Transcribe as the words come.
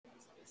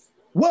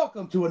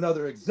Welcome to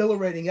another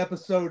exhilarating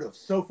episode of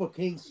Sofa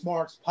King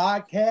Smarks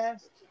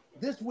Podcast.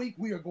 This week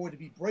we are going to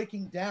be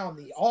breaking down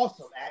the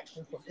awesome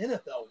action from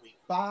NFL Week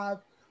 5.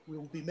 We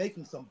will be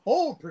making some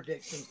bold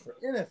predictions for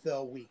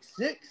NFL Week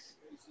 6.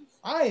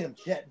 I am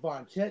Chet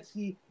Von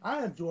Chetsky.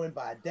 I am joined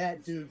by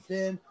Dat Dude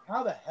Ben.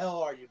 How the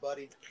hell are you,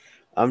 buddy?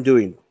 I'm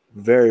doing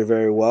very,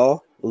 very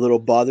well. A little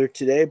bothered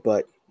today,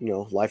 but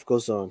life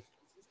goes on.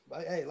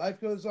 Hey, life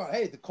goes on.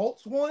 Hey, the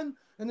Colts won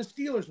and the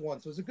Steelers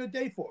won, so it's a good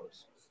day for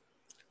us.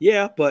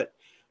 Yeah, but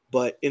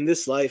in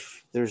this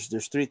life, there's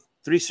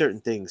three certain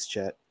things,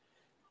 Chet: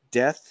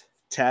 death,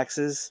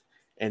 taxes,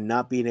 and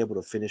not being able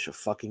to finish a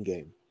fucking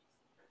game.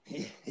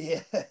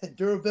 Yeah,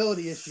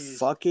 durability issues.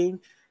 Fucking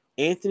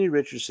Anthony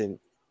Richardson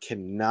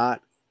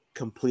cannot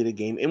complete a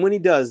game, and when he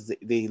does,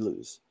 they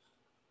lose.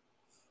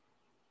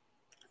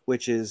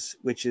 Which is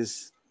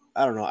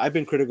I don't know. I've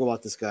been critical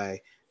about this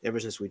guy ever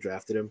since we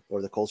drafted him,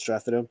 or the Colts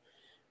drafted him,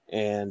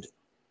 and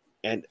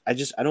I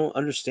don't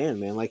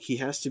understand, man. Like he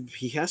has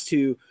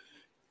to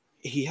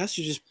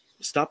just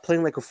stop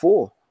playing like a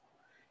fool.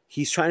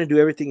 He's trying to do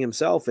everything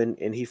himself,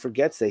 and he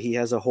forgets that he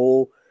has a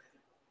whole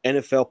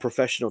NFL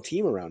professional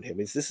team around him.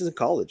 This isn't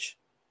college.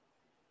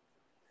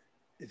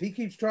 If he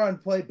keeps trying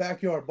to play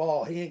backyard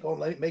ball, he ain't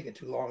gonna make it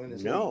too long in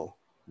this league.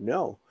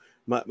 No.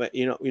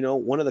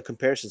 One of the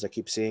comparisons I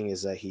keep seeing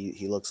is that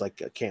he looks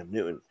like Cam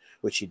Newton,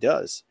 which he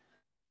does.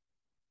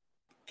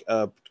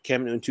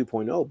 Cam Newton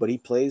 2.0, but he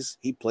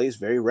plays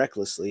very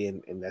recklessly,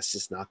 and that's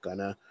just not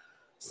gonna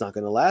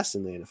last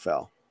in the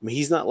NFL. I mean,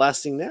 he's not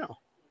lasting now.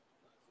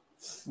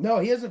 No,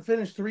 he hasn't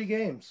finished 3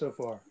 games so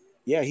far.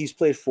 Yeah, he's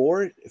played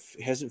 4,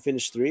 hasn't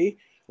finished 3.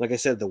 Like I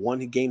said, the one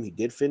game he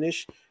did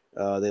finish,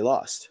 they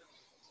lost.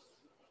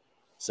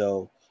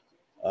 So,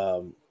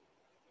 um,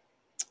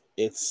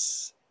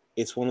 it's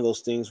one of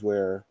those things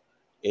where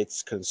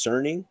it's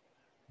concerning,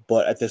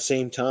 but at the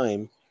same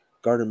time,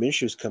 Gardner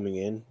Minshew's coming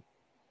in,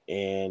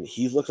 and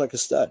he looked like a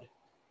stud.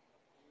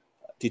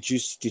 Did you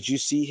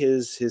see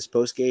his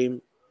post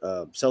game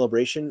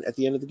celebration at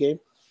the end of the game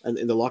and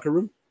in the locker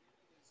room?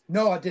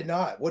 No, I did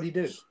not. What did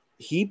he do?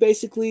 He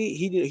basically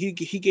he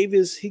gave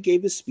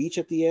his speech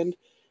at the end,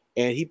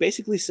 and he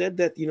basically said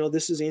that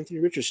this is Anthony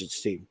Richardson's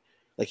team.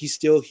 Like he's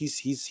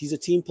a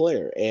team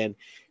player, and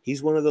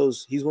he's one of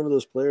those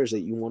players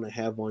that you want to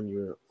have on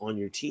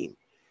your team,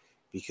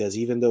 because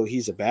even though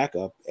he's a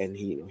backup and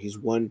he's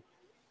won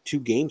 2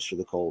 games for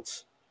the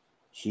Colts,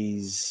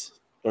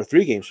 or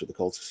 3 games for the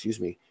Colts, excuse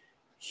me.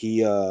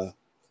 He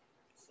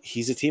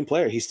he's a team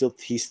player. He still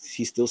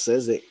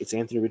says that it's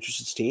Anthony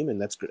Richardson's team,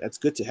 and that's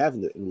good to have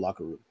in the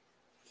locker room.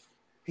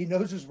 He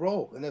knows his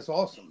role, and that's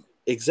awesome.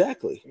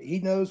 Exactly. He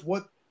knows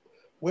what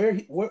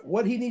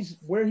he needs,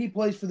 where he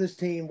plays for this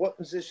team, what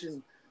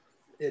position,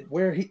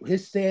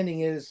 his standing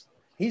is.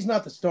 He's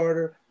not the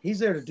starter. He's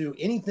there to do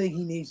anything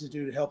he needs to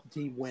do to help the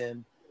team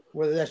win,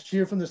 whether that's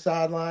cheer from the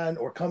sideline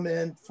or come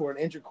in for an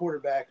injured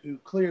quarterback who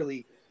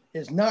clearly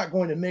is not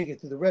going to make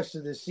it through the rest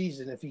of this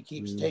season if he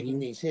keeps taking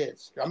these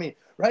hits. I mean,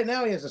 right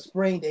now he has a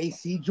sprained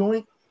AC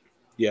joint.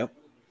 Yep.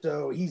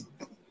 So he's,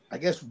 I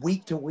guess,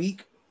 week to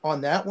week on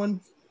that one.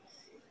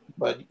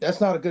 But that's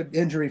not a good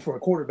injury for a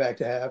quarterback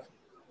to have.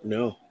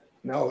 No,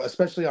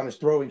 especially on his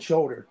throwing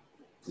shoulder.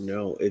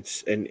 no,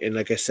 it's and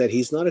like I said,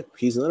 he's not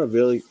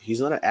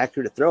an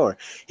accurate thrower.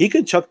 He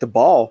could chuck the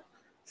ball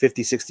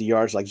 50, 60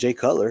 yards like Jay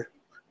Cutler,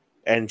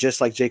 and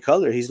just like Jay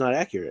Cutler, he's not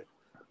accurate.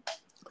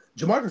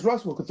 Jamarcus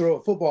Russell could throw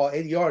a football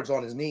 80 yards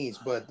on his knees,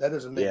 but that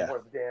doesn't make him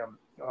worth a damn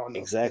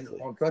on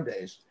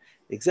Sundays.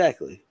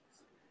 Exactly.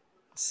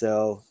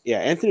 So, yeah,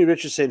 Anthony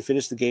Richardson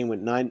finished the game with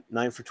 9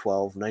 for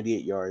 12,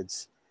 98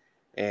 yards,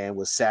 and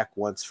was sacked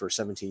once for a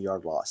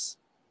 17-yard loss.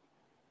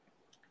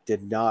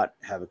 Did not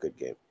have a good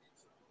game.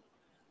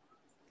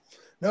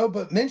 No,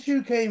 but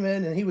Minshew came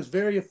in, and he was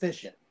very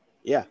efficient.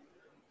 Yeah.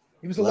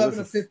 He was 11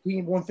 of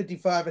 15,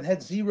 155, and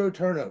had 0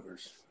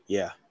 turnovers.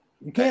 Yeah.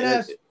 You can't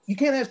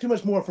ask too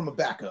much more from a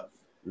backup.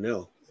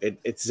 No.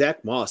 It's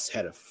Zach Moss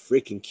had a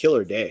freaking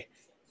killer day.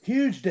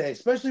 Huge day,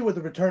 especially with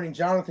the returning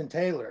Jonathan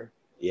Taylor.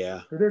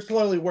 Yeah. They're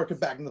slowly working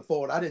back in the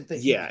fold. I didn't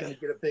think he was going to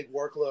get a big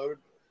workload.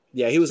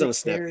 Yeah, he was on a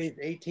snap.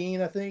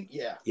 18, I think.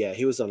 Yeah. Yeah,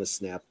 he was on a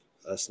snap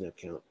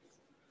count.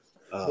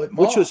 Moss,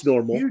 which was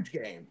normal. Huge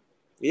game.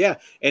 Yeah,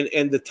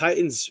 and the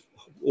Titans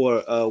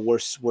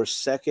were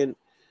second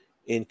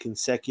in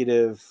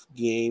consecutive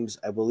games.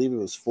 I believe it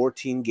was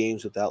 14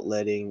 games without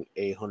letting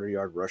a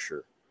 100-yard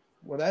rusher.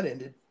 Well, that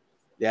ended.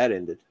 That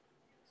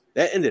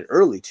ended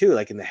early too,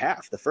 like in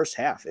the first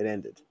half. It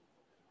ended.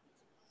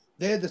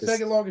 They had the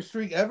second longest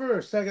streak ever,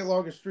 or second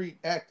longest streak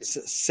active?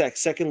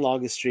 Second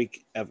longest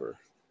streak ever.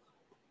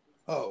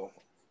 Oh,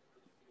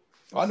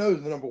 I know who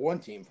the number 1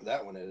 team for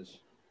that one is.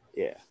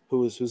 Yeah,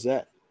 who's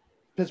that?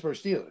 Pittsburgh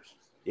Steelers.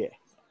 Yeah.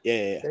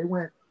 They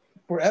went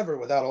forever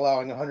without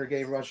allowing a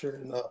 100-game rusher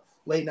in the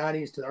late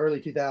 90s to the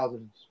early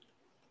 2000s,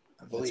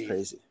 I believe.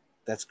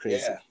 That's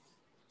crazy. Yeah.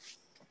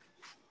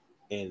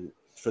 And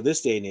for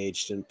this day and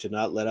age, to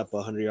not let up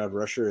a 100-yard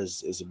rusher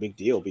is a big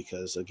deal,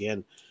 because,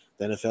 again,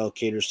 the NFL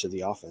caters to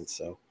the offense.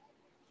 So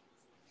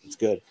it's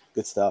good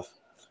stuff.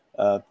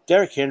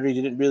 Derrick Henry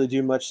didn't really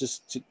do much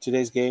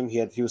today's game.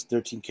 He was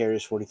 13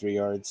 carries, 43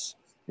 yards.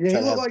 Yeah,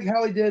 he looked like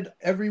how he did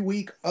every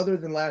week other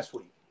than last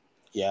week.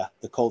 Yeah,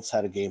 the Colts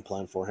had a game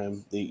plan for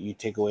him. You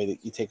take away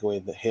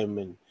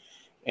him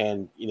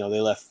and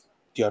they left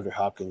DeAndre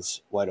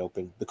Hopkins wide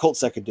open. The Colts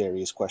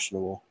secondary is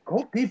questionable.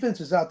 Colt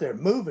defense is out there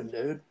moving,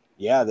 dude.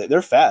 Yeah,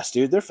 they're fast,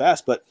 dude. They're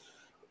fast, but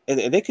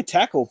and they could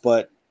tackle,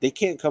 but they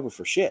can't cover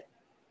for shit.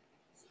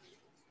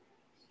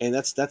 And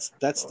that's you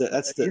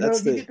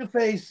get to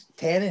face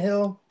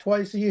Tannehill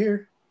twice a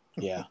year.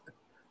 Yeah,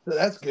 so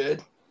that's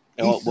good.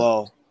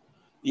 Well,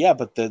 yeah,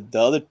 but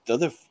the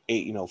other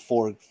 8,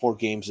 4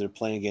 games they're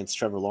playing against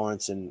Trevor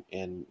Lawrence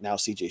and now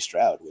C.J.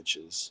 Stroud, which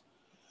is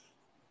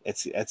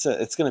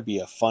it's going to be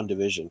a fun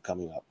division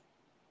coming up.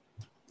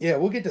 Yeah,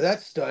 we'll get to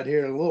that stud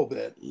here in a little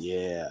bit.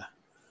 Yeah,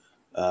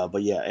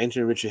 but yeah,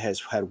 Anthony Richardson has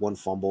had one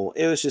fumble.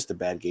 It was just a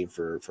bad game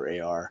for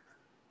AR.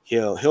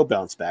 He'll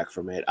bounce back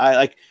from it.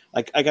 Like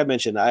I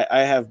mentioned,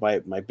 I have my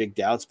big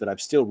doubts, but I'm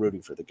still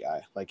rooting for the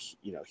guy. Like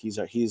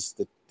he's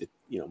the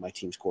my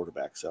team's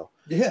quarterback. So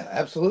yeah,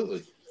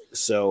 absolutely.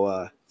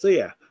 So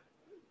yeah,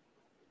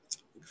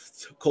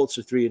 Colts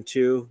are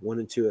 3-2,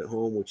 1-2 at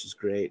home, which is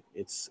great.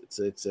 It's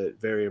a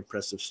very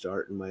impressive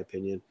start in my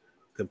opinion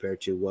compared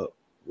to what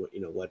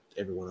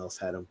everyone else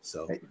had them.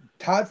 So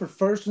tied for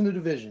first in the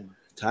division.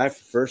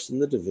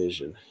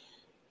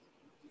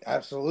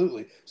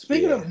 Absolutely.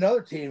 Speaking of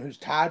another team who's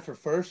tied for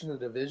first in the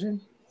division,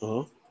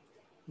 did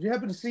you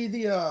happen to see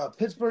the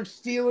Pittsburgh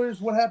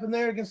Steelers? What happened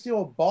there against the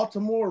old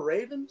Baltimore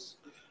Ravens?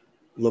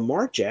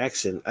 Lamar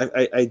Jackson.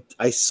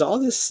 I saw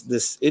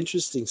this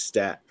interesting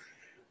stat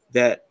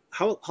that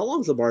how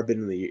long's Lamar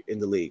been in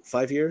the league?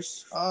 5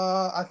 years?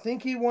 I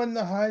think he won the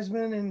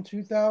Heisman in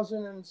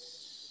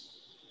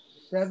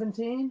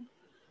 2017.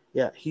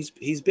 Yeah,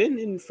 he's been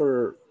in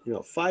for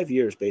 5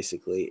 years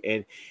basically,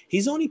 and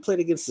he's only played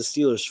against the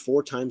Steelers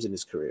 4 times in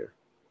his career.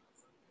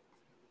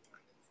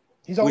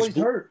 He's always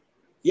hurt.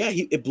 Yeah,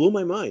 it blew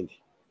my mind.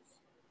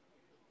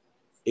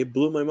 It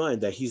blew my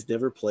mind that he's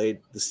never played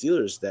the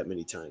Steelers that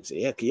many times.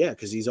 Yeah,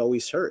 because he's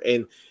always hurt,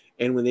 and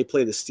when they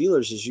play the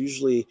Steelers is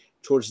usually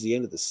towards the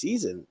end of the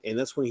season, and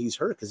that's when he's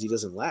hurt because he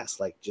doesn't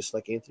last, just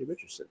like Anthony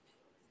Richardson.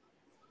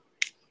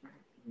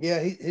 Yeah,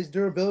 his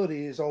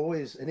durability is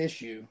always an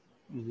issue.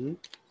 Mm-hmm.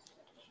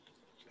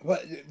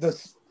 But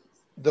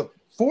the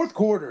fourth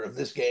quarter of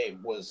this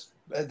game was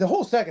the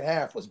whole second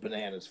half was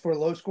bananas for a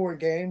low scoring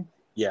game.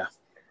 Yeah,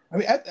 I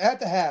mean at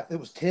the half it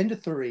was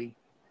 10-3.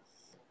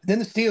 Then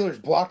the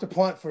Steelers blocked a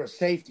punt for a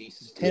safety.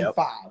 So it's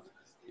 10-5.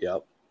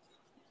 Yep.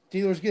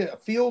 Steelers get a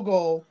field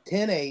goal,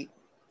 10-8.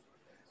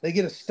 They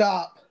get a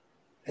stop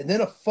and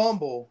then a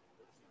fumble.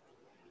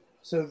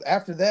 So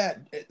after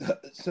that, at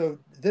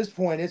this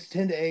point it's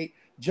 10-8.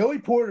 Joey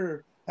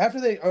Porter, after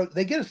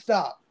they get a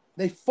stop,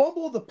 they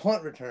fumble the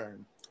punt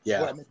return. Yeah.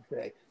 What I meant to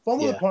say.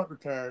 Fumble the punt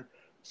return.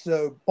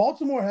 So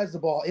Baltimore has the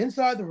ball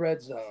inside the red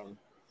zone.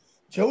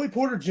 Joey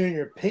Porter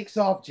Jr. picks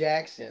off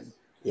Jackson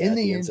in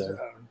the end zone,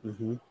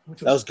 mm-hmm.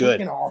 which was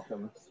good.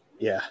 Awesome.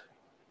 Yeah.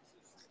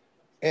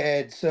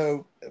 And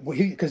so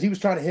because he was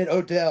trying to hit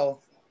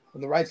Odell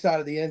on the right side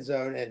of the end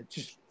zone and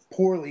just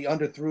poorly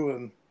underthrew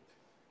him.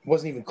 It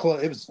wasn't even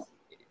close.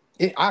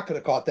 I could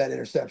have caught that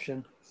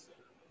interception.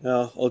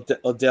 No,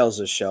 Odell's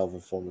a shell of a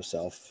former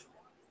self.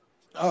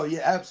 Oh,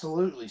 yeah,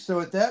 absolutely.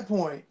 So at that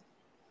point,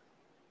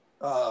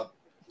 so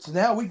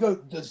now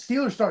the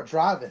Steelers start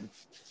driving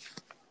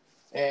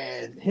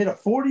and hit a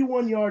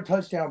 41-yard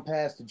touchdown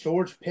pass to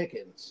George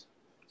Pickens.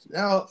 So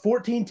now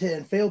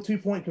 14-10, failed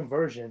 2-point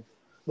conversion.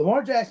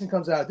 Lamar Jackson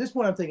comes out. At this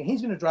point, I'm thinking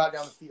he's going to drive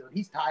down the field.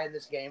 He's tying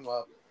this game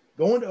up,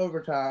 going to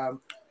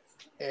overtime,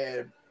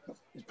 and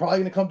it's probably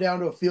going to come down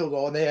to a field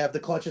goal, and they have the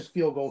clutchest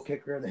field goal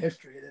kicker in the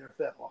history of the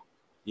NFL.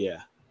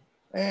 Yeah.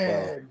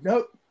 And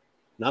nope.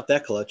 Not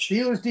that clutch.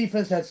 Steelers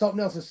defense had something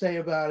else to say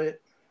about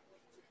it.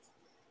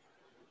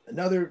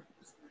 Another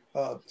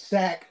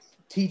sack,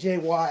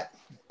 TJ Watt,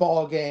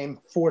 ball game,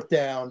 4th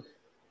down.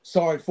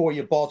 Sorry for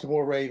you,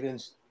 Baltimore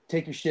Ravens.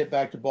 Take your shit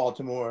back to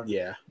Baltimore.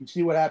 Yeah. You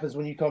see what happens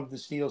when you come to the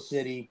Steel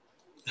City.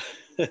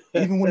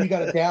 Even when you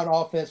got a down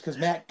offense, because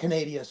Matt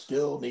Canada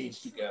still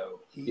needs to go.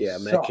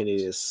 Matt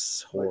Canada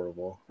is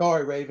horrible.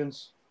 Sorry,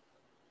 Ravens.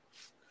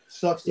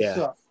 Sucks to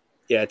suck.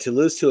 Yeah, to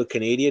lose to a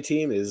Canadian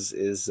team is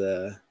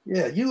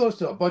Yeah, you lose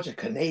to a bunch of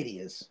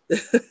Canadians.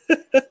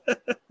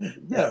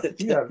 Yeah,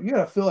 you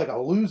gotta feel like a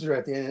loser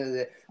at the end of the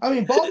day. I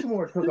mean,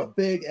 Baltimore took a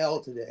big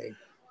L today.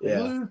 They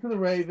lose to the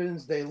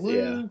Ravens. They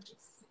lose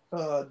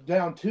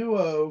down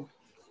 2-0.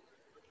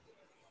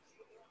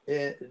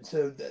 And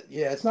so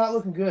it's not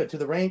looking good to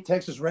the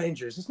Texas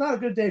Rangers. It's not a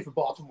good day for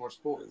Baltimore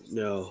sports.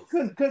 No,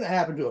 couldn't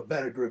happen to a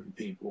better group of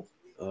people.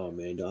 Oh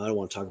man, no, I don't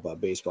want to talk about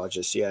baseball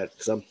just yet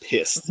because I'm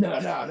pissed. No.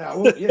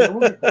 We'll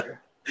get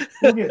there.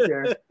 We'll get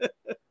there.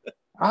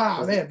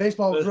 Man,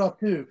 baseball was rough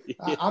too.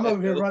 I'm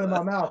over here running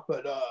my mouth,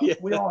 but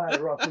we all had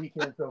a rough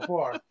weekend so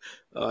far.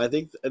 Oh, I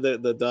think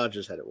the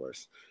Dodgers had it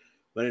worse.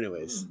 But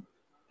anyways,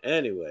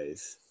 I'm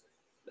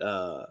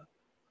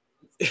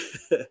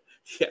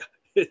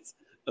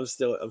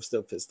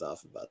still pissed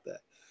off about that.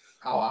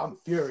 Oh, I'm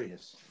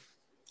furious.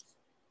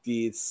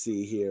 let's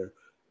see here.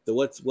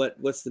 What's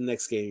the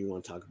next game you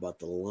want to talk about?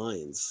 The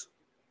Lions.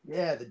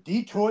 Yeah, the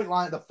Detroit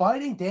Lions, the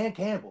Fighting Dan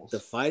Campbells. The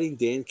Fighting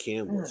Dan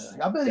Campbells.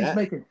 I bet he's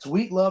making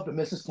sweet love to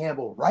Mrs.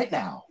 Campbell right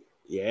now.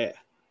 Yeah.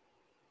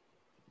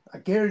 I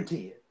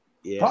guarantee it.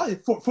 Yeah. Probably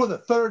for the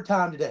third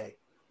time today.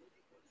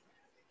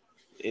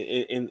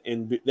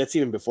 And that's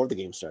even before the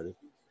game started.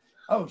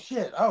 Oh,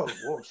 shit. Oh,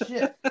 well,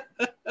 shit.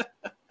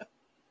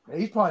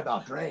 He's probably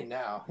about drained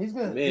now. He's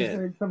gonna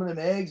eat some of them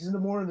eggs in the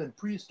morning, then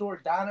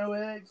prehistoric dino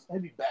eggs.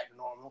 He'll be back to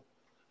normal.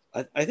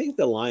 I think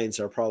the Lions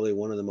are probably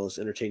one of the most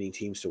entertaining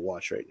teams to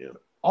watch right now.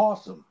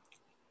 Awesome.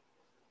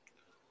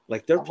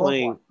 Like they're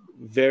playing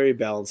very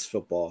balanced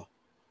football.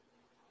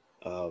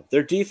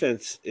 Their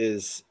defense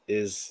is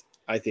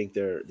I think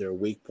their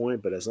weak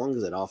point, but as long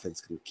as that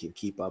offense can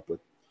keep up with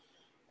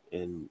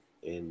and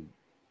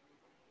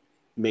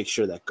make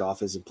sure that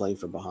Goff isn't playing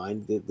from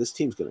behind, this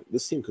team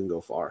can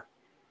go far.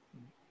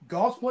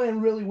 Goff's playing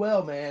really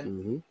well, man.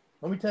 Mm-hmm.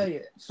 Let me tell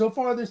you, so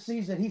far this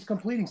season, he's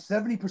completing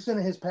 70%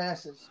 of his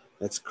passes.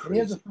 That's crazy. And he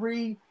has a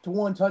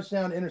 3-to-1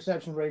 touchdown to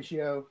interception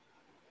ratio.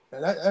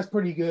 And that's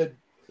pretty good.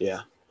 Yeah.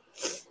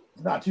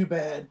 Not too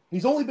bad.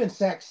 He's only been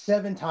sacked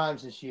 7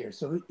 times this year,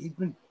 so he's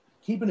been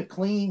keeping a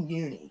clean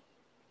uni.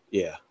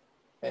 Yeah.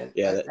 And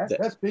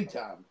that's big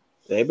time.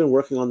 They've been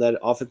working on that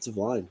offensive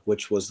line,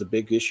 which was the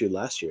big issue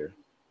last year.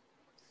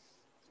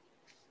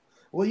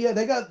 Well, yeah,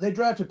 they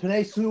drafted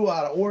Penei Sewell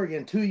out of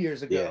Oregon 2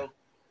 years ago.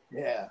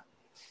 Yeah.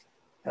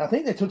 And I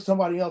think they took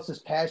somebody else this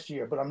past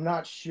year, but I'm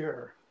not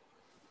sure.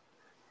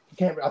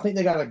 I think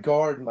they got a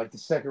guard in like the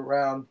second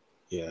round.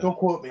 Yeah. Don't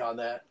quote me on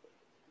that.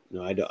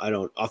 No, I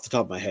don't. Off the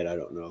top of my head, I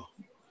don't know.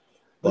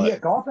 But yeah,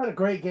 Goff had a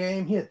great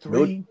game. He had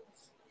 3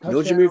 touchdowns.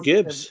 No Jahmyr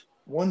Gibbs.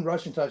 1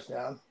 rushing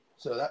touchdown.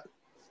 So that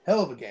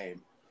hell of a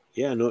game.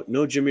 Yeah, no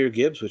Jahmyr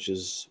Gibbs,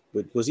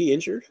 was he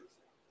injured?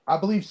 I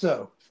believe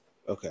so.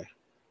 Okay.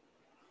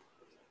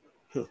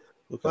 Okay.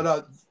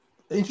 But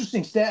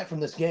interesting stat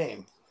from this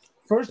game.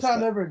 First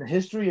time ever in the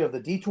history of the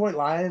Detroit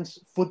Lions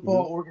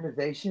football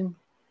organization,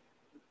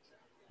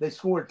 they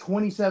scored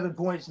 27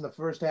 points in the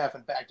first half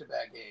in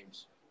back-to-back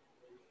games.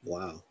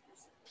 Wow.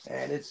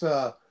 And it's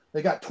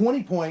they got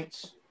 20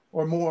 points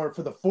or more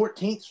for the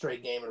 14th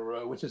straight game in a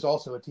row, which is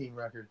also a team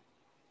record.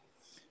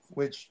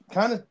 Which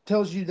kind of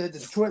tells you that the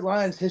Detroit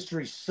Lions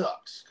history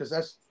sucks, because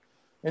that's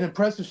an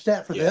impressive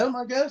stat for them,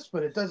 I guess,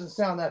 but it doesn't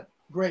sound that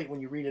great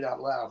when you read it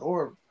out loud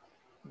or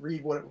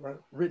read what it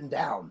written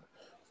down.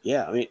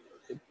 Yeah, I mean,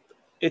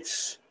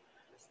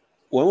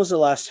 when was the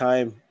last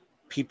time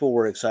people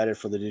were excited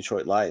for the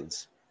Detroit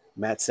Lions?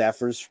 Matt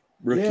Stafford's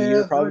rookie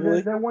year,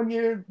 probably. That 1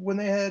 year when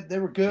they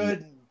were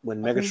good. When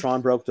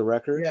Megatron broke the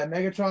record. Yeah,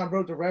 Megatron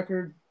broke the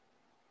record.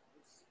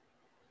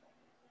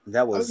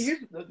 That was.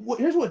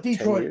 Here's what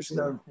Detroit is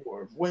known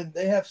for: when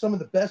they have some of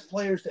the best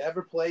players to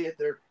ever play at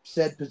their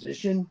said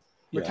position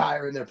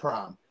retire in their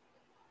prime.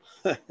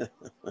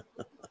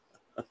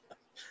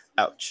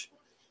 Ouch.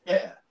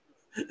 Yeah.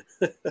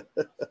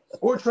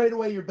 Or trade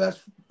away your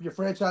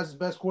franchise's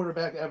best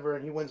quarterback ever,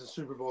 and he wins the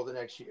Super Bowl the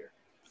next year.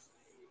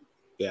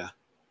 Yeah.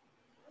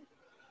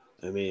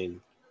 I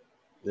mean,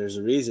 there's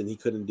a reason he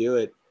couldn't do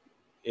it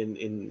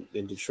in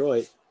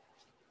Detroit.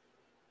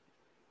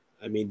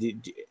 I mean,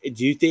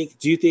 do you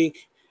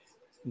think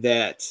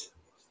that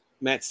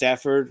Matt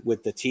Stafford,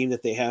 with the team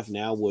that they have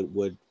now,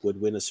 would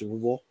win a Super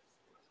Bowl?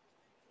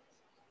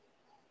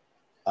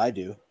 I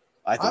do.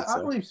 I think so.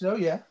 I believe so.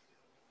 Yeah.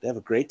 They have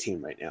a great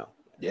team right now.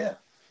 Yeah,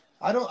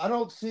 I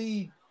don't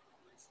see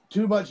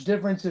too much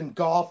difference in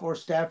Goff or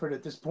Stafford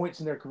at this point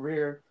in their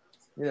career.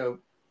 You know,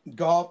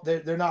 Goff,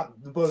 they're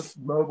not both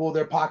mobile;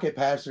 they're pocket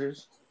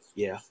passers.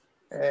 Yeah,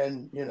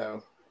 and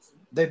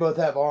they both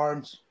have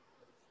arms.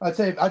 I'd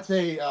say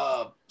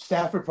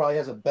Stafford probably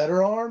has a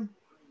better arm.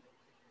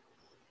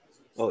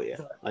 Oh yeah,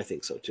 I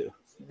think so too.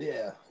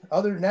 Yeah.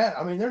 Other than that,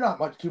 I mean, they're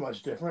not too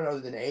much different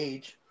other than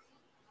age.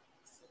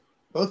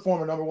 Both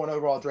former number 1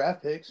 overall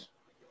draft picks.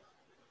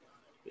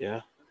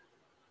 Yeah.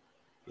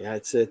 Yeah,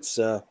 it's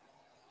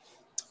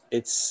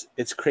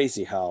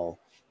crazy how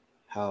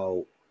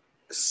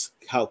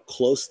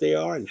close they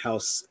are and how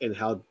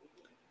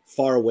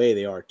far away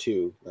they are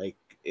too, like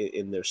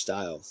in their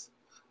styles,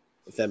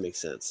 if that makes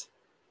sense.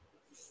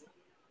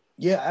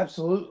 Yeah,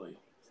 absolutely.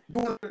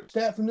 You want a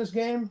stat from this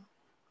game?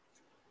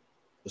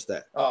 What's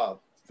that?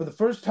 For the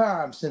first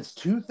time since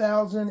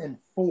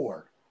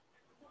 2004,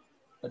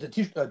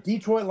 a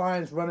Detroit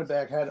Lions running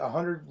back had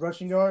 100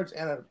 rushing yards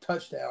and a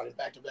touchdown in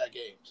back-to-back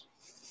games.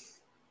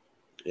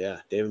 Yeah,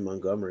 David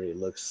Montgomery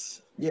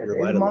looks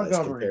revitalized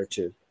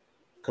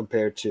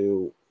compared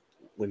to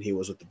when he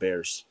was with the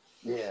Bears.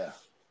 Yeah,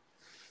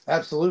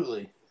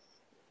 absolutely.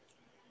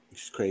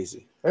 Which is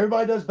crazy.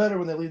 Everybody does better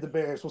when they leave the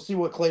Bears. We'll see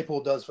what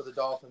Claypool does for the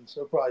Dolphins.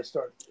 He'll probably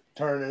start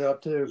turning it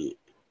up too.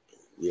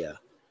 Yeah.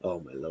 Oh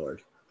my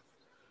Lord.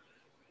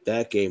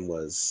 That game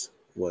was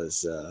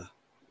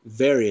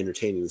very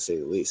entertaining to say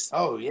the least.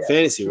 Oh yeah.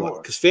 Fantasy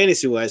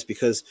wise,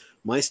 because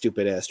my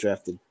stupid ass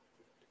drafted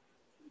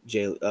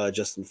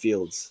Justin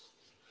Fields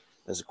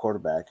as a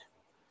quarterback,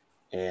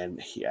 and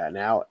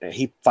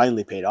he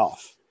finally paid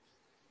off.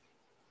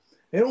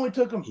 It only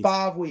took him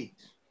 5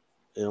 weeks.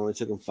 It only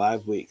took him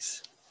 5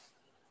 weeks.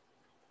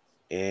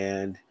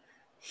 And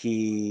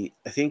I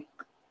think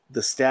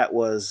the stat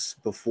was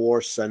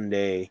before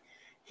Sunday,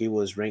 he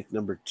was ranked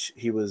number 2.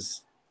 He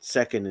was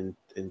second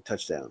in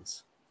touchdown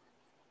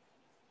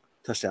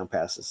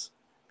passes,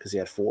 because he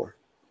had 4.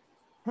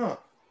 Huh.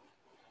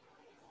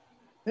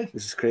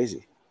 This is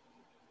crazy.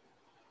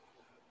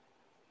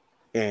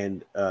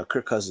 And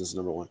Kirk Cousins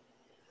number 1.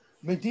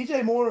 I mean,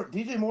 DJ Moore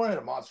had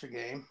a monster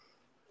game.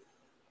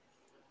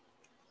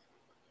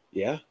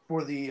 Yeah.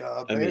 For the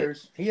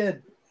Bears. He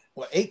had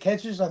 8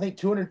 catches, I think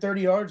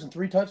 230 yards and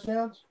 3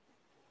 touchdowns.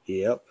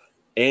 Yep.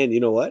 And you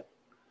know what?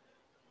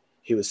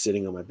 He was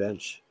sitting on my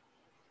bench.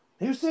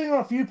 He was sitting on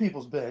a few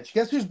people's bench.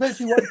 Guess whose bench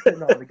he wasn't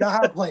sitting on? The guy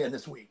I'm playing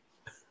this week.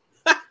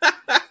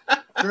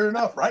 Sure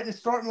enough, right in the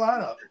starting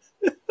lineup.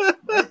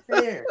 Right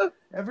there.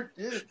 Ever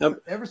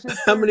since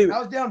I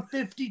was down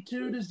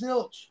 52 to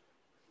zilch.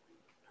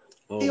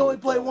 He only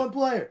played one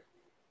player.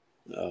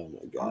 Oh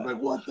my God. I'm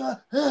like, what the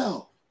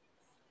hell?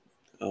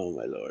 Oh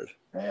my Lord.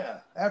 Yeah.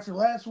 After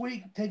last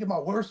week, taking my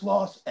worst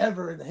loss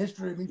ever in the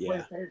history of me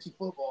playing fantasy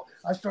football,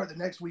 I start the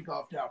next week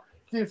off down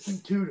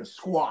 52 to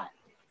squat.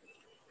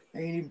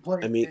 Ain't even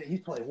playing.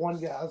 He's playing one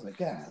guy. I was like,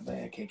 God,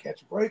 man, I can't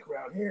catch a break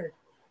around here.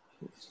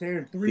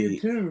 Staring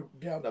 3-2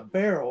 down the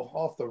barrel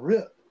off the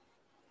rip.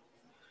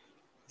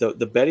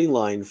 The betting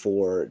line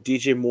for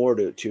DJ Moore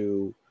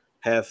to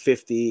have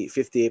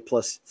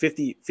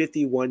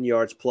 51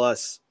 yards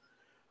plus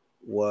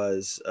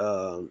was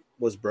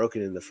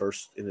broken in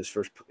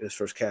his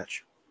first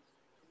catch.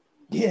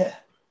 Yeah.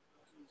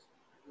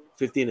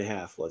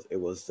 50.5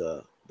 was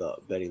the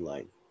betting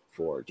line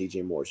for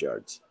DJ Moore's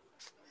yards.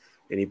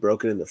 And he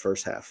broke it in the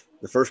first half.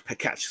 The first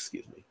catch,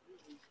 excuse me.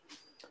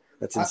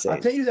 That's insane. I'll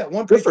tell you that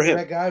one pick for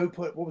that guy who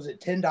put, what was it,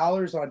 $10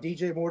 on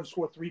DJ Moore to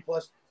score 3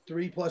 plus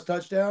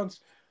touchdowns.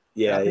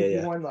 Yeah, I think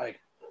he won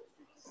like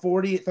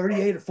 $38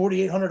 or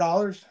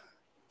 $4,800.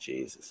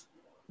 Jesus.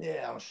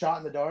 Yeah, I was shot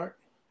in the dark.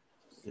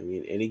 I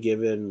mean, any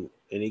given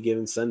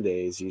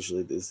Sunday is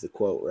usually the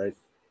quote, right?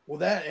 Well,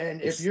 that,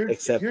 and if you're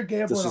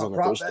gambling on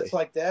prop bets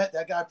like that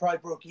guy probably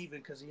broke even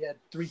because he had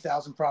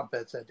 3,000 prop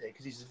bets that day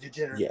because he's a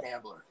degenerate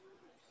gambler.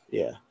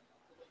 Yeah,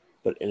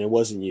 and it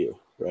wasn't you,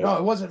 right? No,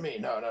 it wasn't me.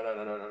 No.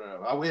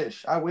 I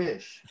wish.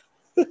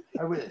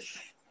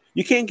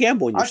 You can't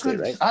gamble in your state,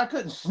 right? I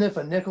couldn't sniff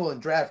a nickel in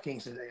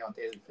DraftKings today on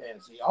daily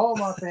fantasy. All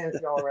my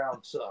fantasy all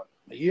around suck.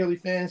 My yearly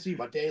fantasy,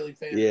 my daily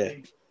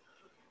fantasy.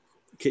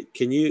 Yeah.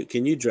 Can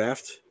you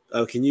draft?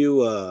 Can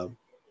you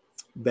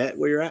bet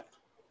where you're at?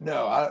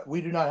 No,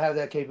 we do not have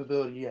that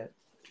capability yet.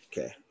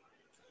 Okay.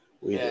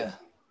 We do.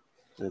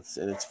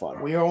 It's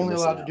fun. We are only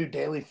allowed to do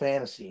daily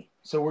fantasy.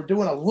 So we're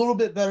doing a little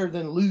bit better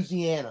than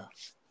Louisiana.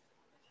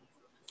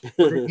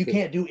 You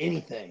can't do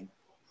anything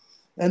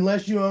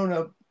unless you're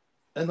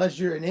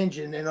an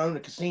engine and own a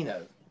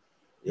casino.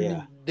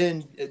 Yeah.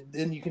 Then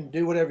you can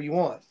do whatever you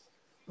want.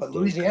 But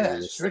Louisiana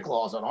has strict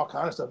laws on all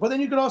kinds of stuff. But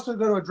then you can also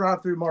go to a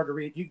drive-through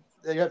margarita.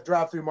 They have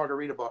drive-through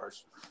margarita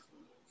bars.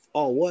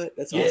 Oh, what?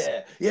 That's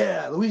awesome.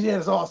 Yeah.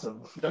 Louisiana's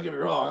awesome. Don't get me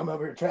wrong. I'm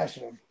over here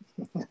trashing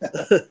them.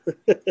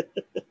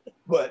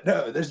 But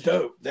no, that's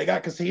dope. They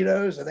got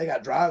casinos and they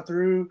got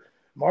drive-through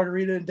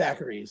margarita and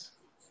daiquiris.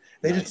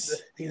 They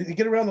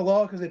get around the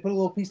law because they put a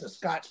little piece of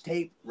Scotch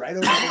tape right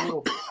over the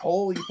little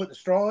hole you put the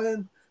straw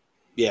in.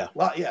 Yeah.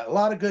 A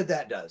lot of good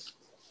that does.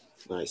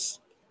 Nice.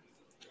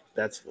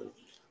 That's fun.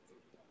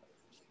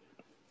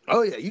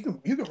 Oh yeah, you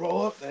can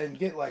roll up and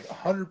get like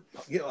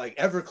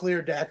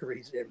Everclear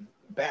daiquiris in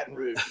Baton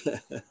Rouge.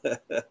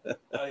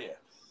 Oh yeah.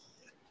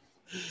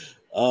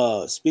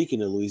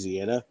 Speaking of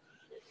Louisiana,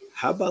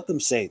 how about them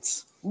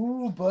Saints?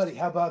 Ooh, buddy,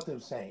 how about them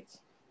Saints?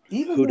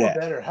 Even more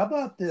better, how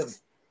about them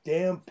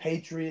damn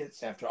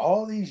Patriots after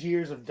all these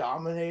years of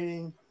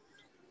dominating,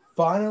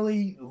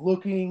 finally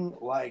looking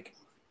like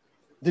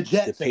the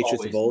Jets. The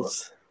Patriots of old.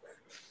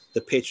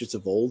 The Patriots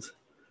of old.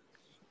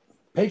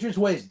 Patriots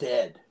way is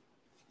dead.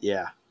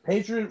 Yeah.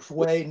 Patriots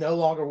way no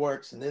longer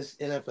works in this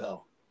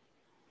NFL.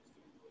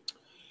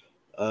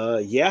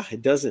 Yeah,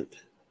 it doesn't.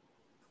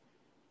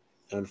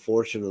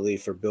 Unfortunately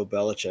for Bill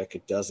Belichick,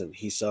 it doesn't.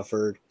 He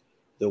suffered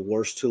the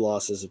worst 2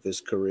 losses of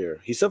his career.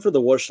 He suffered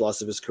the worst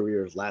loss of his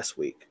career last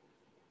week.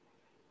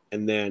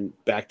 And then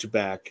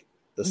back-to-back,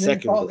 the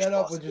second worst that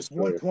up loss with just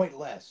 1 point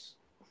less.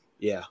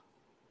 Yeah.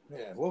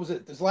 Yeah. What was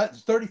it? This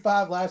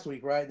 35 last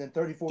week, right? And then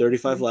 34.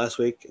 35 last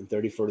week and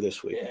 34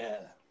 this week. Yeah.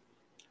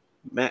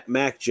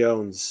 Mac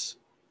Jones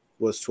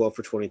was 12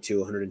 for 22,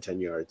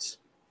 110 yards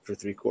for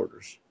 3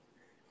 quarters.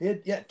 He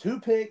had 2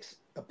 picks,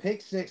 a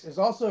pick 6. It's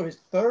also his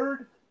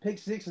 3rd pick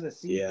 6 of the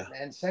season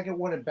and second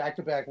one in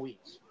back-to-back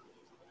weeks.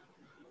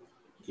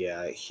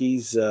 Yeah,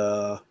 he's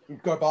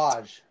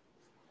garbage.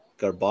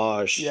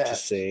 Garbage,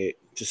 yes.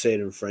 to say it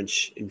in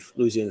French, in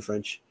Louisiana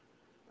French.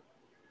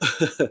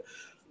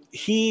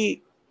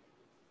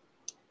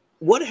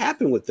 What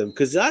happened with him?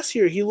 Because last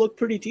year he looked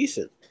pretty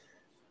decent.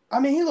 I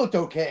mean, he looked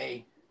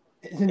okay.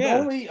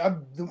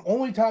 The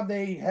only time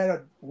they had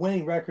a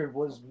winning record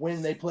was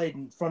when they played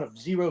in front of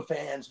 0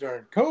 fans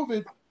during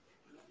COVID.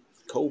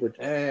 COVID.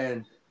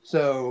 And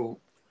So,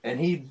 and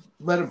he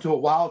led them to a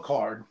wild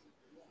card.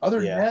 Other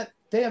than Yeah. that,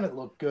 they haven't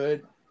looked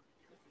good.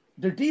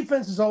 Their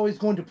defense is always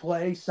going to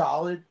play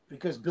solid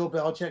because Bill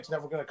Belichick's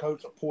never going to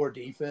coach a poor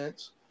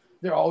defense.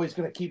 They're always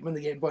going to keep them in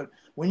the game. But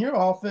when your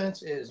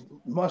offense is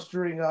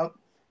mustering up,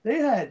 they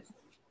had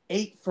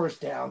 8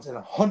 first downs and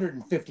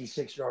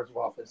 156 yards of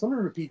offense. Let me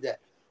repeat that.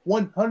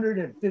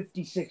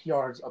 156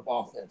 yards of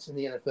offense in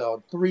the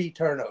NFL, 3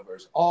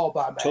 turnovers, all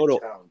by Mac Jones.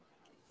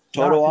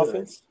 Total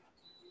offense?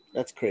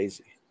 That's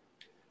crazy.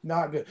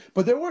 Not good.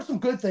 But there were some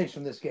good things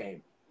from this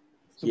game.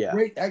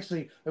 Great.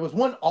 Actually, there was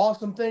one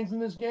awesome thing from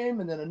this game,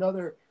 and then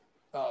another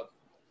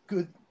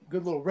good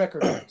little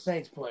record for the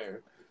Saints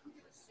player.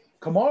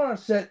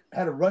 Kamara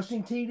had a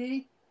rushing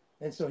TD,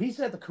 and so he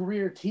set the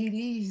career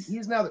TD.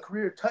 He's now the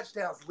career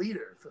touchdowns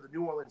leader for the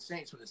New Orleans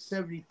Saints with his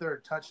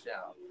 73rd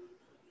touchdown.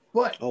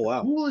 But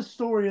the coolest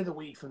story of the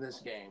week from this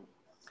game,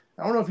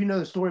 I don't know if you know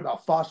the story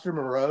about Foster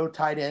Moreau,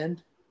 tight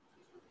end.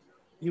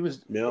 He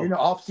was in the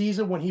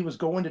offseason when he was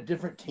going to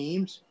different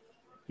teams.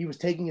 He was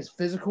taking his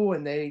physical,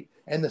 and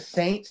the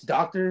Saints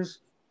doctors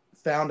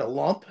found a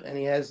lump, and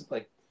he has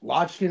like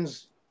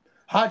Hodgkin's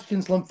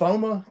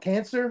lymphoma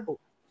cancer.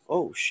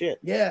 Oh shit.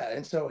 Yeah,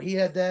 and so he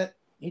had that.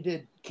 He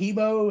did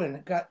chemo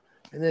and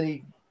then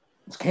he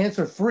was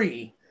cancer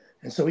free,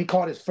 and so he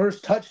caught his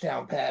first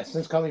touchdown pass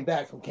since coming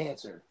back from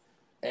cancer.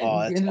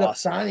 And he ended up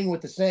signing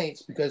with the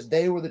Saints because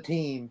they were the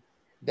team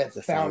that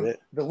found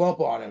the lump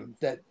on him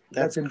that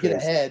lets him get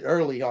ahead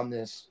early on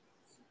this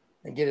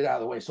and get it out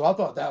of the way. So I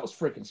thought that was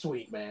freaking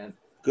sweet, man.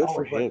 Good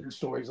for him.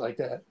 Stories like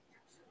that.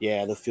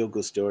 Yeah, the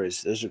feel-good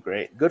stories. Those are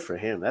great. Good for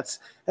him. That's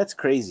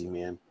crazy,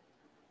 man.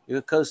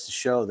 It goes to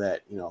show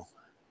that, you know,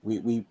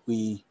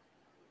 we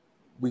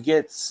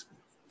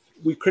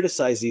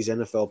criticize these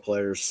NFL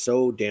players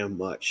so damn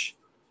much.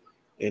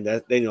 And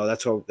that, you know,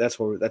 that's why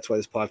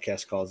this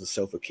podcast calls the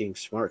Sofa King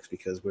Smarks,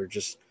 because we're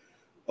just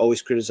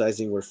always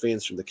criticizing. We're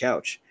fans from the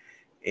couch,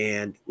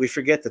 and we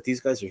forget that these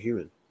guys are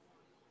human,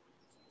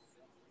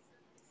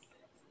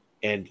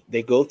 and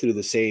they go through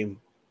the same,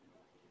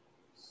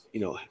 you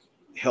know,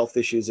 health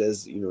issues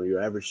as, you know,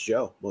 your average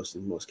Joe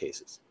in most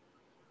cases.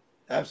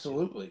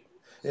 Absolutely.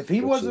 If he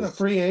wasn't a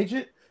free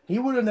agent, he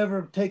would have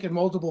never taken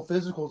multiple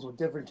physicals with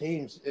different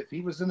teams. If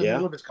he was in the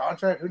middle of his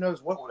contract, who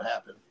knows what would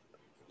happen?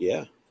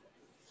 Yeah.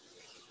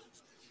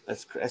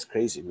 That's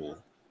crazy, man.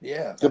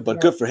 Yeah. Good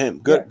for him.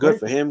 Good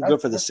for him.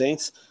 Good for the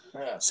Saints.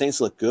 Yeah.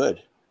 Saints look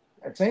good.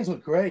 The Saints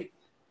look great.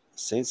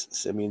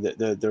 Saints, I mean, they're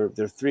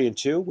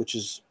 3-2, which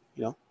is,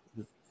 you know,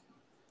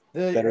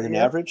 better than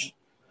average.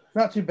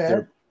 Not too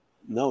bad.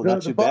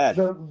 Not too bad.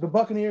 The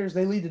Buccaneers,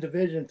 they lead the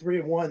division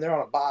 3-1. They're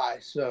on a bye,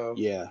 so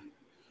yeah.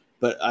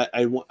 But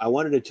I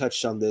wanted to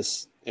touch on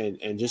this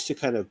and just to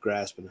kind of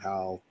grasp on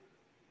how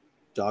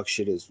dog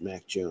shit is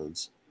Mac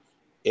Jones.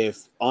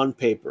 If on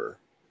paper,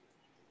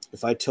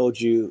 if I told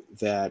you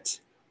that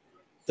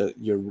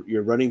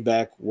your running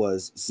back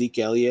was Zeke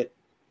Elliott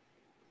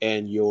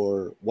and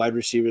your wide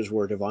receivers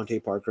were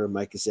Devontae Parker,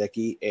 Mike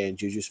Gesicki, and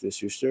Juju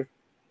Smith-Schuster,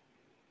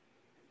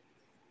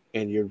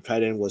 and your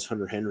tight end was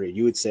Hunter Henry,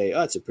 you would say,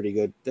 oh, that's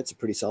a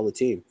pretty solid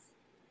team.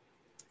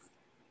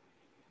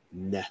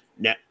 Nah.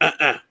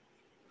 How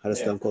does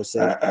Stone Cold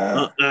say?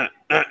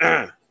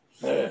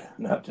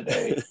 Not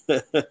today.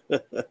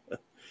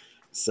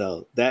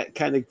 So that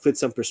kind of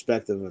puts some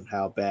perspective on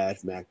how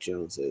bad Mac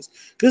Jones is,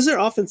 because their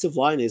offensive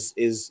line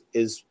is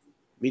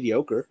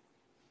mediocre.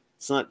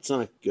 It's not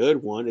a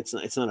good one. It's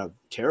not a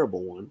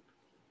terrible one,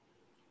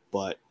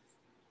 but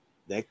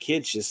that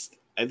kid's just,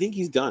 I think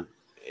he's done.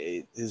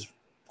 His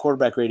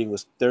quarterback rating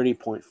was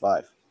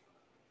 30.5.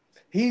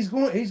 He's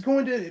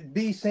going to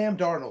be Sam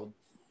Darnold.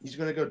 He's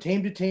going to go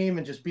team to team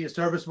and just be a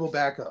serviceable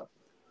backup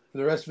for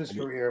the rest of his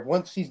career.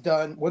 Once his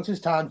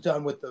time's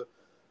done with the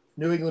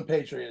New England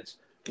Patriots,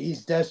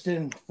 he's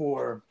destined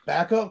for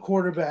backup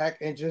quarterback,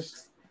 and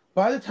just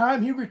by the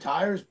time he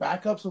retires,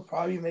 backups will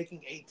probably be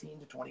making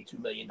 $18 to $22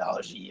 million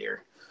a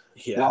year.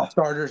 Yeah. While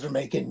starters are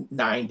making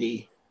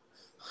 90.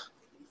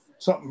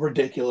 Something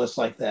ridiculous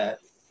like that.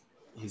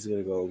 He's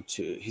gonna go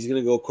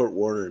Kurt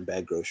Warner and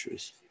bag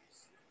groceries.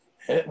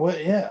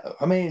 Yeah.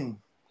 I mean,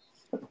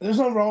 there's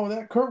nothing wrong with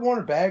that. Kurt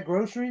Warner bag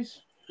groceries.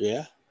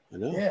 Yeah, I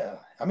know. Yeah.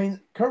 I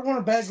mean, Kurt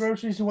Warner bag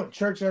groceries. He went to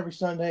church every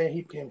Sunday, and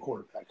he became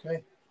quarterback.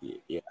 Okay.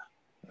 Yeah.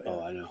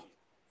 Oh, I know.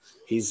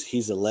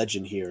 He's a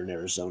legend here in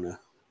Arizona.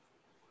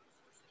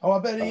 Oh, I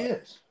bet he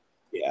is.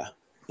 Yeah,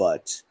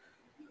 but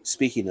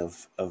speaking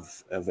of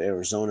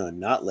Arizona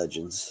not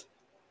legends,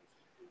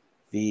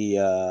 the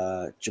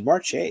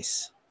Jamar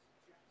Chase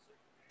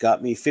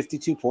got me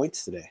 52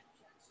 points today.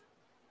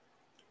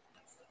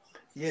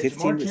 Yeah,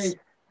 Jamar Chase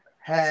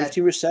had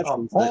 15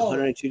 receptions,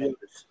 192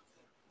 yards.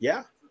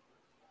 Yeah.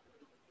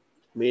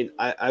 I mean,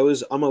 I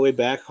was on my way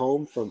back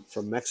home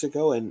from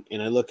Mexico, and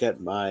I look at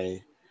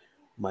my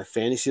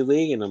fantasy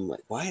league, and I'm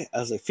like, why? I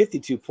was like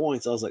 52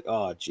 points. I was like,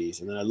 oh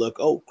geez. And then I look,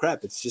 oh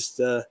crap, it's just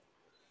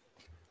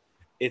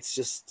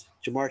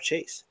Jamar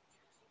Chase.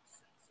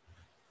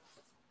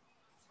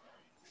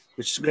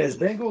 Which is crazy.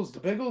 The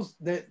Bengals,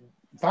 that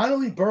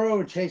finally Burrow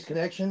and Chase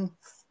connection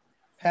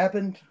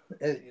happened,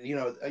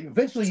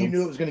 eventually you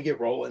knew it was going to get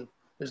rolling.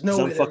 There's no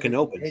way they were fucking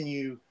going to open.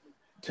 continue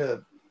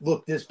to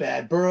look this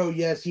bad. Burrow,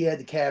 yes, he had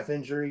the calf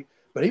injury,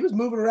 but he was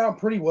moving around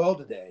pretty well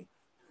today.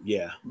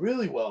 Yeah.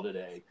 Really well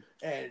today.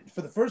 And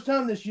for the first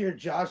time this year,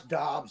 Josh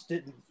Dobbs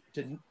did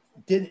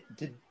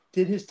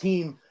his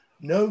team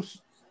no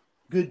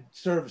good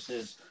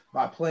services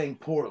by playing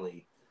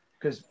poorly.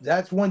 Because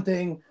that's one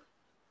thing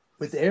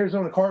with the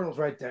Arizona Cardinals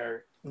right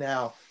there.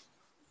 Now,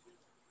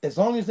 as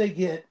long as they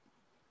get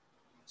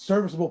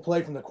serviceable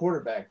play from the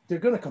quarterback, they're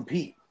going to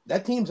compete.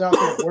 That team's out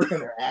there working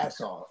their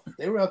ass off.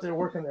 They were out there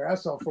working their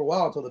ass off for a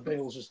while until the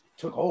Bengals just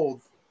took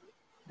hold.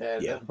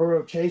 And that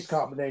Burrow-Chase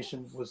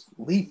combination was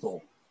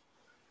lethal.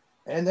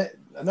 And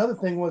another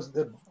thing was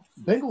the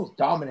Bengals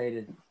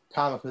dominated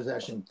time of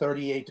possession,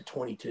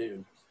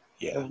 38-22.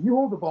 Yeah. And when you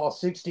hold the ball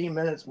 16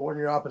 minutes more than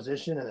your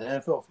opposition in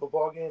an NFL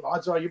football game,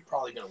 odds are you're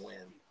probably going to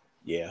win.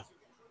 Yeah.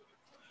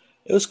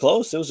 It was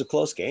close. It was a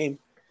close game.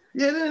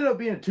 Yeah, it ended up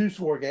being a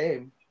two-score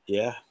game.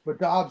 Yeah. But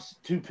Dobbs,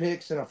 2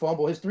 picks and a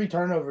fumble. His 3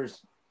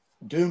 turnovers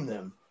doomed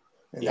them.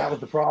 And that was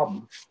the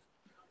problem.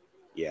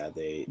 Yeah,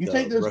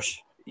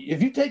 rush.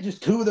 If you take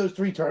just 2 of those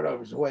 3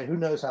 turnovers away, who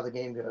knows how the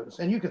game goes?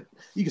 And you could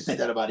say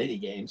that about any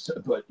game,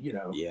 but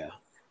Yeah.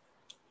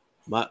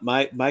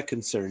 My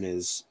concern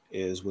is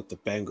with the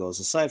Bengals,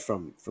 aside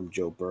from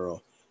Joe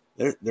Burrow,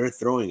 they're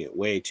throwing it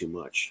way too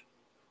much.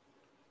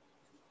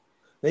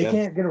 They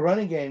can't get a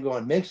running game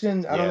going.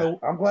 Mixon, I don't know.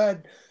 I'm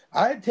glad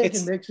I had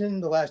taken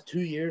Mixon the last 2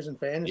 years in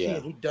fantasy,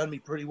 and he'd done me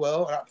pretty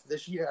well.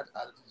 This year,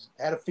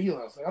 I had a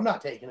feeling. I was like, I'm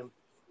not taking him.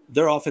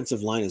 Their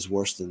offensive line is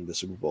worse than the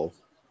Super Bowl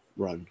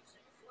run.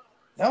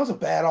 That was a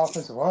bad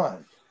offensive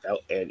line.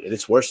 And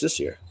it's worse this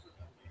year.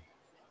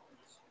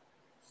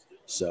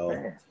 So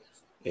Man.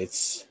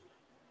 it's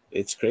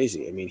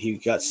crazy. I mean, he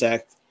got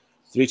sacked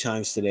 3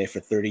 times today for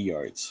 30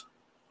 yards,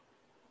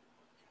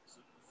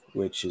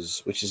 which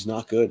is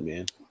not good,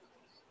 man.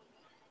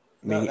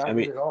 Not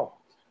good at all.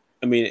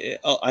 I mean,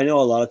 I know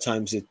a lot of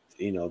times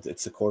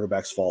it's the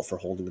quarterback's fault for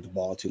holding the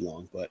ball too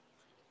long, but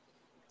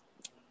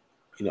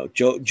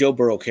Joe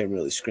Burrow can't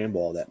really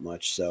scramble all that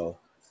much, so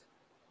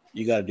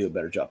you got to do a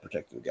better job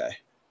protecting the guy.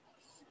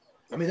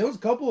 I mean, there was a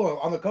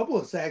couple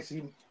of sacks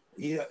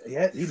he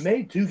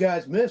made 2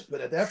 guys miss,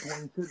 but at that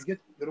point he couldn't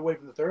get away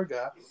from the third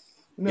guy.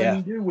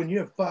 You do when you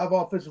have 5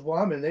 offensive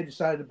linemen, they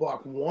decided to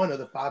block 1 of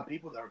the 5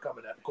 people that were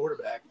coming at the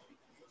quarterback.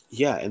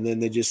 Yeah, and then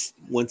they just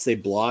once they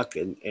block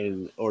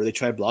or they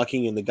try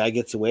blocking and the guy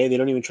gets away, they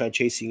don't even try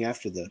chasing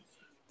after the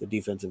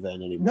defensive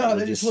end anymore. No,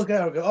 they just look at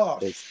it and go,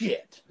 "Oh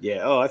shit!"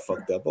 Yeah, I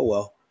fucked up. Oh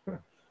well.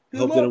 I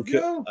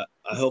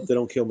hope they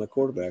don't kill my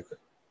quarterback.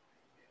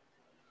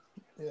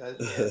 Yeah,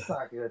 it's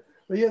not good.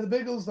 But yeah, the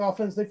Bengals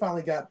offense, they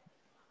finally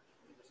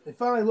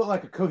looked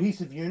like a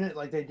cohesive unit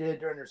like they did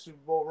during their Super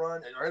Bowl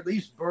run, or at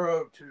least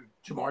Burrow to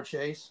Jamar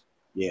Chase.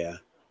 Yeah.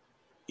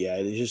 Yeah,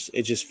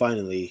 it just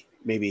finally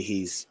maybe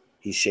he's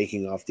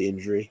shaking off the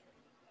injury.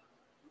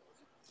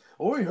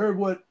 Or we heard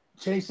what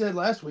Chase said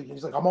last week.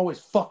 He's like, I'm always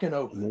fucking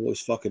open.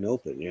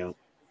 Yeah.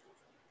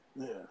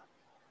 Yeah.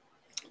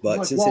 But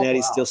like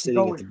Cincinnati's still sitting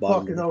at the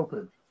bottom. Fucking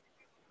open.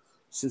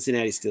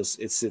 Cincinnati still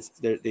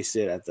they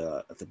sit at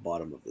the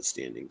bottom of the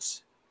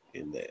standings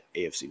in the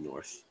AFC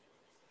North.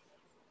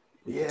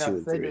 Yeah,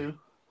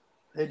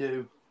 they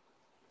do.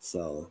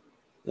 So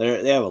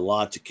they have a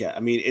lot to catch. I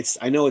mean,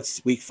 I know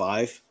it's week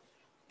 5,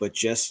 but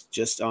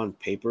just on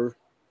paper,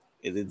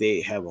 they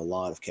have a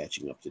lot of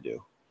catching up to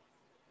do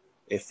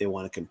if they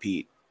want to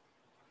compete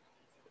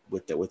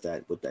with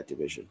that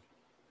division.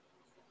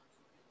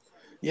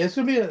 Yeah, it's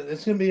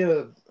gonna be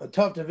a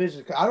tough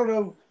division. I don't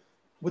know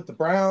with the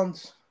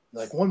Browns.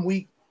 Like 1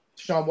 week,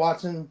 Deshaun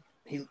Watson,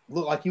 he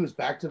looked like he was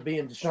back to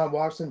being Deshaun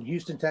Watson,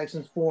 Houston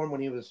Texans form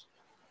when he was,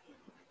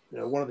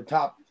 one of the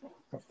top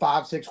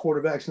 5-6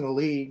 quarterbacks in the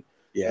league.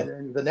 Yeah. And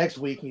then the next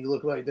week, he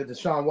looked like the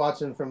Deshaun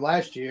Watson from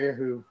last year,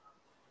 who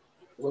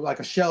looked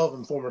like a shell of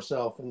his former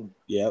self. And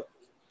yep.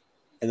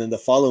 And then the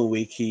following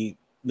week, he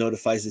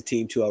notifies the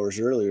team 2 hours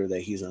earlier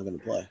that he's not going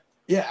to play.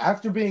 Yeah,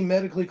 after being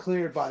medically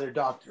cleared by their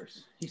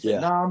doctors, he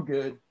said, "No, I'm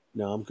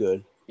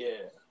good." Yeah.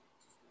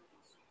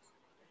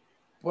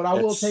 But I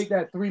will take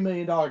that $3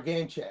 million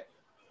game check.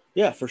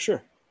 Yeah, for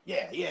sure.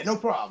 Yeah, no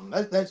problem.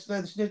 That's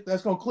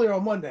gonna clear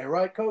on Monday,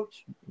 right,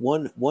 Coach?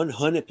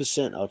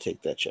 100%. I'll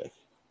take that check.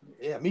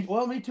 Yeah, me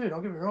too.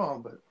 Don't get me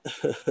wrong, but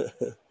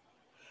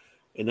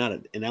and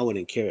I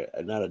wouldn't care.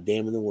 Not a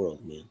damn in the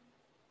world, man.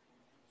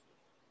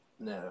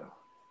 No.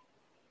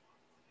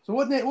 So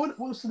what's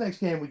the next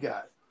game we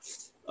got?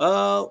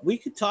 We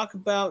could talk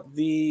about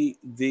the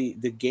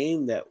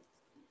game that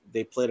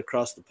they played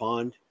across the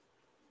pond.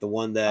 The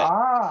one that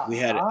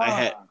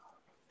I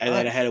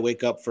had to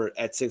wake up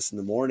at 6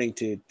 a.m.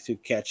 to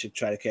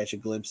try to catch a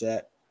glimpse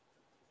at.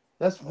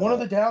 That's one of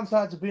the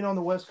downsides of being on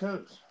the West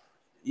Coast.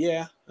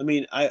 Yeah, I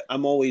mean,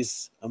 I'm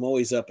always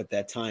up at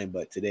that time,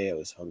 but today I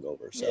was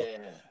hungover, so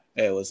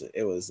it was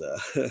it was a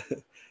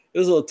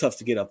little tough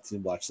to get up to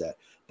watch that.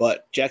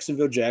 But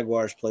Jacksonville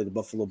Jaguars play the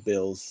Buffalo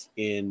Bills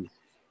in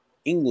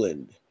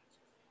England.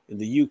 in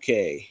the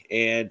UK,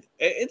 and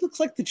it looks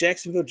like the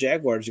Jacksonville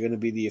Jaguars are going to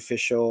be the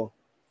official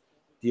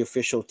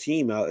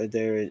team out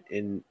there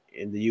in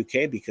the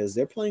UK because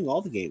they're playing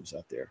all the games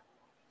out there.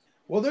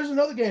 Well, there's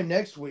another game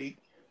next week,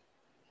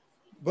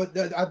 but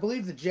I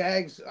believe the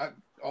Jags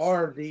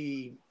are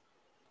the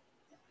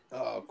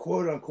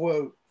quote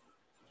unquote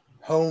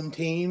home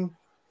team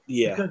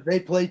Yeah, because they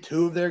play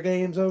two of their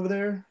games over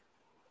there.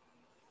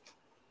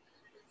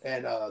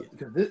 And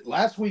because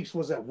last week's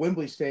was at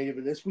Wembley Stadium,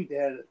 and this week they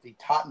had the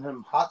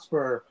Tottenham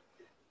Hotspur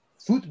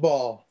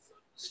football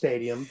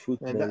stadium,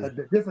 and a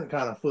different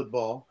kind of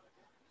football.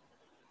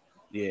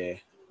 Yeah.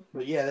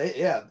 But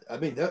yeah, I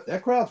mean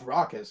that crowd's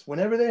raucous.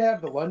 Whenever they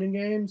have the London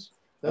games,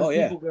 those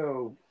people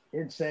go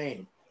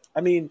insane.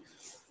 I mean,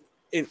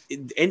 in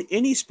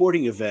any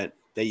sporting event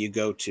that you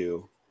go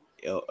to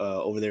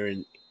over there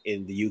in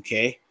the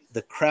UK,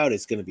 the crowd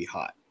is going to be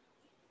hot,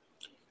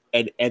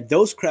 and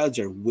those crowds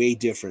are way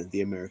different than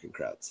the American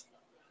crowds.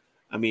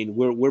 I mean,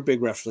 we're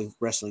big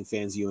wrestling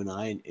fans, you and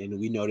I, and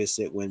we notice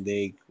it when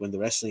the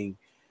wrestling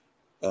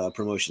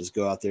promotions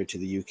go out there to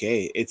the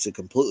UK. It's a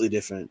completely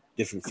different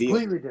feel.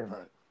 Completely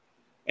different.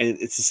 And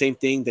it's the same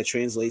thing that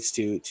translates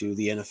to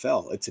the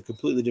NFL. It's a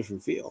completely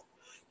different feel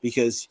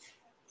because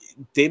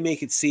they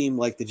make it seem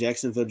like the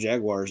Jacksonville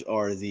Jaguars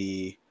are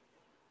the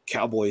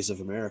Cowboys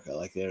of America.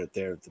 Like they're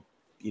the,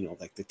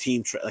 like the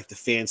team, like the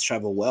fans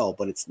travel well,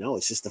 but it's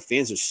just the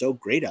fans are so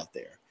great out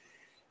there.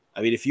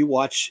 I mean, if you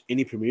watch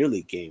any Premier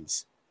League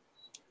games,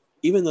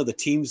 even though the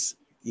teams,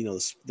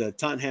 the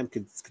Tottenham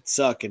could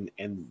suck and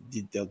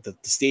the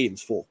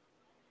stadium's full.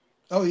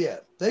 Oh yeah,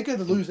 they could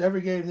lose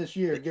every game this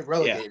year and get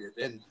relegated,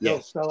 and they'll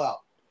sell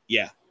out.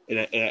 Yeah,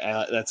 and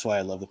that's why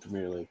I love the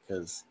Premier League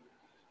because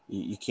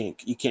you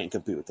can't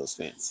compete with those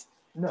fans.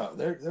 No,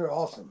 they're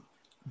awesome.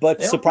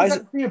 But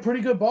surprisingly, be a pretty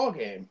good ball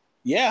game.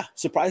 Yeah,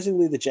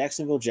 surprisingly, the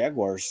Jacksonville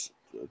Jaguars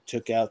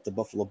took out the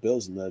Buffalo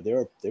Bills, and they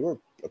were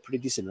a pretty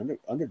decent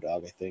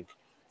underdog, I think.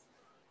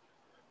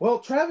 Well,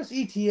 Travis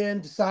Etienne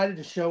decided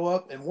to show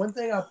up, and one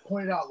thing I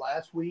pointed out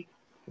last week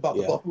about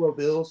the Buffalo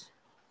Bills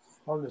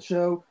on the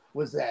show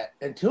was that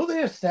until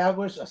they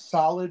establish a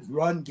solid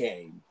run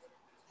game,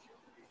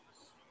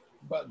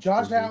 but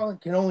Josh Allen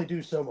can only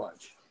do so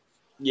much.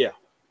 Yeah.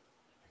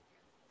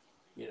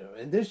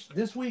 And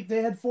this week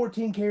they had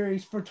 14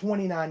 carries for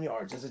 29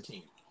 yards as a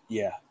team.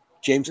 Yeah.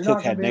 James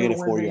Cook had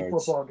 -4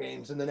 yards. Football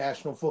games in the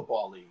National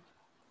Football League.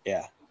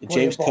 Yeah.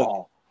 James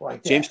Cook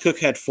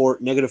had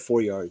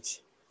 -4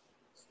 yards.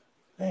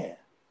 Man.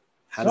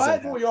 How does I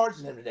that had 4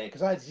 yards in him today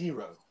because I had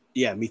 0.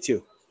 Yeah, me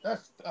too.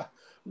 That's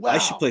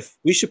wow.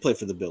 We should play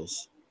for the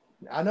Bills.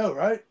 I know,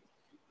 right?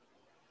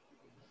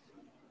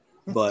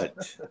 But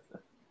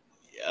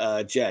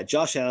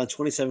Josh Allen,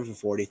 27 for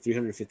 40,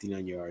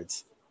 359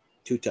 yards,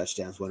 2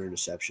 touchdowns, 1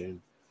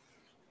 interception.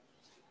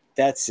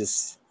 That's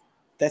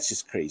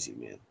just crazy,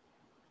 man.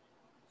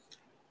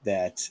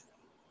 That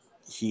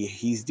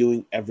he's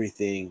doing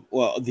everything.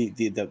 Well,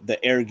 the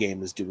air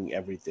game is doing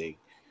everything.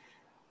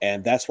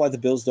 And that's why the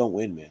Bills don't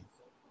win, man.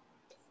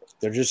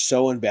 They're just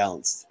so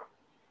unbalanced.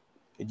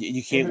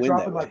 You can't win that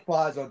way. Dropping like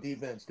flies on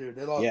defense, dude.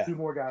 They lost 2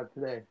 more guys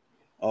today.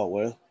 Oh,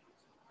 well.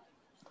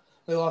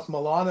 They lost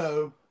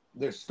Milano,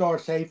 their star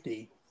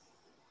safety,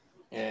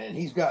 and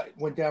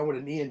went down with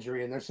a knee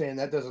injury, and they're saying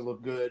that doesn't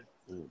look good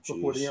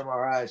before the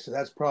MRI. So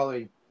that's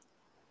probably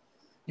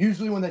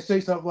usually when they say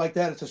something like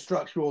that, it's a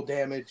structural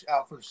damage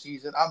out for the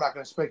season. I'm not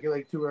going to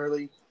speculate too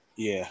early.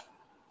 Yeah.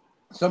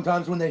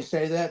 Sometimes when they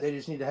say that, they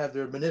just need to have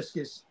their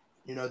meniscus,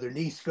 their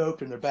knee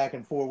scoped, and they're back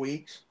in 4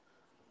 weeks.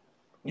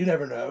 You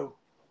never know.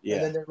 Yeah.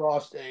 And then they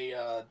lost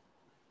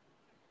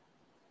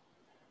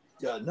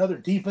another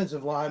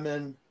defensive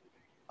lineman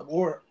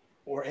or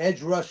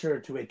edge rusher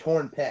to a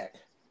torn pec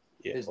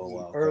is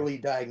the early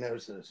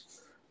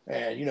diagnosis.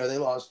 And, they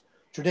lost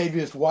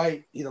Tre'Davious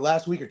White either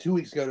last week or 2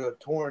 weeks ago to a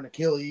torn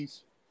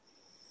Achilles.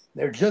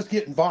 They're just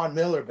getting Von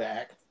Miller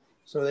back.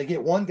 So they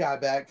get one guy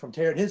back from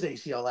tearing his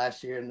ACL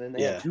last year, and then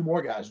they have 2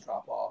 more guys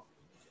drop off.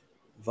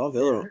 Von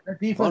Miller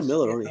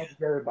only held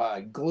together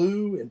by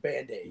glue and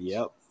Band-Aids.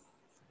 Yep.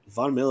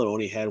 Von Miller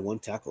only had 1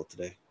 tackle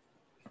today.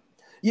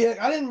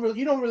 Yeah,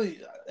 you don't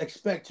really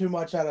expect too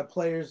much out of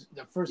players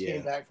the first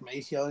game back from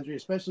ACL injury,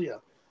 especially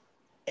a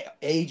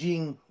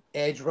aging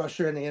edge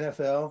rusher in the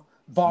NFL.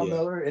 Von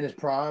Miller in his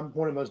prime,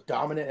 one of the most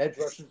dominant edge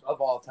rushers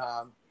of all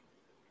time.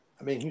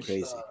 I mean, he's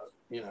crazy.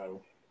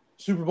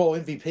 Super Bowl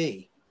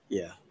MVP.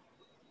 Yeah.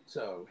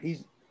 So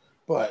he's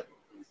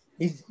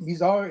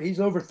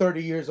over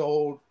 30 years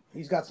old.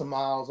 He's got some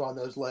miles on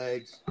those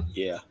legs.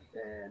 Yeah.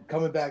 And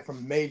coming back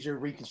from major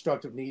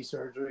reconstructive knee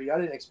surgery, I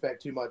didn't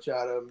expect too much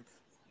out of him.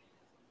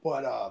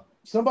 But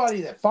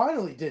somebody that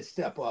finally did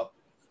step up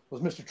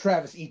was Mr.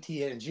 Travis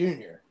Etienne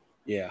Jr.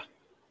 Yeah.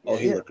 Oh,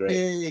 he looked great.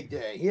 Big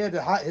day. He had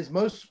his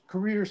most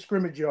career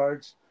scrimmage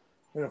yards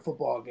in a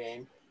football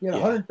game. He had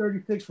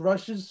 136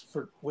 rushes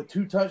with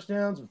 2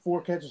 touchdowns and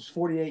 4 catches,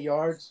 48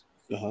 yards.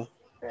 Uh-huh.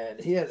 And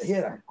he had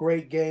a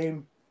great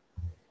game.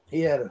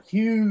 He had a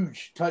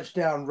huge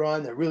touchdown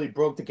run that really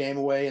broke the game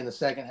away in the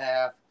second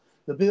half.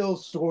 The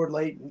Bills scored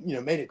late,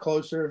 made it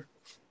closer.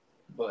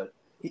 But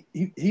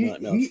Not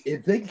enough.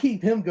 If they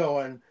keep him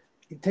going,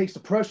 it takes the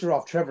pressure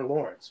off Trevor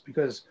Lawrence,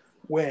 because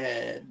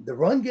when the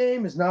run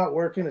game is not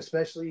working,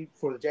 especially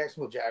for the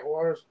Jacksonville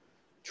Jaguars,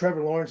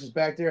 Trevor Lawrence is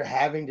back there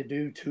having to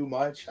do too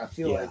much. I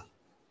feel like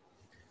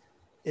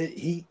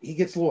he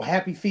gets a little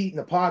happy feet in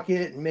the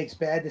pocket and makes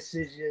bad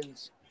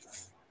decisions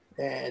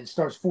and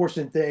starts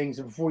forcing things,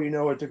 and before you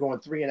know it, they're going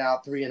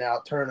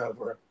 3-and-out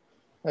turnover,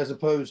 as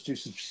opposed to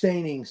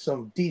sustaining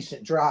some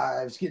decent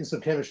drives, getting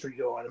some chemistry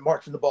going, and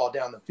marching the ball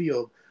down the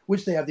field,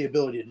 which they have the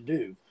ability to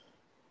do.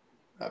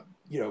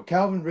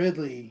 Calvin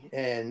Ridley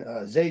and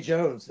Zay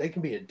Jones, they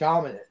can be a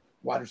dominant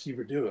wide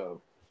receiver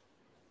duo.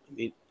 I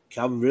mean,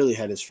 Calvin Ridley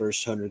had his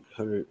first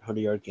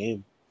 100-yard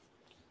game.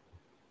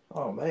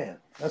 Oh man,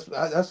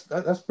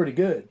 that's pretty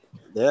good.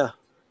 Yeah,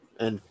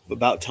 and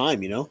about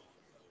time,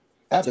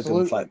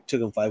 Absolutely.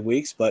 Took him 5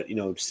 weeks, but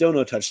still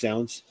no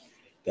touchdowns.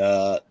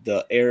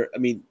 The air. I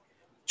mean,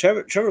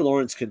 Trevor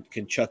Lawrence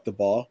can chuck the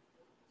ball,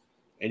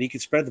 and he can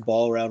spread the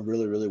ball around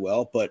really, really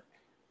well. But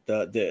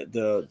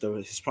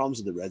his problems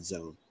in the red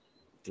zone,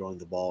 throwing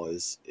the ball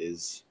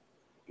is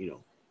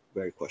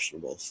very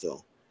questionable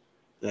still.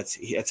 That's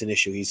an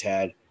issue he's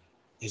had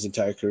his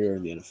entire career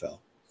in the NFL.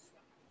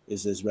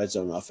 His red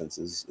zone offense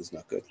is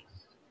not good.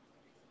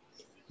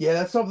 Yeah,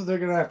 that's something they're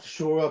going to have to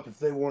shore up if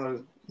they want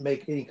to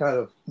make any kind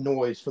of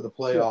noise for the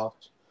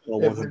playoffs.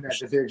 Well, in that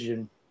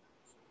division.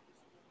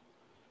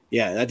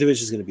 Yeah, that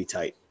division is going to be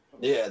tight.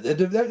 Yeah, that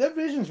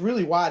division's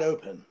really wide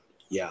open.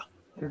 Yeah.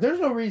 There's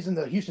no reason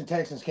the Houston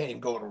Texans can't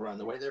even go on a run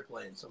the way they're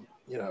playing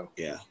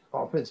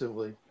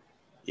offensively.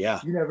 Yeah.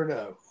 You never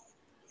know.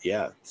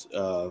 Yeah.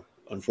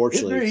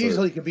 Unfortunately. It very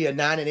easily could be a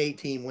 9-8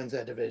 team wins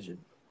that division.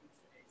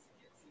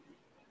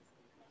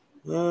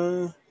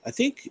 I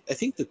think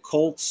the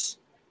Colts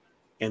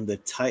and the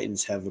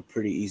Titans have a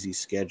pretty easy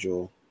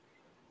schedule.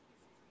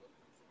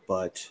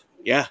 But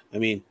yeah, I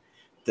mean,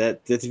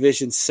 that the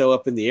division's so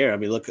up in the air. I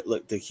mean, look,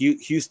 the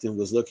Houston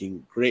was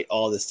looking great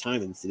all this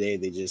time, and today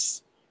they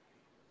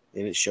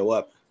didn't show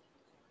up.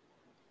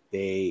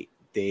 They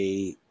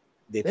made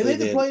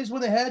the plays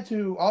when they had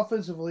to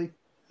offensively.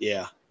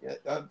 Yeah.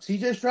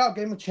 CJ Stroud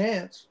gave him a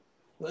chance.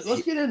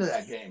 Let's get into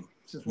that game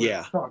since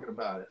we're talking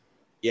about it.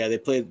 Yeah, they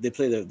played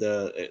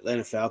the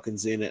Atlanta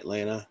Falcons in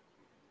Atlanta,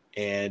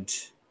 and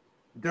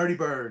Dirty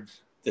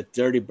Birds. The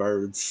Dirty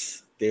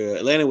Birds.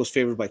 Atlanta was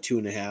favored by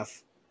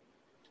 2.5,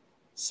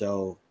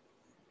 so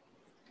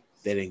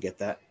they didn't get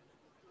that.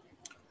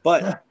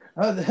 But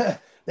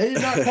they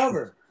did not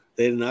cover.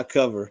 They did not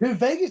cover. Dude,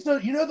 Vegas,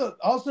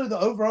 also the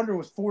over-under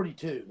was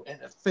 42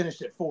 and it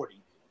finished at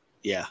 40.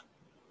 Yeah.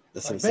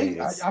 That's what I'm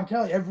saying. I'm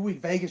telling you, every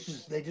week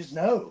Vegas they just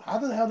know. How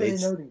the hell do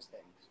they know these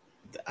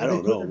things? I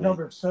don't know. The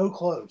numbers so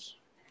close.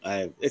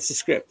 It's a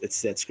script.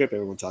 It's that script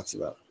everyone talks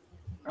about.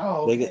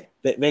 Oh, okay.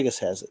 Vegas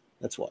has it.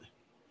 That's why.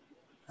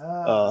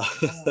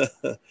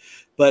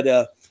 But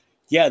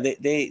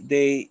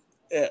they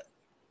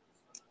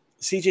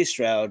CJ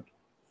Stroud,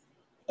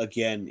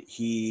 again,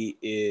 he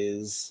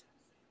is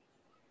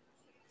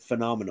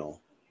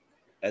phenomenal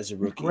as a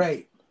rookie.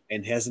 Great.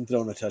 And hasn't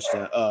thrown a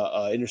touchdown,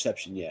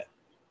 interception yet.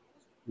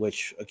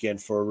 Which again,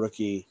 for a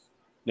rookie,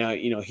 now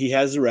he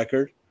has the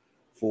record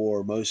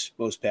for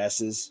most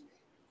passes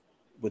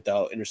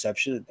without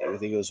interception. I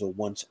think it was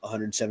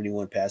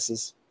 171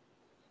 passes,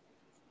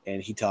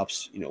 and he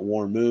tops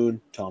Warren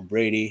Moon, Tom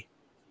Brady,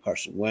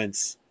 Carson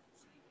Wentz,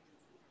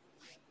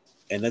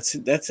 and that's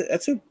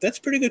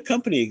pretty good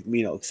company,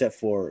 except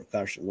for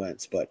Carson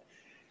Wentz. But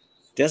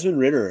Desmond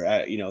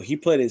Ridder, he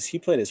played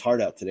his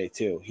heart out today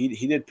too.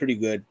 He did pretty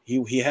good.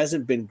 He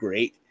hasn't been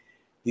great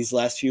these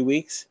last few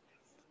weeks,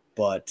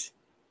 but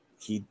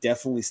he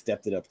definitely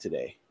stepped it up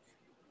today,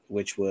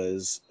 which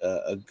was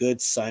a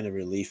good sign of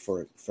relief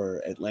for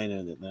Atlanta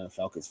and Atlanta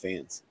Falcons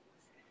fans,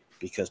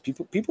 because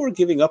people were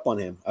giving up on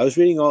him. I was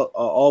reading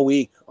all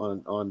week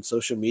on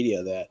social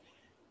media that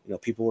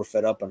people were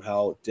fed up on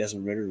how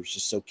Desmond Ridder was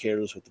just so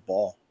careless with the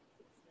ball.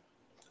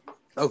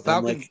 Oh,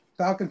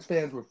 Falcons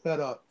fans were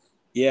fed up.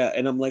 Yeah,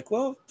 and I'm like,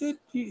 well, dude,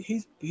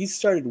 he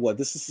started what?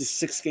 This is his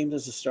 6th game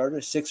as a starter,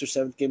 6th or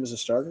 7th game as a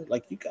starter.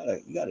 Like you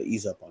gotta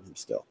ease up on him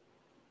still.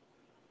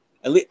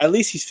 At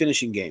least he's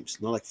finishing games,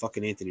 not like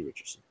fucking Anthony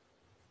Richardson.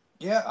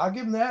 Yeah, I'll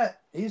give him that.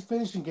 He's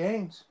finishing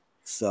games.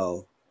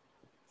 So,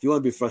 if you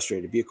want to be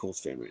frustrated, be a Colts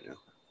fan right now.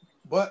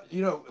 But,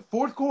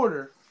 fourth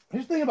quarter,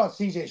 here's the thing about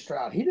CJ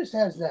Stroud. He just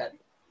has that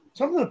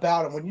something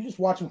about him. When you just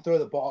watch him throw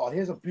the ball, he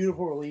has a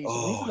beautiful release.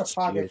 Oh, he's in the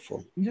pocket.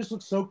 Beautiful. He just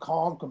looks so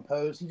calm,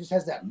 composed. He just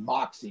has that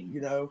moxie,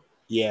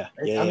 Yeah,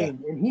 I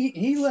mean, and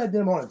he led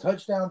them on a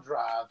touchdown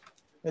drive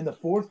in the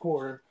fourth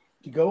quarter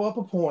to go up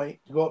a point,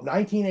 to go up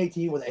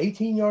 19-18 with an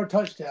 18-yard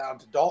touchdown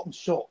to Dalton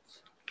Schultz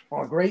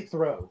on a great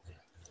throw.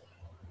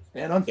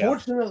 And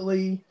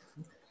unfortunately,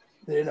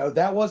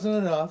 that wasn't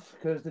enough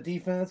because the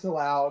defense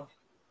allowed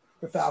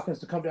the Falcons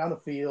to come down the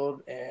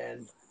field.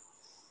 And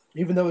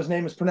even though his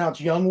name is pronounced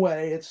Young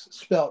Wei, it's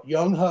spelled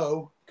Young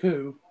Ho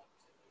Koo.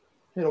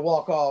 Hit a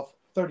walk-off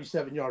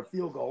 37-yard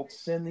field goal to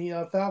send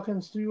the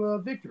Falcons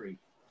to victory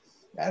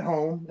at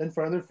home in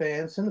front of their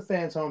fans. Send the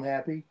fans home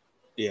happy.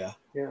 Yeah.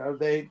 You know,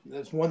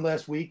 that's one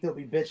less week they'll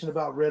be bitching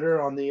about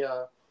Ritter on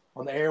the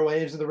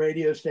airwaves of the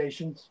radio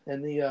stations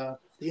and the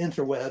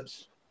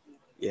interwebs.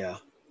 Yeah.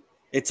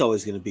 It's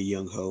always going to be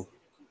Young Ho.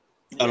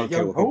 I Yeah, don't care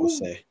Young what people Ho,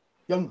 say.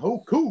 Young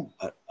Ho, cool.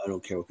 I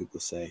don't care what people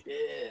say.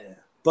 Yeah.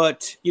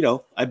 But,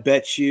 I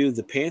bet you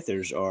the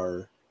Panthers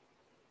are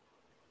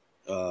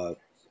uh,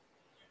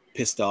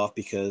 pissed off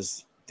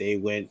because they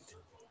went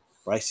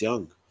Bryce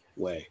Young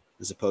way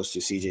as opposed to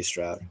CJ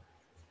Stroud,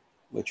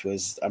 which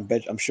was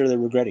I'm sure they're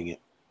regretting it.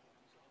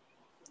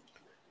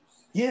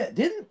 Yeah,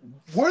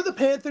 were the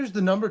Panthers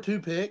the number 2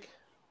 pick?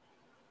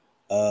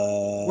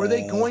 Were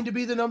they going to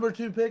be the number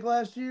 2 pick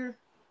last year?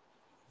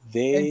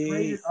 And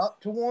traded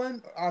up to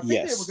 1? I think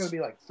they were going to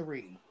be like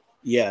 3.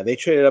 Yeah, they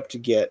traded up to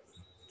get.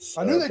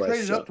 I knew they Bryce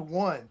traded Young. up to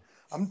 1.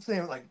 I'm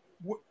saying, like,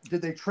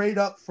 did they trade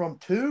up from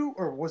 2,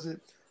 or was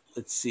it?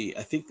 Let's see.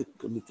 I think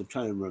I'm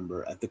trying to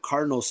remember. The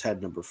Cardinals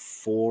had number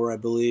 4, I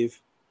believe,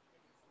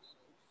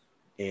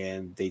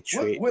 and they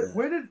trade. What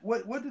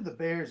did the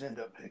Bears end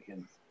up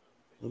picking?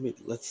 Let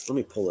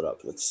me pull it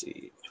up. Let's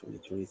see.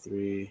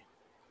 2023.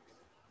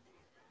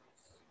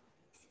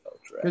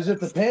 Because if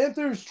the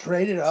Panthers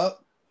traded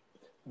up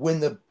when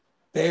the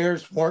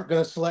Bears weren't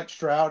going to select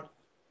Stroud,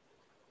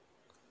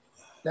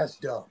 that's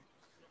dumb.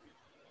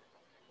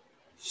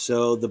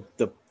 So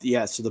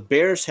the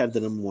Bears had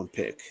the number 1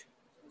 pick.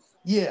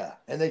 Yeah,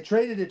 and they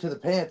traded it to the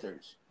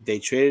Panthers. They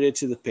traded it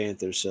to the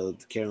Panthers. So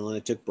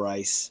Carolina took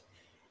Bryce,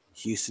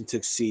 Houston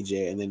took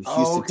CJ, and then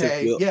Houston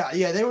took Will.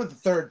 Yeah, they were the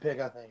 3rd pick,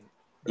 I think.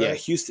 Right? Yeah,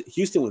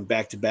 Houston went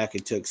back to back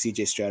and took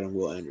CJ Stroud and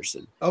Will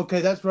Anderson.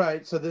 Okay, that's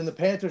right. So then the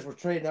Panthers were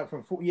trading up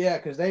from 4. Yeah,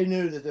 because they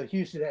knew that the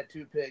Houston had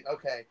 2 picks.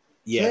 Okay.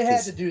 Yeah, so they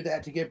had to do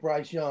that to get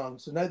Bryce Young.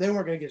 So no, they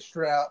weren't going to get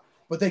Stroud,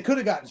 but they could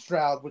have gotten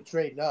Stroud with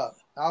trading up.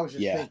 I was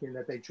just thinking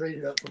that they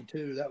traded up from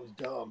 2. That was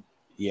dumb.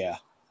 Yeah.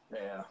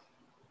 Yeah.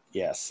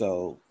 Yeah.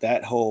 So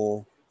that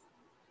whole,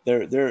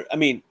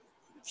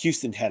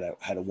 Houston had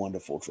a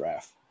wonderful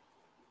draft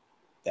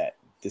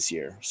this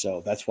year.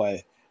 So that's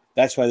why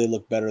they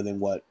look better than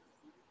what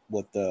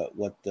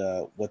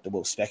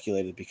was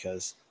speculated,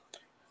 because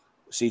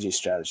CJ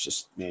Stroud is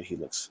just, man, he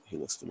looks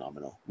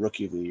phenomenal.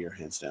 Rookie of the year,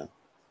 hands down.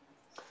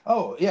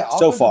 Oh yeah,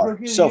 so far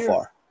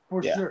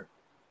for sure,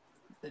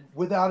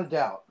 without a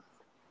doubt.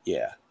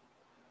 Yeah.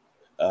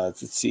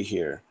 Let's see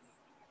here.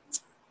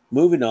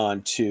 Moving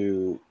on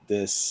to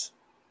this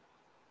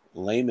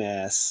lame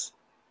ass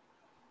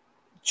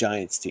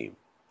Giants team,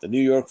 the New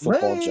York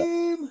Football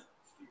Giants.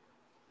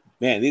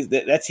 Man,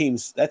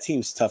 that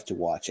team's tough to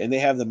watch, and they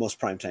have the most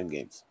primetime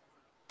games.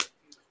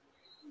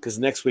 Because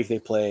next week they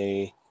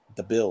play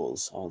the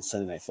Bills on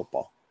Sunday Night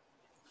Football.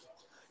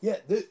 Yeah,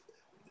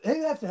 they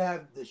have to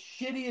have the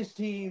shittiest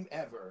team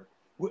ever.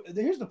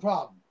 Here's the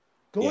problem.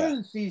 Going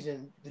into the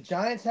season, the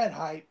Giants had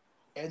hype,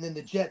 and then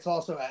the Jets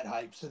also had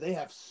hype. So they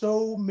have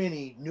so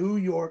many New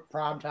York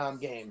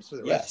primetime games for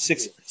the rest of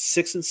the year.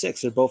 6 and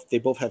 6. They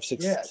both have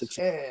 6. Yes, 6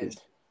 and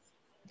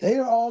they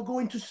are all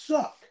going to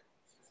suck.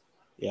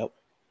 Yep.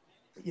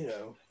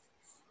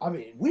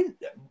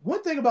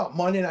 One thing about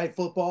Monday Night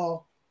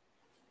Football,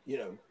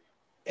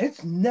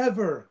 it's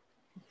never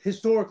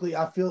historically,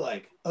 I feel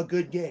like, a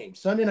good game.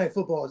 Sunday Night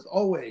Football is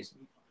always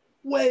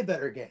way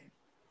better game.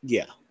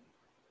 Yeah.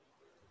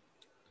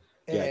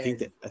 And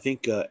I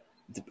think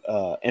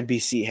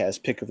NBC has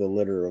pick of the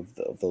litter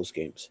of those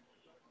games.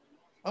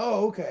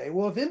 Oh, okay.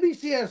 Well, if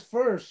NBC has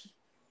first,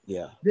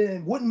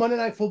 then wouldn't Monday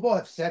Night Football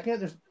have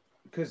second?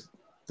 Because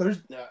I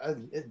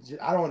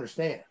don't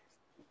understand.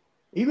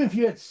 Even if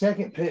you had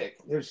second pick,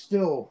 there's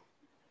still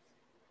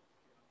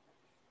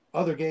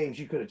other games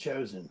you could have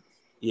chosen.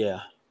 Yeah.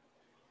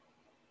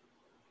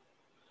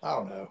 I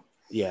don't know.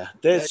 Yeah,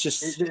 that's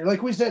just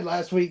like we said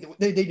last week.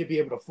 They need to be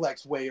able to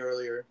flex way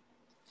earlier.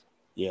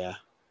 Yeah.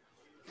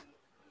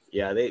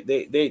 Yeah,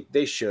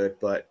 they should,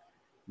 but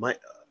my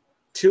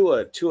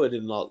Tua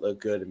did not look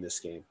good in this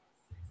game.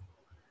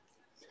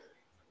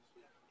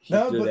 You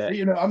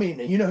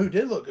know who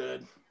did look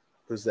good?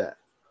 Who's that?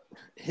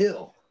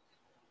 Hill.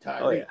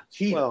 Tyreek.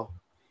 Cheetah. Well,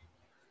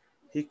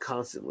 he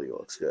constantly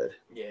looks good.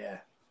 Yeah.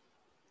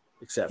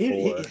 Except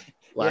for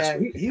last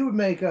week. He would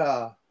make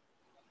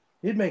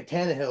he'd make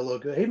Tannehill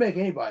look good. He'd make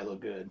anybody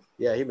look good.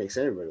 Yeah, he makes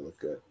everybody look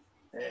good.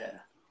 Yeah.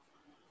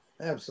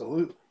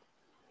 Absolutely.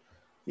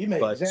 He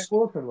made Zach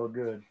Wilson look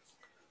good.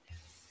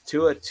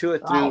 Tua threw.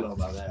 I don't know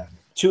about that.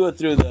 Tua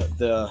threw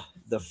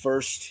the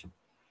first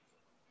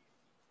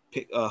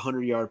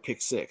 100-yard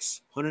pick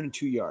six,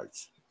 102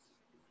 yards.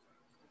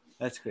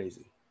 That's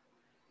crazy.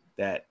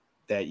 That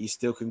you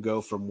still can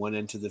go from one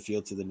end of the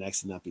field to the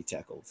next and not be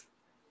tackled.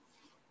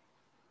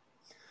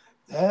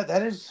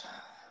 That's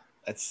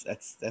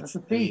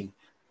a feat.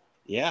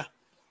 Yeah.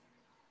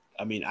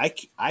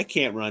 I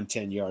can't run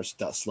 10 yards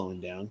without slowing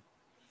down.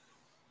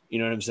 You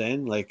know what I'm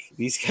saying? Like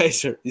these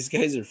guys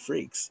are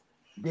freaks.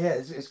 Yeah,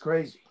 it's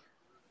crazy.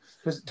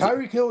 Because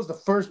Tyreek Hill was the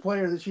first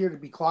player this year to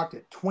be clocked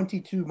at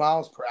 22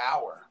 miles per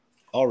hour.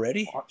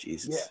 Already?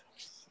 Jesus.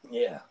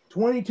 Yeah.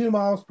 22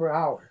 miles per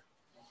hour.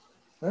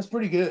 That's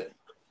pretty good.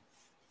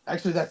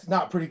 Actually, that's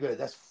not pretty good.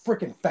 That's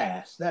freaking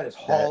fast. That is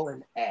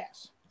hauling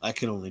ass. I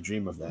can only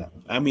dream of that.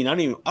 I mean, I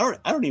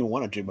don't even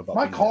want to dream about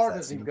My being that car fast.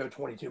 doesn't even go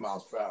 22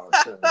 miles per hour.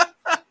 So.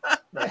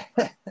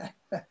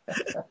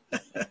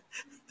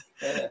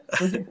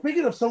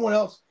 Speaking of someone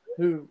else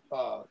who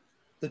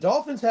the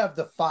Dolphins have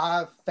the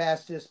 5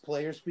 fastest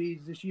player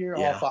speeds this year,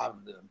 all 5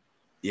 of them.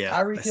 Yeah.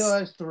 Tyreek Hill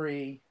has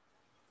 3,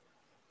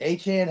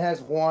 Achane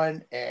has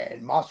 1,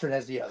 and Mostert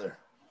has the other.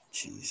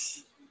 Jeez.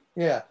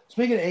 Yeah.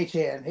 Speaking of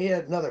Achane, he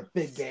had another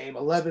big game,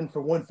 11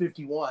 for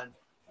 151.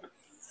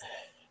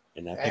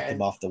 And I picked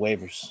him off the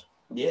waivers.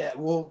 Yeah,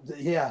 well,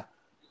 yeah.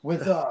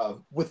 With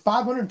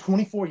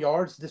 524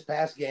 yards this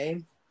past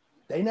game,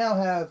 they now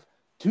have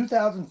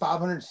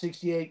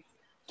 2,568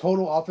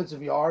 total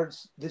offensive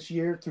yards this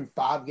year through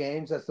 5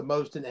 games. That's the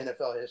most in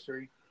NFL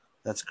history.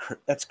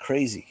 That's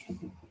crazy.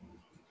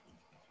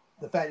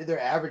 The fact that they're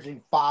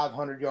averaging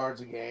 500 yards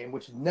a game,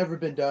 which has never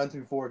been done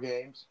through 4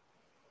 games.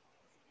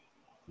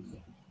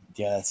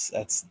 Yeah,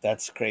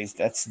 that's crazy.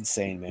 That's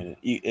insane, man.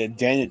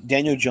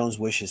 Daniel Jones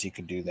wishes he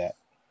could do that.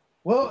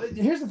 Well,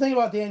 here's the thing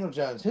about Daniel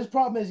Jones. His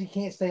problem is he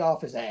can't stay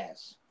off his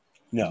ass.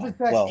 No, He's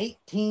been sacked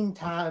 18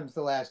 times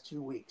the last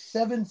 2 weeks.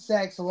 7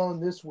 sacks alone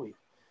this week.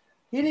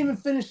 He didn't even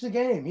finish the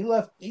game. He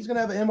left. He's going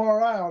to have an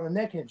MRI on a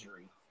neck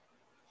injury.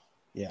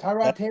 Yeah,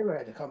 Tyrod Taylor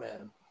had to come at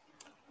him.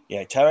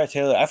 Yeah, Tyrod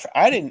Taylor.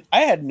 I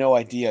had no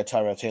idea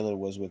Tyrod Taylor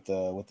was with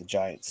the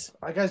Giants.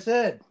 Like I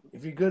said,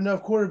 if you're a good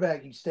enough quarterback,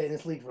 you can stay in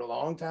this league for a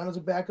long time as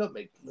a backup,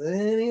 make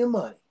plenty of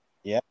money.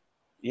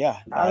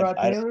 Yeah.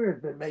 Tyrod Taylor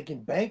has been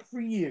making bank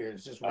for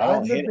years, just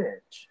riding the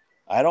bench.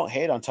 I don't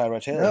hate on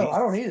Tyrod Taylor. No, I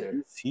don't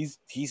either.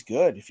 He's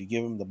good if you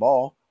give him the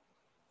ball.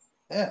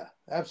 Yeah,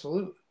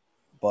 absolutely.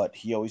 But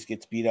he always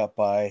gets beat up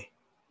by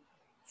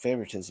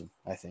favoritism,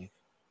 I think.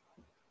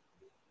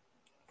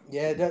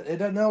 Yeah, it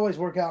doesn't always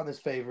work out in his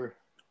favor.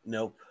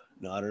 Nope,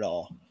 not at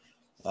all.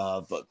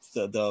 But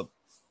the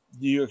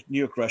New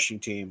York rushing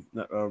team,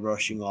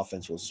 rushing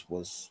offense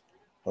was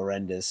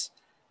horrendous.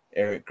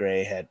 Eric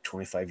Gray had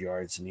 25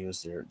 yards, and he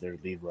was their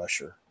lead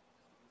rusher.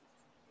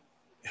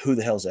 Who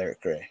the hell's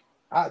Eric Gray?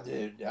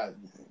 Dude.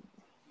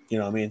 You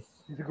know what I mean?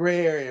 It's a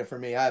gray area for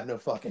me. I have no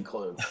fucking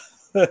clue.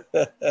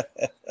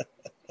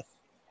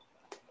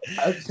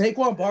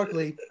 Saquon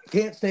Barkley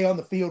can't stay on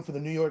the field for the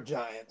New York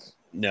Giants.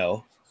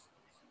 No.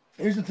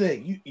 Here's the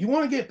thing. You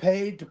want to get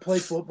paid to play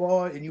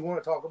football, and you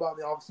want to talk about in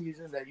the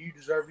offseason that you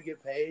deserve to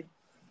get paid.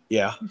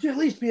 Yeah. You should at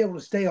least be able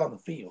to stay on the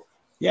field.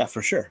 Yeah,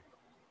 for sure.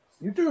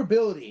 Your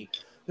durability.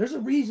 There's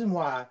a reason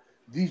why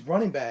these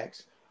running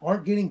backs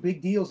aren't getting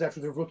big deals after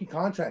their rookie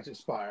contracts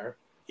expire.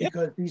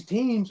 Because these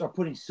teams are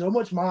putting so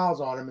much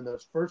miles on them in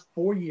those first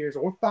 4 years,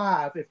 or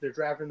 5 if they're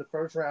drafted in the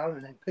first round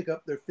and then pick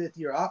up their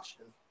 5th-year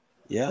option.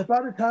 Yeah. But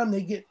by the time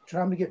they get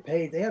trying to get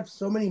paid, they have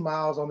so many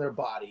miles on their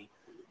body.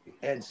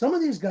 And some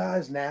of these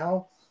guys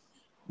now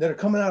that are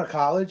coming out of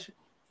college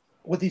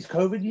with these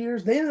COVID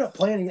years, they ended up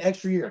playing an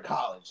extra year of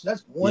college.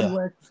 That's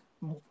one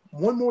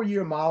more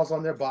year of miles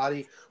on their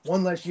body.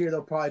 One less year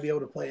they'll probably be able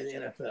to play in the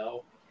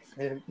NFL.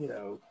 And,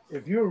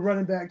 if you're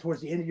running back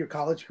towards the end of your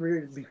college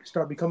career, you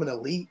start becoming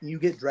elite and you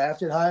get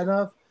drafted high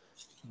enough,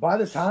 by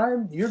the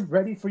time you're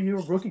ready for your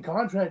rookie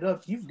contract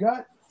up, you've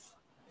got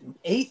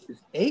 8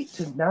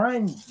 to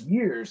 9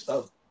 years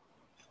of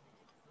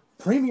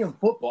premium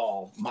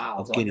football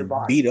miles on your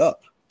body. Beat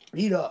up.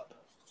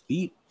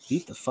 Beat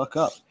the fuck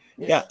up.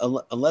 Yeah,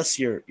 unless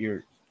you're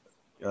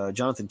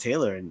Jonathan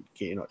Taylor and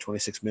get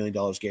 $26 million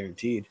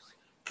guaranteed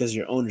because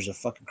your owner's a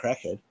fucking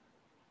crackhead.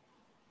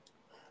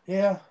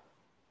 Yeah.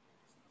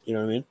 You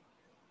know what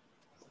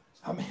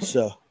I mean?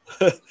 So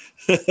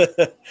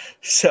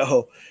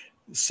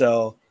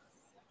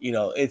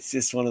it's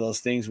just one of those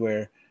things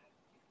where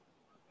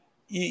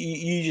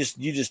you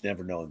just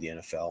never know in the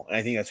NFL. And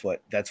I think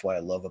that's why I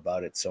love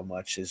about it so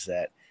much is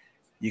that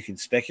you can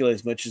speculate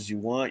as much as you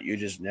want. You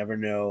just never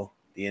know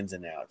the ins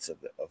and outs of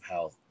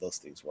how those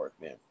things work,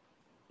 man.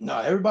 No,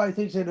 everybody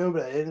thinks they know,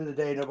 but at the end of the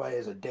day, nobody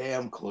has a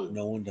damn clue.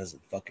 No one does a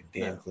fucking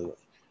damn clue.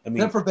 I mean,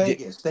 except for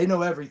Vegas, they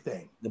know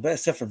everything. The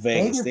best, except for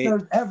Vegas, Vegas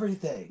knows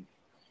everything.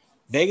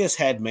 Vegas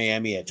had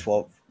Miami at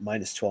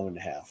minus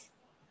 12.5.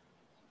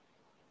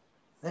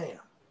 Damn.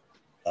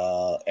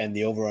 And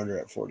the over under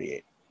at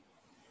 48.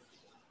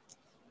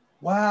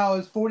 Wow,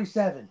 it's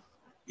 47.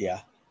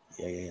 Yeah.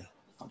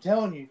 I'm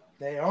telling you,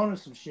 they're on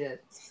some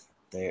shit.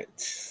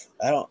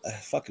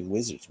 Fucking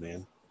Wizards,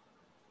 man.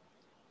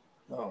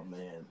 Oh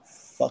man.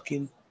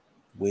 Fucking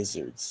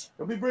Wizards.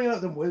 Don't be bringing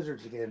up them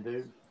Wizards again,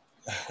 dude.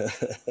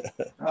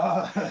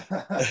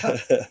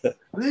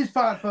 These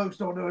fine folks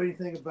don't know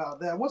anything about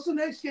that. What's the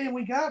next game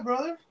we got,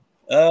 brother?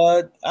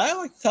 I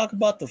like to talk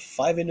about the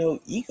 5-0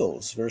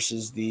 Eagles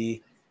versus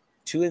the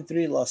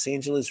 2-3 Los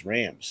Angeles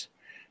Rams.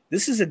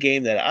 This is a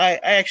game that I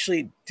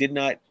actually did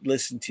not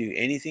listen to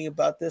anything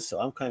about this, so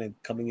I'm kind of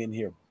coming in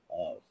here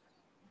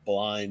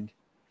blind.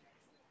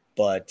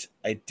 But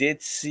I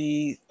did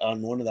see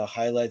on one of the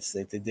highlights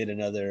that they did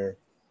another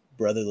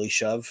brotherly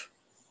shove.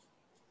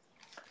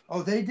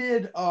 Oh, they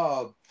did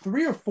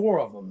 3 or 4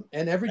 of them,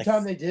 and every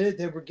time they did it,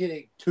 they were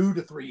getting 2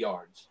 to 3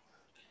 yards.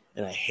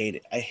 and I hate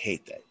it. I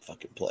hate that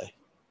fucking play.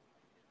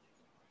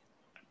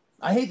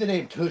 I hate the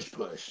name Tush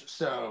Push.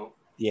 So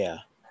Yeah, and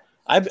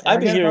I've I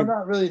been guess I'm hearing.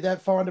 not really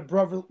that fond of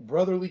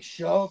brotherly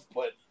shove,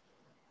 but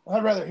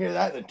I'd rather hear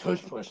that than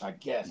Tush Push. I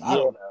guess I Yeah,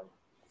 don't know.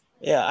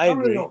 yeah, I I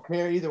really agree. don't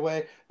care either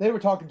way. They were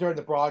talking during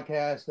the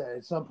broadcast that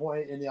at some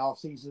point in the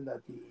offseason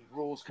that the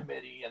rules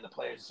committee and the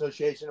players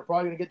association are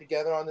probably going to get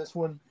together on this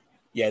one.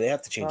 Yeah, they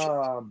have to change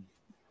it.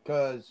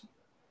 Because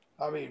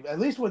I mean, at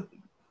least with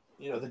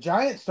the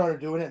Giants started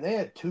doing it, and they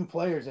had 2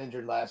 players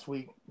injured last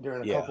week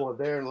during a Yeah, couple of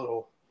their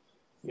little,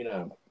 you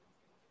know,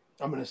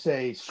 I'm going to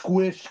say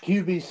squished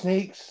QB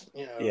sneaks.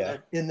 yeah.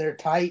 They're in their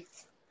tight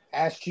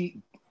ass cheek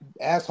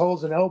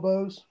assholes and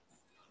elbows.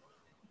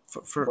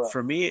 But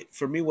For me,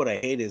 what I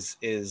hate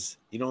is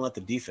you don't let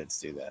the defense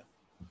do that.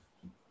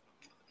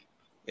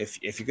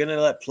 If you're gonna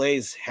let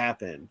plays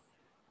happen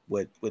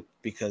with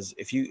because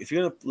if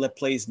you're gonna let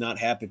plays not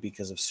happen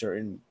because of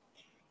certain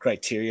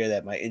criteria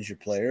that might injure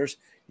players,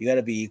 you got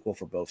to be equal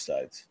for both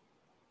sides.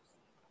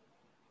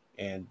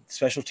 And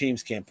special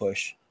teams can't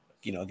push,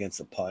 against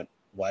the punt.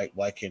 Why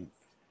can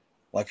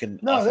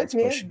no, they offense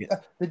push can.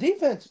 against? The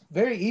defense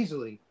very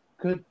easily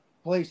could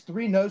place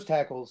 3 nose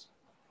tackles,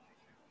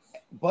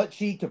 butt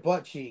cheek to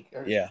butt cheek,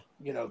 or Yeah,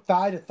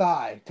 thigh to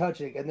thigh,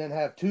 touching, and then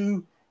have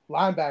 2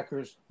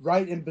 linebackers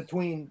right in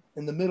between,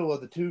 in the middle of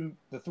the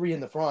 3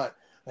 in the front,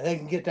 and they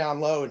can get down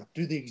low and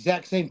do the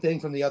exact same thing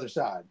from the other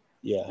side.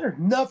 yeah, There's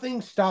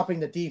nothing stopping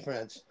the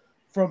defense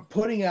from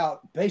putting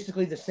out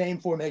basically the same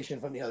formation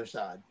from the other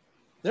side.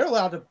 They're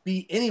allowed to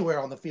be anywhere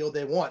on the field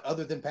they want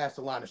other than past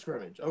the line of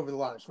scrimmage, over the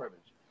line of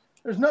scrimmage.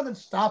 There's nothing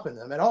stopping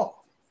them at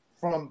all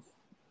from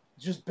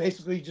just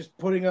basically just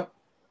putting up,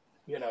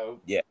 you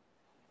know. yeah.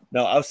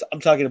 No, I'm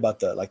talking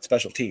about the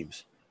special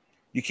teams.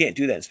 You can't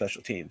do that in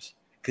special teams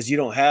because you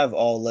don't have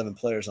all 11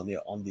 players on the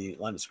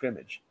line of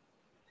scrimmage.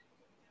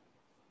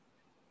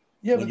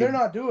 Yeah, When but they're you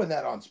not doing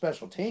that on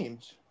special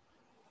teams.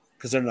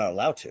 Because they're not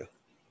allowed to.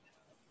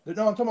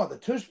 No, I'm talking about the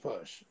tush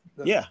push,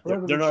 the Yeah, they're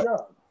brotherly not.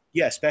 shove.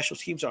 Yeah, special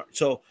teams aren't.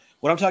 So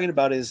what I'm talking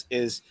about is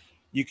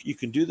you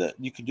can do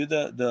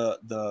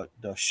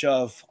the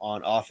shove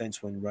on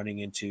offense when running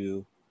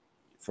into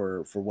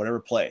for whatever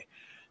play,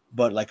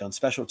 but like on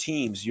special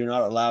teams, you're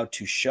not allowed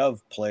to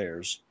shove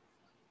players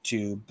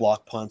to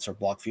block punts or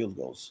block field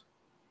goals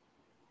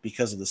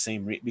because of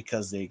the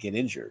because they get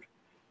injured.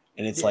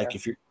 And it's Yeah. like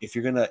if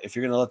you're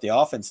gonna let the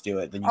offense do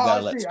it, then you Oh, got I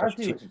to let see. I special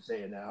see teams. what you're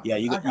saying now. Yeah, I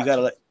you got got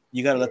to you. let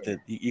you got to Yeah.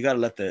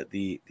 let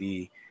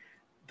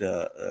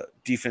the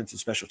defense and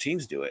special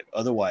teams do it.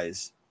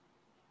 Otherwise,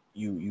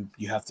 you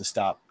have to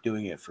stop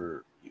doing it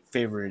for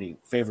favoring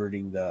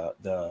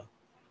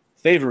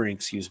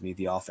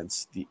the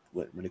offense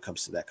when it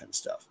comes to that kind of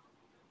stuff.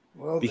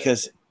 Well,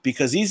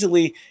 Because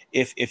easily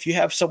if you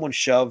have someone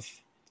shove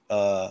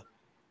uh,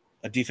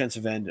 a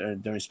defensive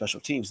end during special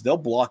teams, they'll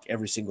block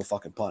every single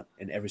fucking punt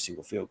and every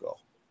single field goal.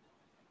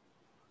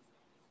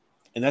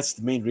 And that's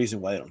the main reason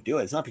why they don't do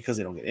it. It's not because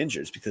they don't get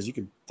injured. It's because you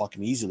can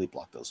fucking easily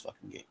block those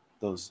fucking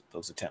those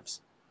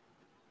attempts.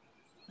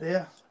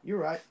 yeah, you're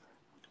right.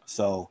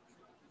 So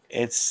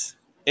it's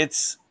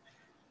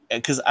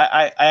because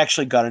I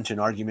actually got into an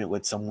argument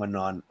with someone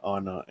on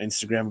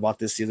Instagram about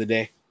this the other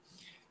day.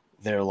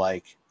 They're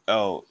like,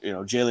 oh,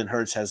 Jalen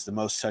Hurts has the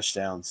most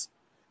touchdowns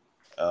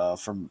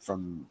from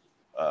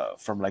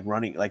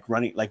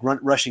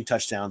rushing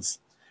touchdowns,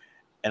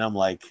 and I'm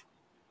like,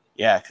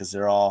 yeah, because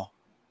they're all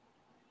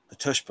the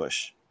tush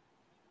push.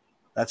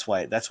 That's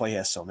why he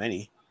has so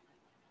many.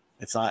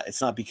 It's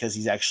not because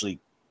he's actually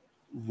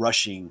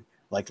rushing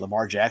like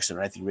Lamar Jackson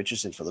or Anthony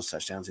Richardson for those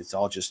touchdowns. It's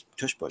all just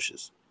tush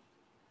pushes.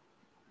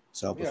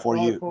 So Yeah, before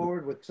falling you,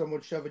 forward with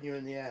someone shoving you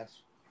in the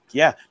ass.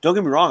 yeah, don't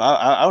get me wrong.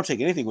 I don't take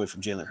anything away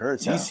from Jalen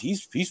Hurts. No.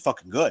 He's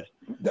fucking good.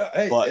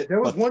 Hey, But there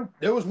was but one.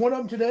 There was one of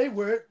them today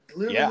where it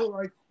literally yeah,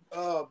 looked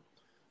like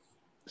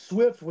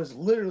Swift was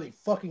literally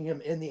fucking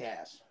him in the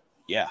ass.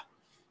 yeah,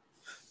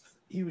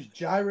 He was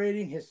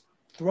gyrating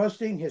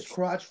thrusting his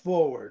crotch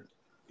forward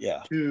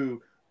yeah,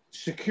 to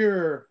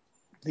secure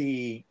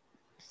the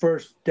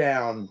first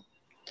down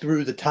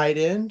through the tight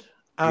end.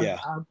 yeah.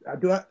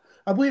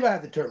 I believe I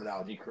have the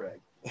terminology correct.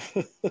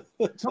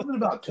 Something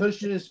about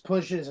tushes,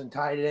 pushes, and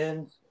tight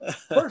ends.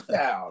 First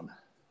down.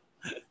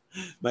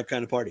 My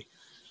kind of party.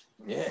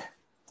 Yeah.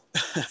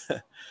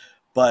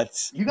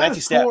 But You got to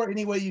Matthew Stafford. score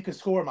any way you can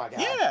score, my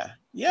guy.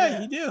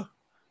 Yeah, you do.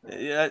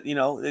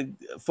 Yeah,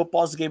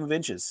 football's a game of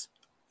inches,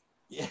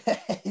 Yeah,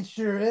 it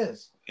sure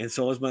is. and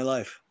so is my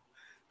life.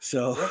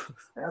 So,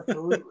 Yep,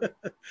 absolutely.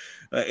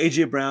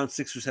 AJ Brown,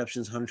 6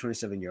 receptions,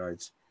 127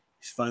 yards.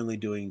 He's finally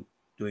doing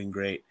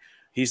great.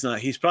 He's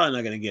probably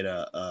not going to get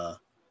a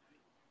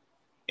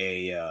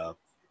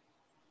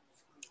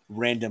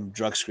random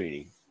drug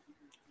screening,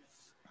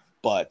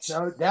 but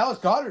Now, Dallas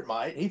Goedert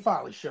might. He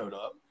finally showed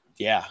up.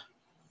 yeah,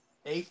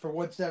 8 for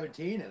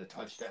 117 and a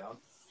touchdown.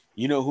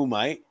 you know who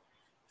might?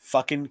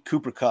 Fucking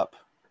Cooper Kupp.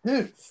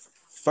 Dude,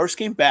 First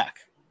game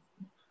back.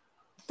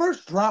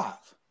 first drive.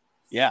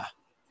 Yeah,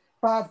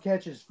 5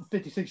 catches,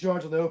 56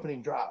 yards on the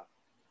opening drive.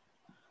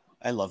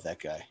 I love that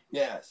guy.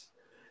 Yes.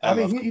 I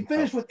mean, love he Cooper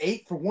finished Kupp. with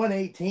 8 for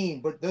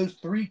 118, but those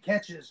 3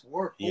 catches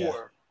were Yeah.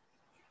 for,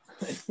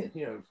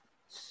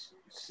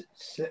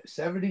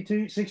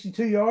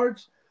 62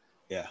 yards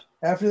Yeah.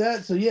 after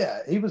that. So, yeah,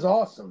 he was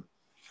awesome.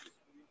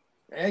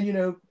 And,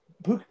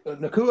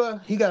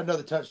 Nakua, he got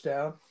another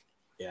touchdown.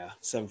 Yeah.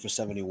 7 for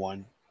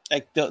 71.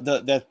 Like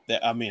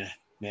I mean,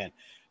 man,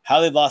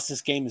 how they lost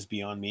this game is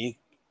beyond me.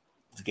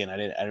 Again, I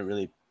didn't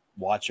really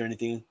watch or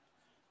anything,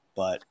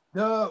 but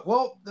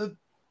The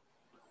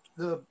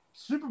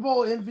Super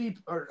Bowl MVP,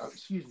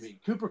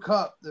 Cooper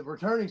Kupp, the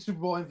returning Super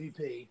Bowl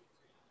MVP,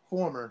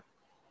 former,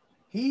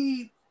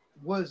 he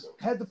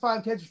had the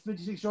 5 catches,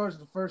 56 yards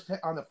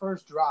on the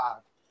first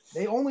drive.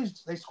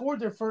 They scored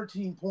their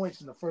 13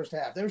 points in the first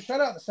half. They were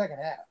shut out in the second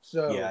half.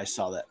 So yeah, I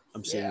saw that.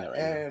 I'm seeing that right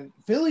now. And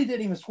Philly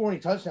didn't even score any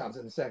touchdowns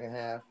in the second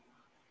half.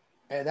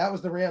 And that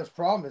was the Rams'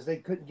 problem, is they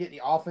couldn't get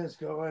the offense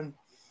going.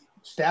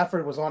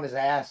 Stafford was on his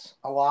ass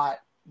a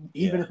lot.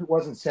 Even if it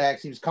wasn't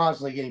sacks, he was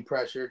constantly getting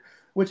pressured,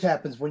 which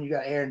happens when you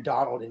got Aaron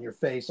Donald in your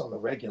face on the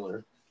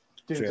regular.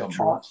 Dude's a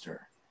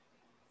monster.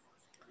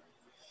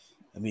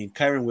 I mean,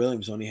 Kyron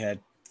Williams only had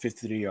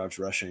 53 yards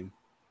rushing,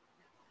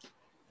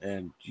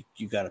 and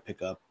you got to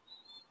pick up.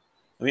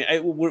 I mean,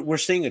 we're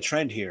seeing a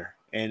trend here,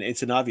 and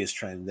it's an obvious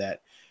trend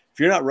that if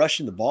you're not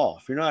rushing the ball,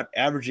 if you're not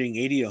averaging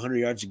 80, 100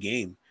 yards a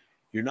game,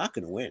 you're not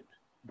going to win.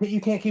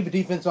 You can't keep a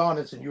defense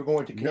honest, and you're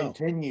going to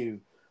continue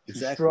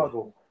to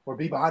struggle or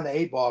be behind the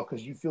 8 ball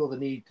because you feel the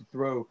need to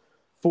throw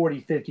 40,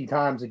 50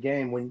 times a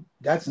game when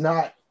that's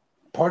not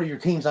part of your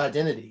team's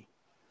identity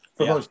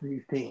for most of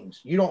these teams.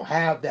 You don't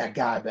have that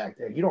guy back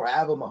there. You don't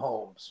have a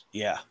Mahomes.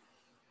 Yeah.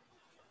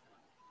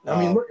 I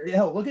mean,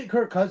 look at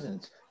Kirk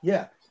Cousins.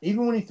 Yeah,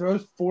 even when he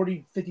throws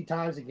 40, 50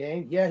 times a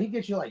game, he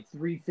gets you like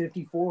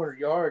 350, 400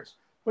 yards,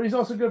 but he's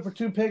also good for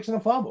 2 picks and a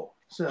fumble.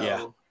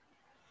 So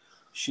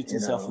shoots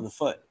himself in the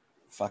foot.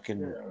 Fucking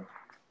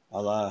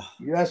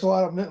you ask a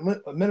lot of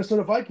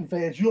Minnesota Viking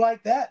fans, you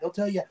like that? They'll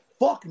tell you,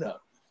 fuck no.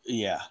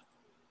 Yeah.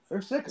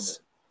 They're sick of it.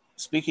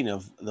 Speaking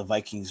of the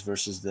Vikings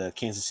versus the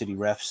Kansas City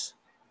refs.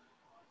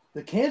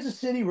 The Kansas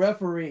City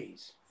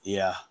referees.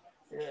 Yeah.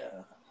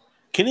 Yeah.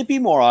 Can it be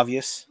more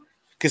obvious?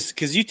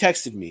 Because you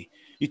texted me.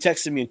 You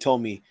texted me and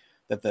told me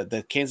that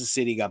the Kansas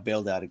City got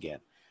bailed out again.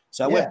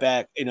 So I went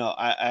back.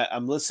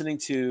 I'm listening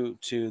to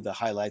the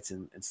highlights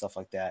and stuff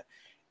like that.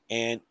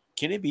 And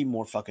can it be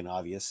more fucking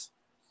obvious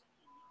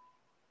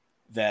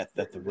that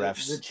the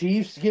refs, the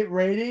Chiefs get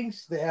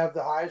ratings? They have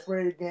the highest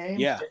rated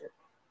games. Yeah.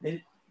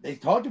 They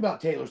talked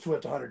about Taylor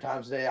Swift 100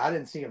 times a day. I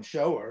didn't see him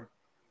show her.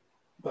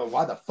 But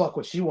why the fuck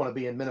would she want to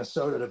be in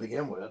Minnesota to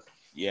begin with?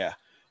 Yeah.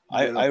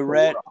 I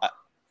read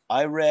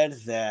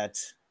that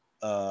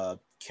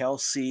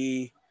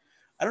Kelsey,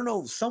 I don't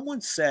know, someone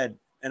said,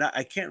 and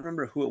I can't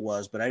remember who it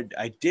was, but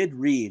I did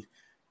read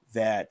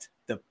that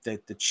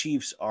the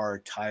Chiefs are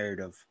tired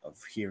of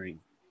hearing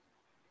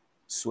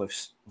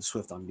Swift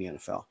on the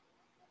NFL.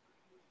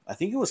 I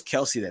think it was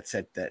Kelsey that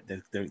said that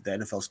the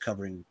NFL's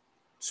covering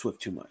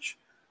Swift too much.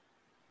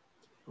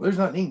 Well, there's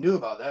nothing you can do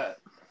about that.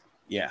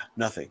 Yeah,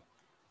 nothing.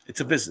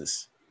 It's a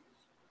business.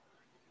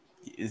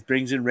 It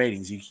brings in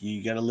ratings.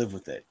 You got to live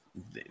with it.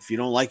 If you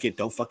don't like it,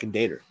 don't fucking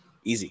date her.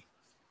 Easy.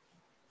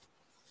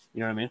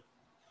 You know what I mean?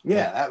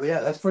 Yeah,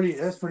 that's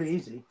pretty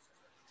easy.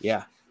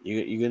 Yeah,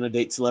 you're gonna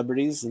date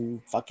celebrities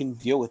and fucking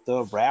deal with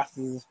the wrath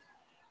and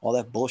all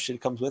that bullshit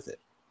that comes with it.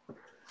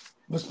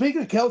 But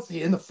speaking of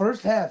Kelsey, in the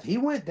first half, he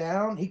went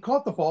down. He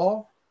caught the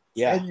ball.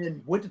 Yeah. And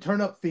then went to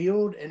turn up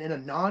field, and in a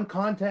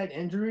non-contact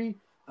injury,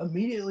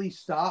 immediately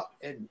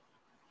stopped and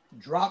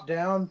dropped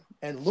down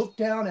and looked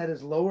down at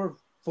his lower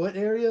foot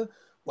area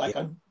like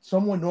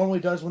someone normally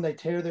does when they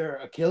tear their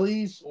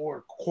Achilles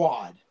or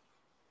quad.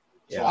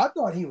 So I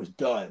thought he was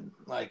done.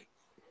 Like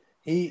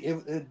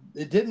it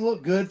didn't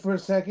look good for a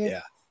second.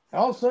 Yeah.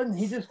 All of a sudden,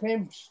 he just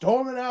came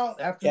storming out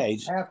after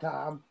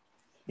halftime.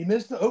 He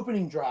missed the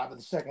opening drive of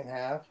the second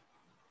half.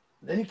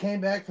 Then he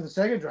came back for the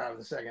second drive of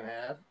the second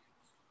half.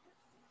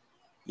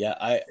 Yeah,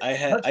 I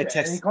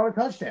texted. And he caught a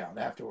touchdown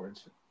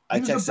afterwards. He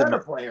was a better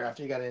player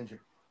after he got injured.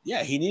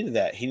 Yeah, he needed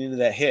that. He needed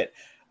that hit.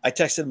 I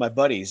texted my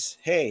buddies,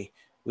 hey,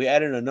 we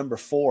added a number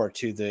 4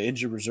 to the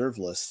injured reserve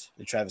list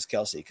in Travis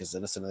Kelce because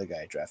that's another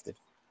guy I drafted.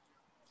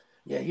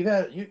 Yeah,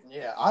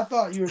 I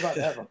thought you were about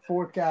to have a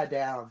 4th guy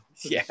down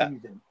for the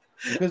season.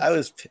 I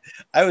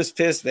was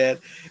pissed, man.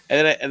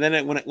 And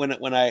then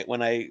when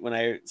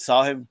I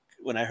saw him,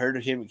 when I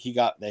heard him,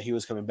 he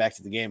was coming back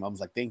to the game. I was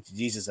like, thank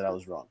Jesus that I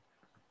was wrong.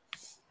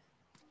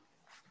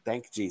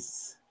 Thank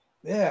Jesus.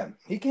 Yeah,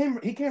 he came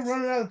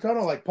running out of the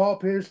tunnel like Paul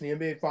Pierce in the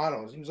NBA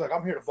Finals. He was like,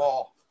 I'm here to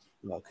ball.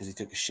 No, because he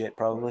took a shit,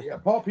 probably. Yeah,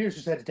 Paul Pierce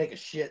just had to take a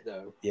shit,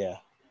 though. Yeah.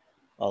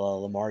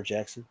 Lamar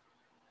Jackson.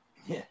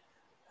 Yeah.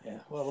 Yeah.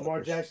 Well,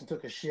 Lamar Jackson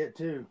took a shit,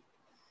 too.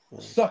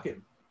 Suck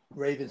him,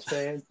 Ravens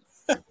fans.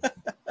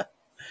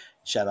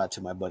 Shout out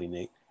to my buddy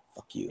Nate.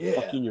 Fuck you. Yeah.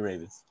 Fuck you and your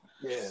Ravens.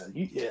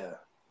 Yeah.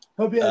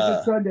 Hope you had a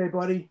good Sunday,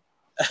 buddy.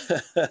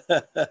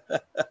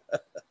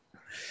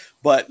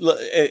 But look,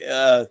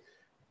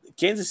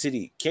 Kansas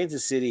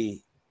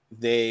City,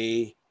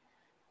 they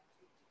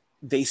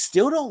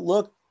still don't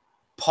look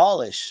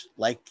polish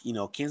like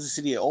Kansas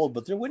City at old,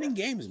 but they're winning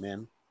games,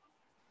 man.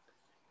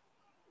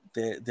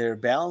 They're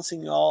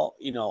balancing all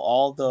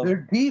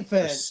their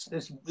defense.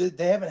 the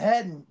They haven't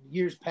had in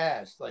years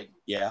past. Like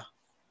yeah.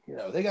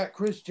 they got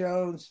Chris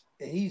Jones.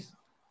 And he's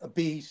a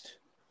beast.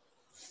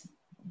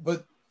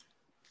 But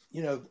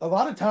a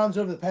lot of times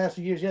over the past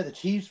few years, the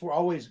Chiefs were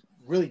always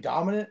really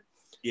dominant.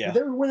 Yeah, but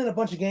they were winning a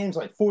bunch of games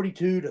like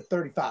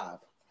 42-35.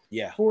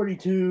 Yeah,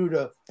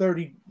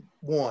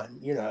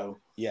 42-31.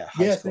 Yeah,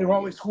 yes, they were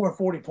always scoring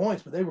 40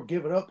 points, but they were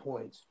giving up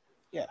points.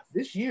 Yeah,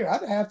 this year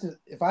I'd have to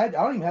I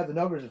don't even have the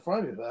numbers in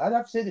front of me, but I'd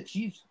have to say the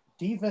Chiefs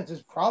defense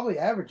is probably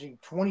averaging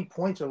 20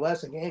 points or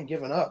less a game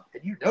given up,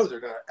 and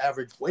they're going to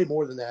average way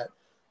more than that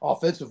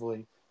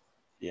offensively.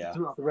 Yeah,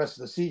 throughout the rest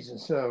of the season.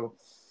 So,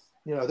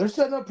 they're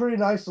setting up pretty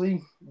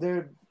nicely.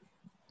 They're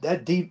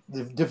that deep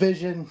the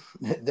division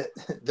that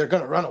they're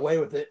going to run away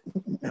with it,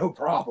 no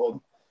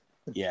problem.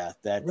 Yeah,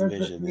 that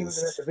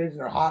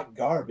division are hot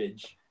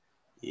garbage.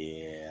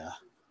 Yeah,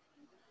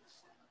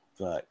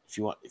 but if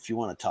you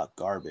want to talk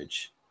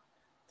garbage,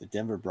 the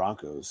Denver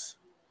Broncos.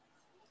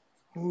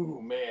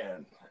 Ooh,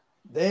 man,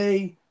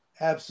 they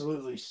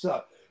absolutely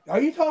suck. Are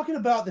you talking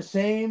about the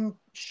same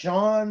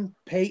Sean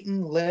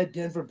Payton-led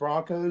Denver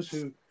Broncos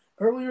who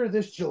earlier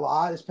this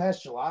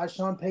past July,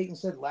 Sean Payton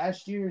said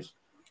last year's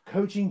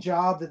coaching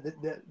job that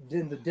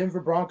in the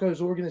Denver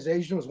Broncos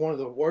organization was one of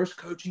the worst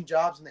coaching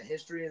jobs in the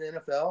history of the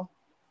NFL?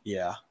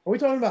 Yeah. Are we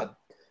talking about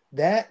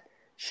that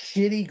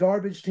shitty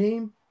garbage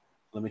team?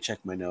 Let me check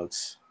my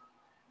notes.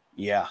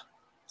 Yeah,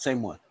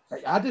 same one.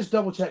 I just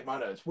double checked my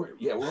notes.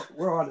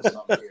 We're on to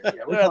something here.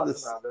 Yeah, we're talking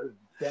about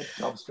that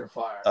dumpster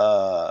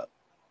fire.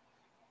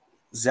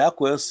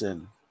 Zach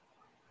Wilson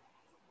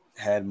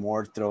had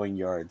more throwing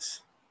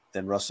yards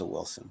than Russell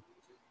Wilson.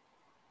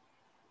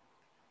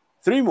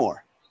 3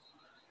 more.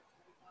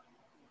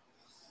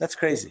 That's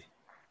crazy.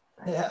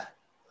 Yeah.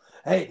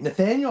 Hey,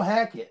 Nathaniel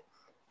Hackett.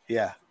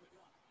 Yeah.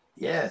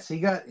 Yes, he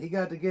got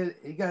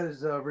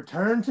his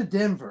return to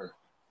Denver.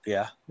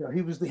 Yeah.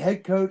 He was the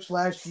head coach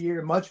last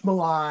year, much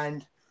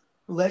maligned,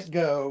 let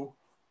go.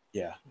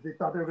 Yeah. They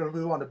thought they were going to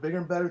move on to bigger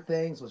and better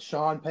things with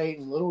Sean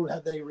Payton. Little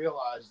had they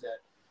realized that.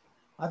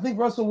 I think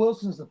Russell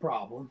Wilson's the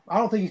problem. I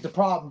don't think he's the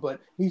problem,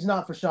 but he's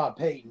not for Sean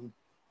Payton.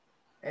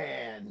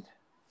 And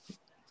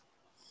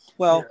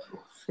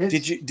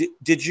did you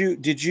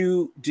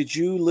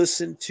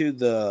listen to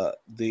the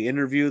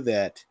interview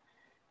that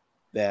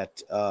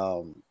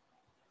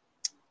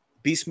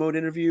Beast Mode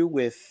interview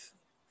with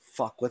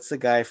what's the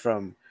guy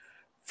from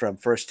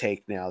First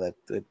Take now that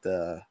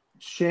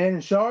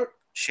Shannon Sharp?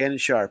 Shannon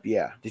Sharp,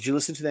 yeah. Did you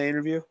listen to that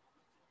interview?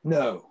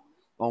 No.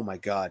 Oh my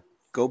God.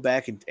 Go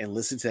back and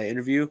listen to that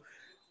interview.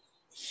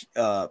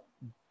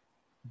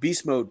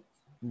 Beast Mode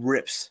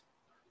rips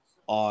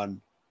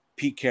on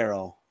Pete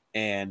Carroll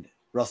and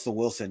Russell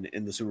Wilson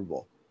in the Super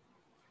Bowl.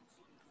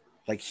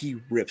 Like, he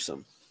rips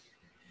them.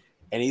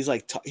 And he's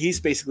like,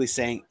 he's basically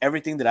saying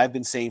everything that I've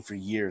been saying for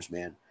years,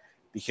 man.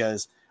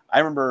 Because I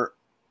remember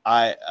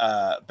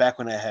back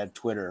when I had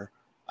Twitter,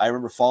 I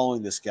remember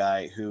following this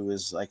guy who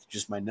was like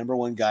just my number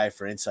one guy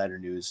for insider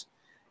news.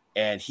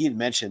 And he had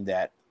mentioned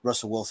that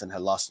Russell Wilson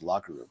had lost the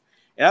locker room.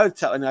 And I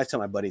tell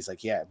my buddies,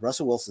 like, yeah,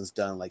 Russell Wilson's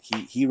done. Like,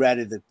 he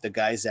ratted the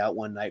guys out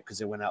one night because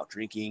they went out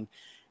drinking,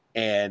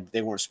 and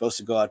they weren't supposed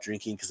to go out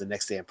drinking because the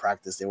next day in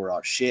practice they were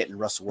out shit, and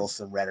Russell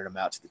Wilson ratted them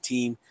out to the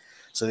team.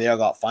 So they all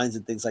got fines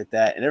and things like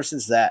that. And ever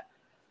since that,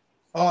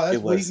 that's a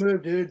weak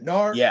move, dude.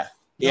 Narc. Yeah.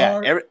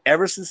 Yeah.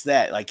 Ever since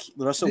that, like,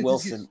 Russell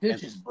Wilson.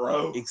 Stitches,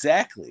 bro.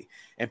 Exactly.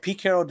 And Pete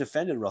Carroll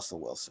defended Russell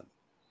Wilson.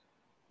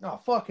 Oh,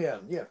 fuck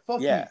him. Yeah,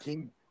 fuck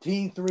you,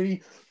 Team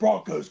 3,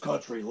 Broncos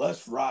country,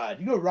 let's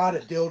ride. You go ride a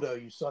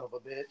dildo, you son of a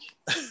bitch.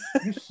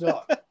 You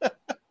suck.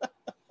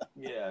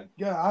 Yeah,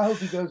 I hope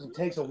he goes and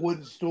takes a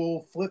wooden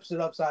stool, flips it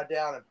upside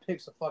down, and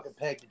picks a fucking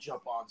peg to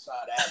jump on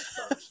side ass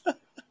first.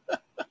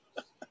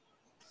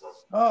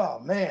 Oh,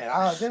 man.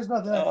 There's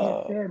nothing I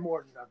can't stand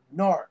more than a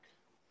narc.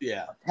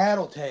 Yeah. A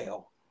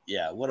tattletale.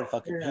 Yeah, what a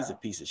fucking he's a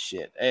piece of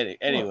shit.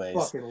 Anyways.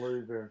 Fucking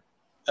loser.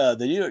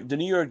 The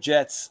New York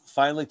Jets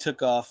finally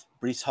took off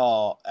Breece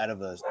Hall out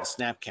of a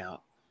snap count.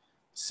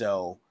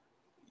 So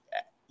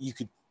you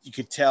could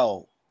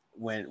tell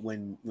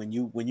when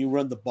you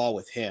run the ball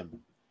with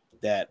him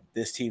that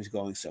this team's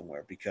going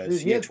somewhere,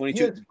 because he had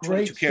 22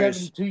 carries,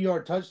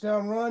 72-yard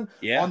touchdown run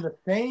on the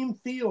same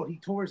field he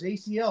tore his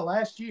ACL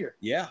last year.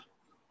 Yeah.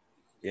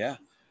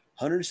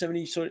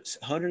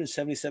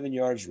 177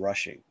 yards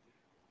rushing.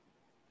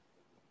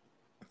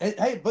 And,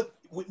 hey, but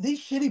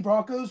these shitty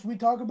Broncos we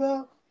talk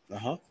about,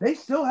 they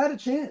still had a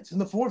chance in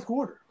the fourth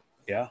quarter.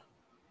 Yeah.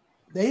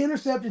 They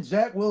intercepted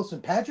Zach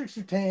Wilson. Patrick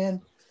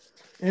Surtain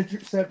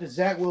intercepted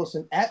Zach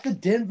Wilson at the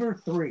Denver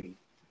 3.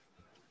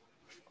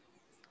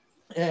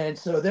 And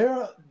so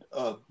they're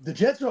the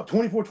Jets are up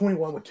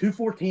 24-21 with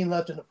 2:14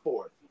 left in the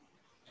fourth.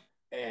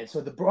 And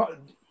so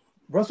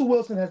Russell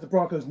Wilson has the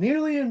Broncos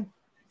nearly in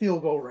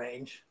field goal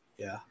range.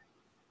 Yeah.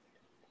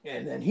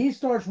 And then he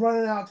starts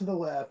running out to the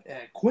left,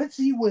 and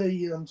Quincy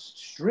Williams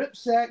strip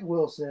sack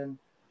Wilson,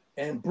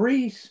 and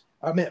Breece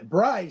I meant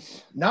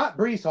Bryce, not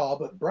Brees Hall,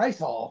 but Bryce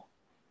Hall,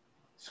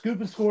 scoop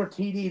and score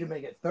TD to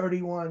make it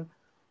 31-21.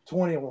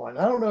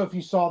 I don't know if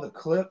you saw the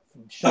clip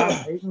from Sean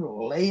Payton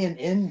laying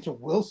into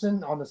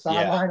Wilson on the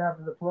sideline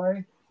after the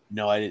play.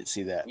 No, I didn't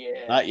see that.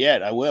 Yeah. Not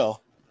yet. I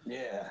will.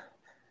 Yeah.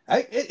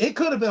 It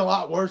could have been a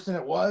lot worse than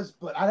it was,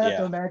 but I'd have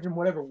to imagine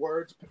whatever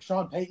words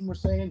Sean Payton was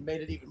saying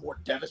made it even more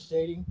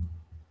devastating.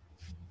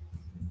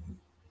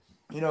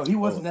 You know, he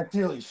wasn't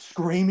necessarily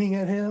screaming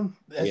at him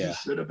as he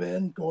should have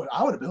been.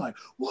 I would have been like,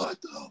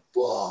 "What the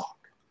fuck?"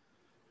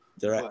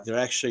 They're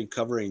actually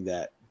covering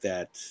that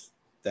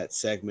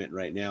segment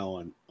right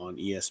now on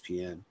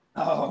ESPN.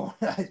 Oh,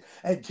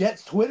 and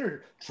Jets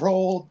Twitter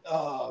trolled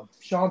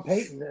Sean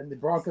Payton and the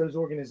Broncos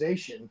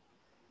organization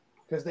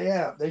because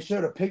they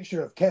showed a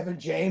picture of Kevin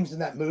James in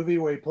that movie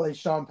where he plays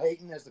Sean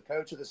Payton as the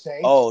coach of the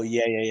Saints. Oh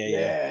yeah.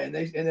 And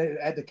then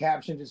at the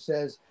caption just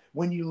says,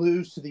 "When you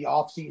lose to the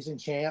offseason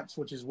champs,"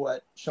 which is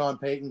what Sean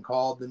Payton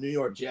called the New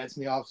York Jets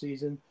in the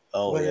offseason.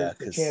 Oh yeah,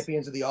 the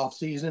champions of the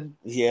offseason.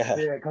 Yeah,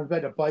 it comes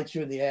back to bite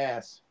you in the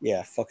ass.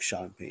 Yeah, fuck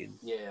Sean Payton.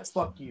 Yeah,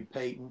 fuck you,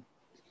 Payton.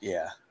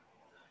 Yeah,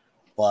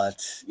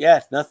 but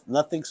yeah,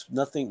 nothing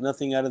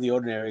out of the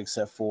ordinary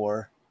except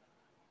for,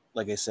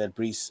 like I said,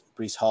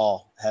 Brees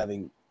Hall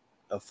having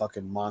a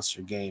fucking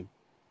monster game,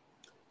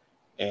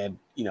 and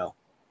you know,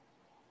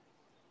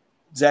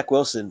 Zach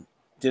Wilson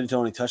didn't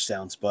throw any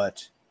touchdowns,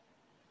 but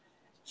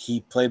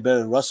he played better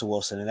than Russell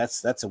Wilson, and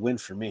that's a win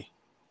for me.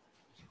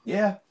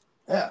 Yeah.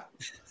 Yeah,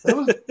 there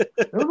was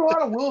a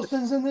lot of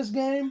Wilsons in this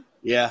game.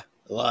 Yeah,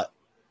 a lot.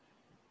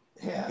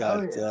 Yeah,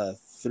 got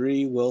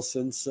 3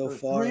 Wilsons so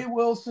far. 3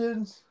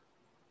 Wilsons,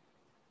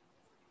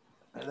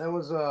 and there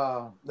was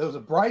a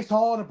Bryce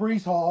Hall and a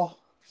Brees Hall.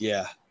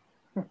 Yeah,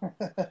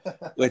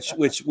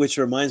 which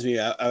reminds me,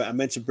 I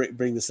meant to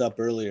bring this up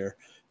earlier,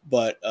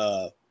 but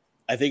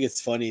I think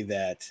it's funny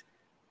that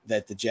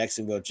the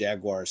Jacksonville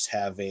Jaguars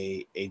have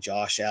a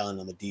Josh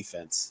Allen on the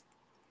defense.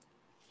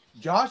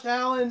 Josh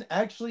Allen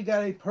actually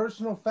got a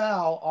personal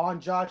foul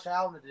on Josh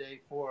Allen today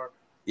for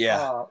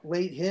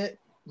late hit,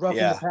 roughing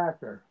the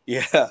passer.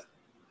 Yeah,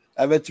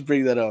 I meant to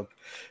bring that up.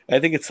 I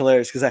think it's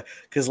hilarious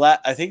because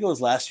I think it was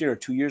last year or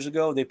 2 years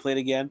ago they played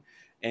again,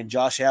 and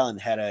Josh Allen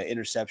had an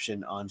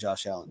interception on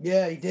Josh Allen.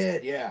 Yeah, he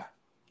did. Yeah,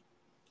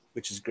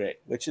 which is great.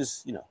 Which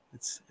is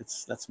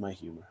that's my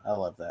humor. I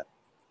love that.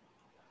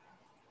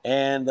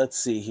 And let's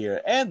see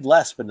here. And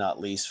last but not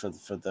least, for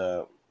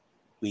the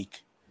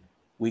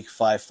Week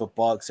 5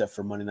 football, except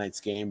for Monday night's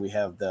game, we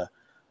have the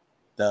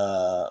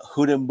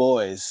Hood'em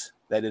Boys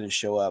that didn't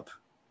show up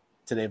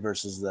today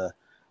versus the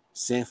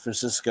San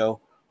Francisco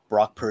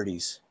Brock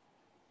Purdy's.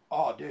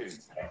 Oh, dude,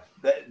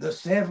 the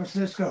San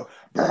Francisco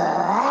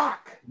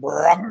Brock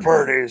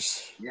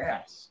Purdy's.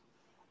 Yes,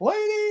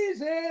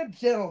 ladies and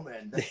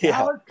gentlemen, the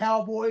Dallas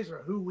Cowboys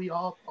are who we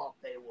all thought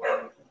they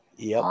were.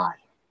 Yep. Hot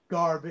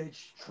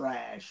garbage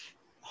trash.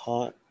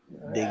 Hot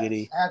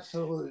diggity.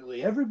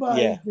 Absolutely.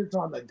 Everybody gets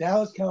on the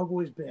Dallas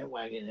Cowboys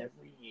bandwagon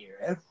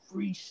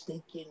every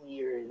stinking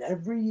year. And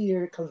every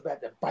year it comes back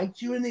to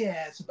bite you in the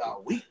ass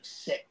about week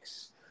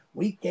 6,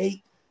 week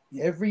 8,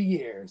 every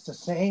year. It's the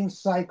same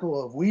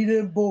cycle of we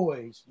them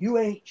boys. You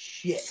ain't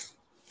shit.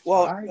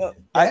 Well,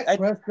 Dak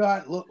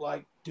Prescott looked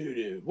like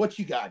doo-doo. What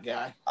you got,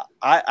 guy?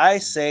 I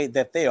say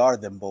that they are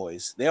them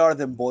boys. They are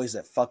them boys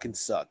that fucking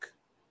suck.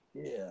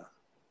 Yeah.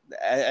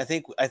 I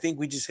think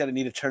we just got to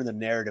need to turn the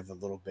narrative a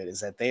little bit.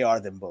 Is that they are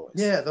them boys?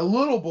 Yeah, the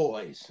little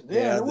boys.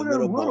 Yeah, the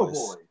little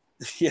boys.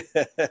 Yeah.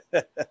 Yeah.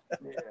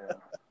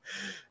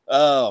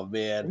 Oh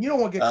man, and you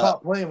don't want to get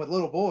caught playing with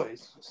little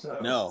boys. So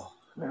no,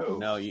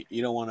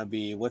 you don't want to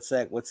be. What's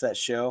that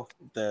show?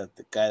 The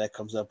guy that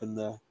comes up in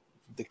the.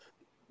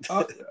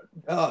 Not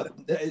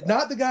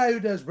the guy who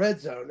does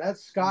Red Zone.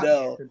 That's Scott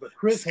Hansen, but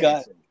Chris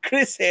Hansen.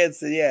 Chris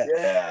Hansen,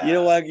 yeah. You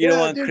don't want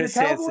dude, Chris the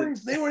Cowboys,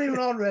 Hansen. They weren't even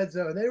on Red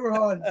Zone. They were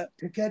on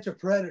To Catch a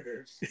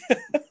Predators.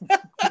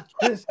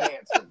 Chris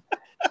Hansen.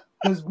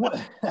 Because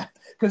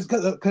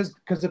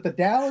if the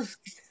Dallas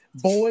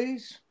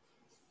boys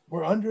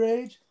were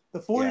underage, the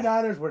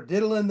 49ers were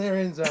diddling their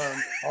end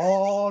zone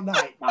all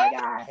night, my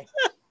guy.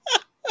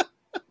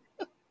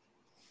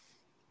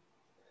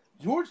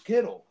 George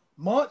Kittle.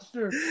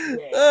 Monster.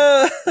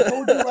 I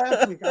told you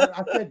last week.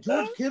 I said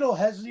George Kittle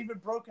hasn't even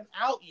broken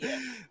out yet.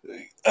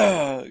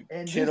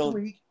 And Kittle,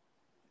 this week,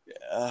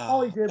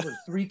 all he did was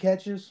 3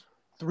 catches,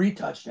 3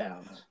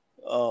 touchdowns.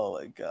 Oh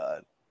my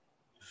God.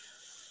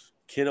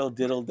 Kittle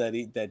diddled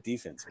that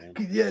defense, man.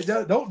 Yeah,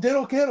 don't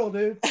diddle Kittle,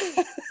 dude.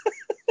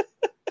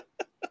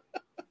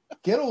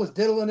 Kittle was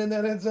diddling in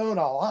that end zone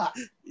a lot.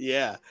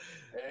 Yeah.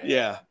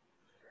 He's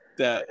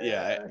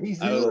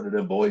doing to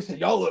them boys and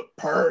y'all look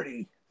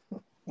purty.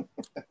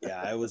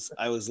 Yeah, I was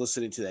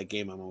listening to that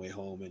game on my way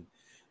home,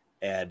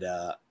 and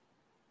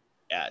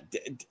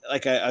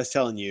like I was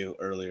telling you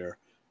earlier,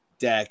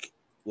 Dak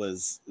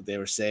they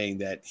were saying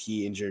that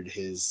he injured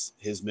his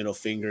middle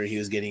finger. He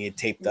was getting it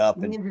taped up.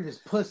 He injured his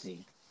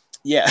pussy.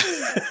 Yeah.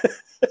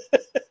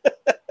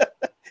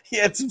 He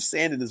had some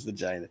sand in his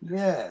vagina.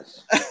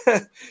 Yes.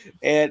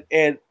 and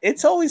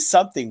it's always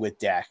something with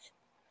Dak.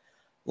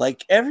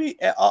 Like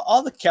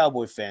all the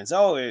Cowboy fans,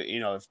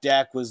 if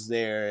Dak was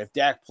there, if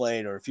Dak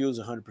played, or if he was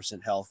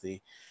 100%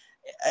 healthy,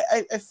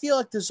 I feel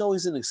like there's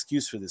always an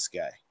excuse for this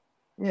guy.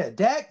 Yeah,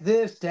 Dak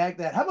this, Dak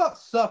that. How about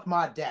suck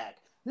my Dak?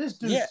 This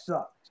dude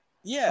sucked.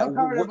 Yeah. I'm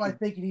tired of everybody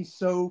thinking he's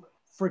so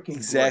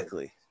freaking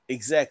great.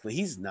 Exactly.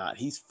 He's not.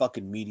 He's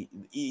fucking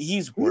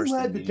he's He worse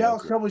led than the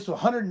Dallas mediocre. Cowboys to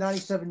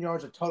 197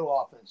 yards of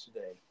total offense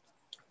today.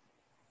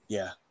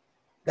 Yeah.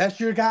 That's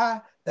your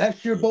guy.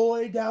 That's your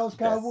boy, Dallas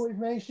Cowboys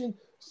Nation.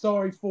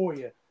 Sorry for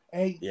you.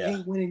 Ain't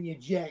winning you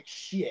jack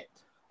shit.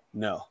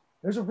 No.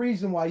 There's a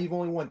reason why you've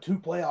only won 2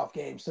 playoff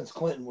games since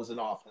Clinton was in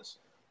office.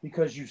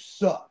 Because you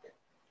suck.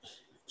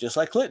 Just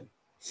like Clinton.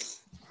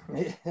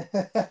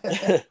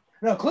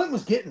 No, Clinton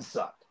was getting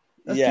sucked.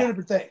 That's 2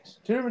 different things.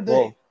 2 different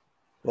things.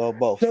 Well,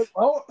 both. So,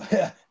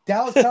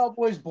 Dallas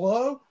Cowboys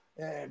blow,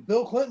 and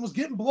Bill Clinton was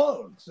getting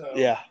blown. So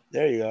yeah,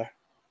 there you are.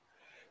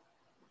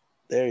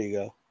 There you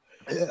go.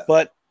 Yeah.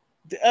 But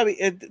I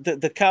mean,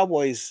 the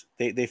Cowboys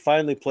they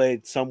finally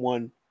played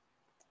someone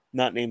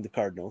not named the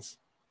Cardinals,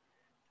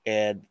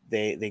 and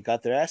they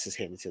got their asses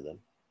handed to them.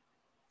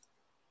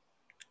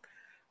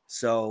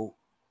 So,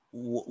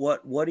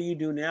 what do you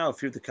do now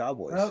if you're the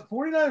Cowboys?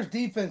 49ers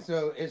defense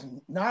though is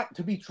not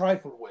to be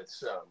trifled with.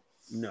 So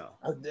no,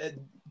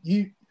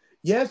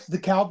 yes, the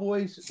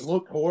Cowboys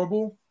look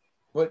horrible,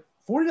 but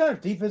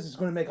 49ers defense is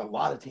going to make a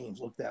lot of teams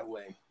look that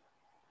way.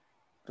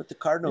 But the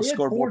Cardinals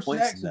scored more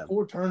points than them.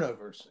 4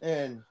 turnovers,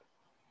 and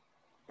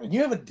when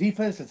you have a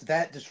defense that's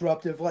that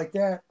disruptive like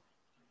that,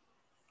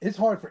 it's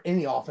hard for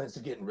any offense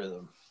to get in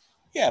rhythm.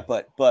 Yeah,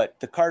 but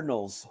the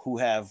Cardinals, who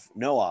have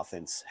no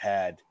offense,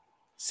 had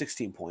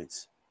 16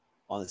 points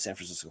on the San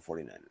Francisco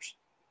 49ers.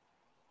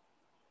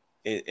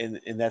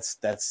 And that's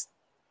that is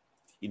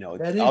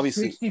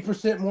obviously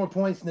 60% more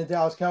points than the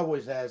Dallas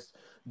Cowboys has.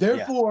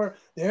 Therefore,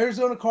 the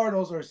Arizona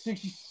Cardinals are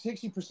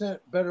 60%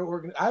 better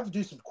organized. I have to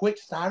do some quick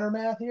Steiner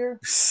math here.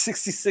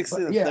 66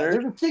 in the third.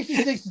 There's a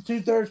 66 to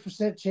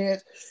 2/3%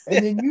 chance,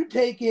 and then you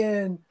take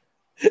in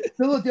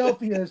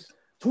Philadelphia's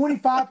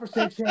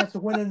 25% chance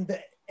of winning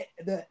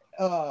the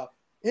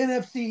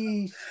NFC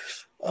East,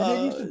 and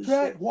then you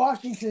subtract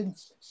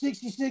Washington's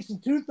 66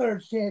 and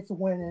 2/3 chance of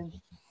winning.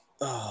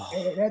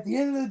 And at the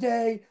end of the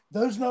day,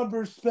 those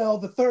numbers spell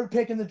the 3rd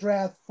pick in the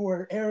draft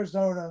for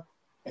Arizona,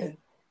 and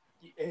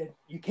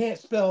you can't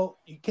spell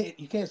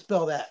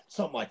that,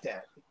 something like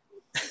that.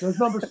 Those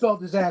numbers spell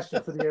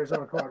disaster for the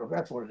Arizona Cardinals.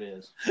 That's what it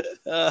is.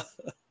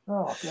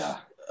 Oh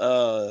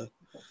God.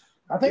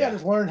 I think I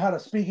just learned how to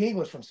speak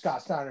English from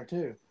Scott Steiner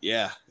too.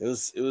 Yeah, it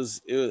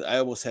was. I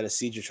almost had a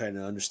seizure trying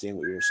to understand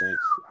what you were saying.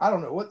 I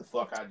don't know what the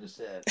fuck I just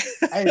said.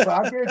 Hey, but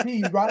I guarantee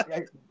you,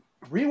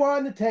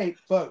 rewind the tape,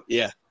 folks.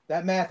 Yeah,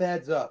 that math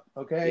adds up.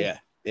 Okay. Yeah,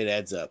 it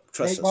adds up.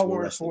 Trust us, take my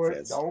word for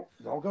it.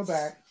 Don't go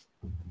back.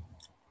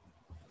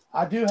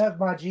 I do have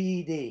my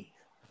GED.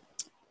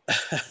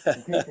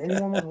 In case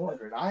anyone was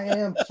wondering, I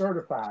am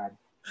certified.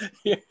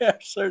 You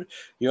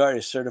are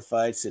a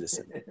certified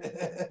citizen.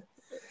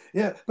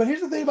 Yeah, but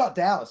here's the thing about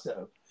Dallas,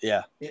 though.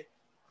 Yeah.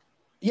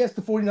 Yes,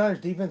 the 49ers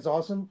defense is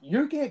awesome.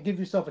 You can't give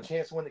yourself a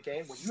chance to win the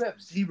game when you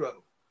have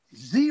zero.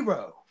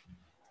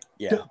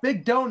 Yeah.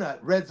 Big donut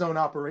red zone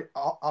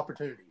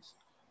opportunities.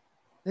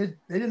 They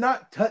did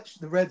not touch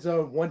the red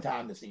zone one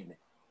time this evening.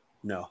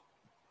 No.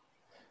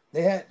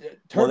 They had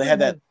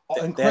that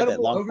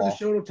incredible long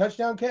over-the-shoulder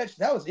touchdown catch.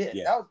 That was it.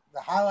 Yeah. That was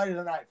the highlight of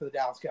the night for the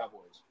Dallas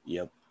Cowboys.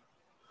 Yep.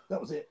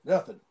 That was it.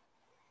 Nothing.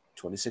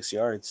 26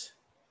 yards.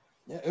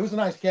 Yeah, it was a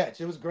nice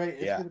catch. It was great.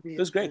 It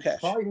was a great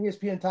catch. Probably an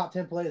ESPN top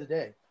 10 play of the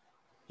day.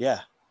 Yeah.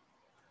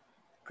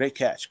 Great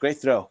catch. Great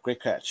throw.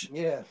 Great catch.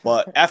 Yeah.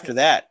 But after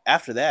that,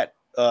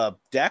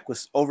 Dak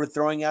was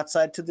overthrowing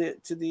outside to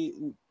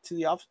the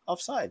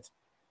offside.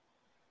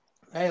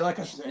 Hey, like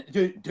I said,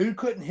 dude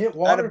couldn't hit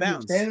water. He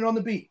was standing on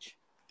the beach.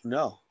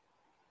 No.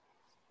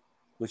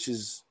 Which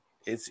is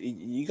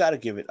you got to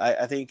give it.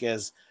 I think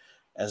as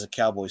a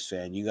Cowboys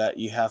fan,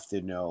 you have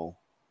to know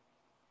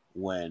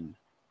when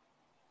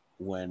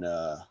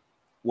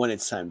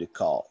it's time to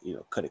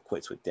cut it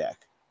quits with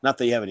Dak. Not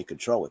that you have any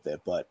control with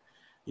it, but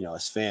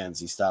as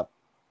fans, you stop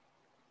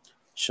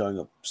showing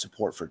up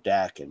support for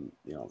Dak, and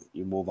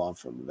you move on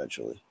from him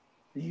eventually.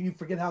 You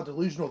forget how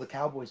delusional the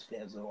Cowboys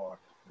fans are.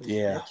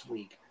 Yeah. Next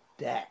week,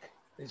 Dak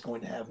is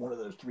going to have one of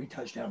those 3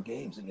 touchdown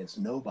games against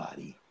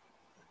nobody.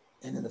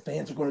 And then the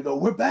fans are going to go,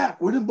 "We're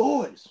back. We're them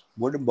boys.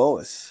 We're them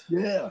boys."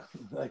 Yeah.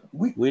 Like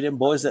we're them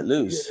boys that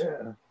lose.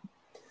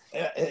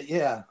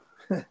 Yeah.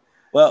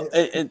 Well,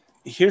 and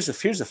here's a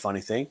funny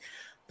thing.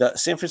 The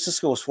San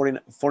Francisco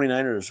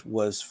 49ers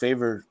was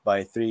favored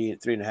by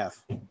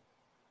 3.5.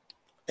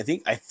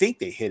 I think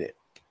they hit it.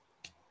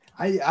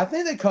 I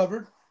think they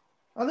covered.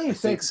 I think it's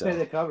safe to say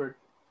they covered.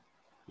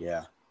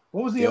 Yeah.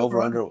 What was the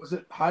over-under? Was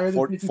it higher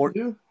than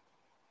 52?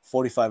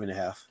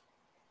 45.5.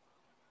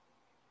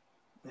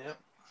 Yep.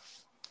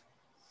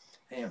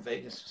 Damn,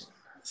 Vegas.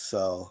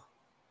 So.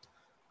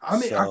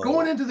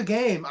 Going into the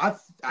game,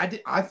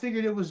 I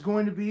figured it was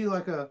going to be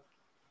like a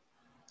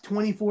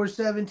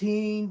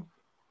 24-17.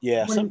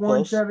 Yeah,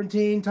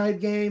 21-17 type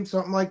game,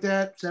 something like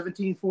that.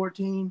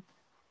 17-14.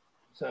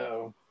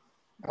 So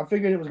I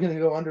figured it was going to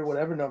go under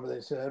whatever number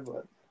they said,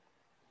 but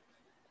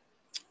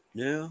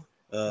Yeah.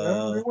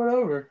 no, they went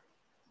over.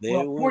 They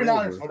Well, went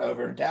 49ers over. went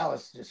over.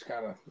 Dallas just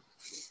kind of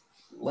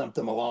limped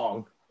them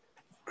along.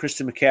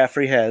 Christian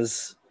McCaffrey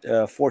has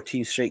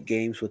 14 straight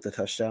games with a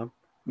touchdown.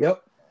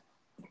 Yep.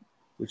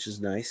 Which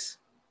is nice.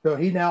 So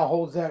he now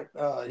holds that.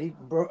 He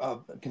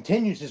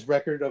continues his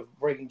record of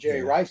breaking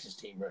Jerry Rice's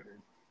team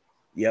record.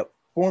 Yep.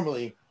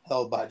 Formerly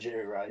held by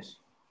Jerry Rice.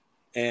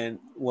 And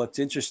what's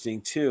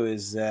interesting, too,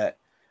 is that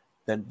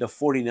the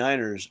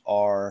 49ers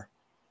are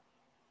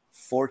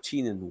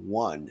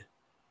 14-1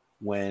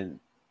 when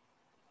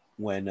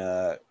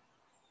how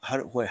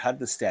did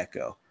the stat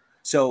go?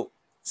 So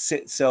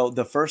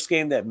the first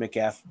game that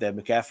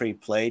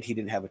McCaffrey played, he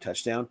didn't have a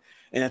touchdown,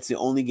 and that's the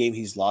only game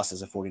he's lost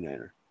as a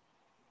 49er.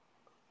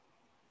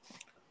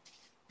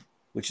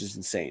 Which is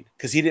insane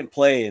because he didn't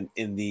play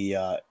in the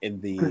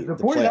 49ers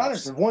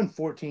playoffs. have won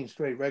 14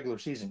 straight regular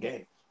season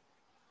games.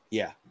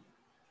 Yeah,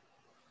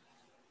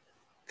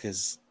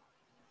 because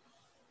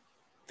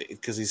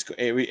he's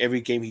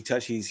every game he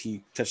touches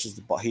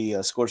the ball,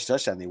 he scores a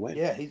touchdown, they win.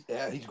 Yeah, he's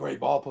a great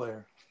ball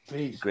player.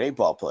 Great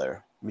ball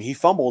player. I mean, he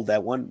fumbled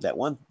that one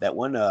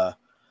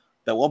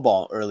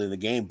ball early in the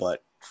game,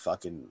 but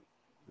fucking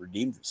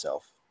redeemed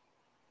himself.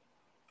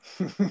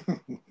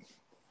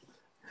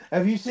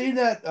 Have you seen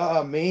that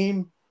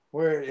meme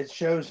where it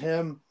shows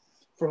him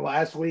from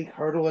last week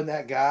hurdling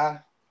that guy,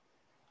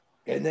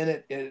 and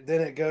then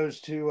it goes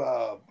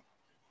to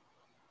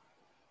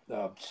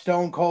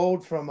Stone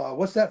Cold from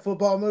what's that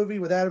football movie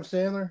with Adam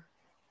Sandler?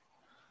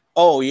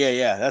 Oh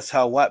yeah, that's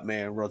how white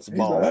man runs the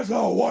ball. Like, that's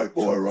how a white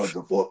boy runs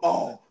the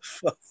football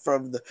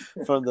from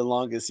the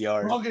longest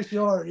yard. Longest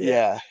yard,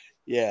 yeah.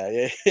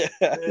 I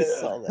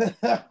saw that.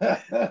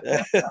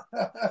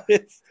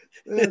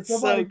 It's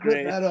somebody so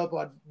great. put that up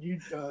on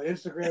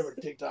Instagram or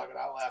TikTok, and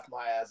I laughed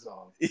my ass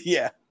off.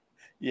 Yeah,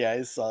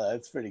 I saw that.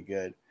 It's pretty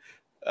good.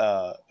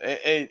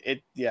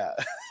 Yeah.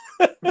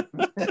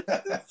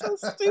 It's so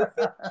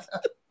stupid.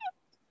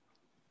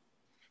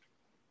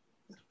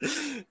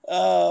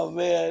 Oh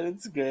man,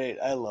 it's great.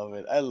 I love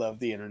it. I love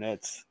the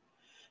internet.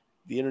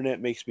 The internet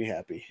makes me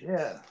happy.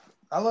 Yeah.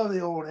 I love the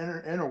old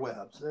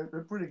interwebs. They're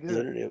pretty good. The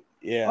internet,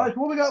 yeah. All right,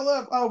 so what we got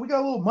left? We got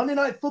a little Monday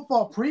Night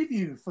Football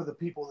preview for the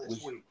people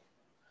this week.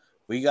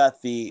 We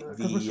got the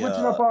we're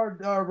switching up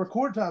our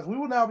record times. We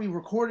will now be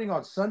recording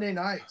on Sunday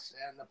nights,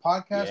 and the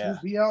podcast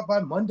will be out by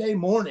Monday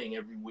morning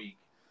every week.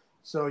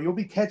 So you'll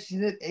be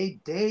catching it a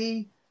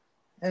day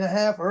and a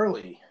half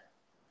early.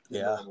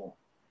 Yeah.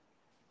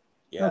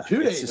 No,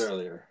 2 days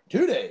earlier.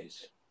 2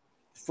 days.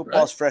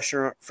 Football's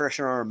fresher on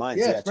our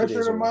minds. Yeah,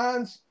 fresher on our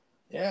minds.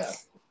 Yeah.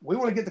 We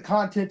want to get the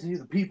content to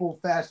the people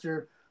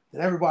faster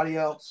than everybody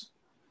else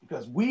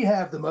because we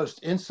have the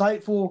most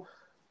insightful,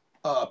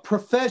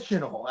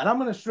 professional, and I'm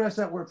going to stress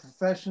that word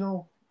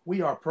professional.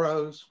 We are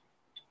pros.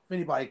 If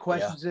anybody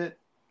questions it,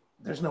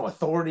 there's no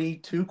authority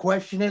to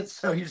question it,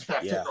 so you just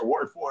have to take our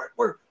word for it.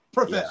 We're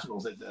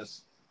professionals at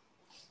this.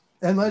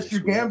 Unless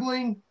you're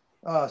gambling,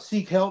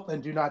 seek help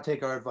and do not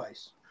take our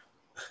advice.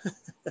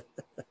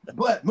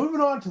 But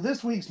moving on to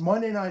this week's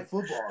Monday Night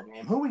Football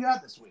game, who we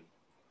got this week?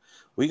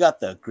 We got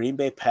the Green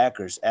Bay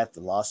Packers at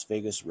the Las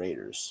Vegas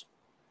Raiders.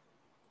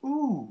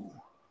 Ooh.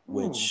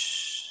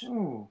 Which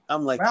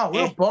I'm like, wow,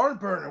 real barn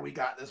burner we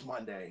got this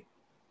Monday.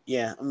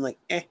 Yeah, I'm like,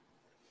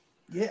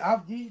 Yeah,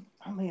 I'm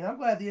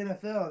glad the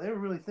NFL, they were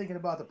really thinking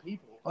about the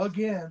people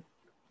again.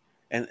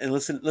 And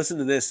listen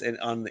to this. And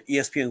on the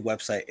ESPN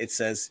website, it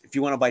says if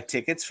you want to buy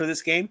tickets for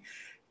this game,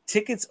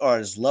 tickets are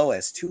as low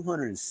as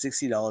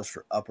 $260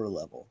 for upper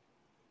level.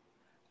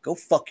 Go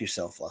fuck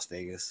yourself, Las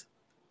Vegas.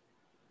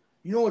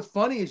 You know what's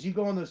funny is you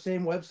go on those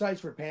same websites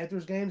for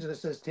Panthers games and it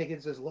says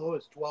tickets as low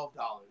as $12.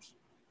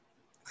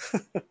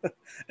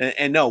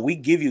 and no, we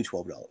give you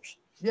 $12.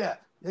 Yeah,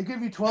 they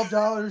give you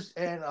 $12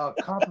 and a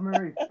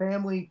complimentary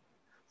family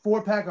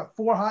 4-pack of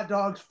 4 hot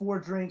dogs, 4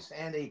 drinks,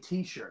 and a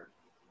T-shirt.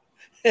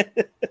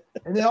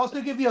 And they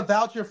also give you a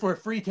voucher for a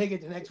free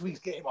ticket to next week's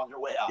game on your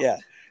way out. Yeah,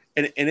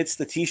 and it's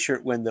the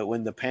T-shirt when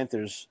the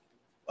Panthers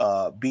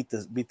beat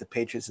the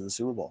Patriots in the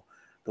Super Bowl,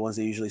 the ones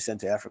they usually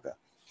send to Africa.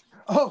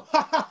 Oh.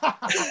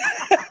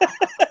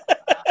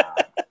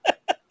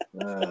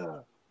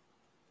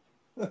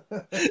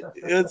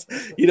 It's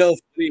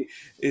funny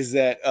is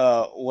that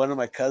one of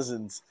my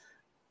cousins,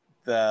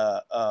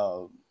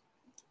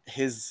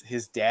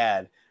 his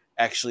dad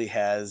actually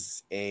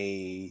has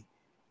a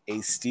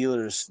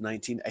Steelers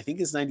 19, I think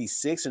it's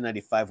 96 or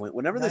 95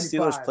 whenever 95, the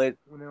Steelers played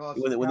when they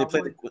played when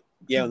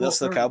they lost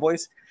the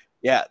Cowboys.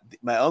 Yeah,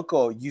 my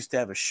uncle used to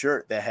have a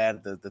shirt that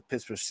had the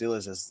Pittsburgh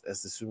Steelers as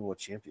the Super Bowl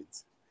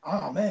champions.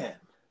 Oh man.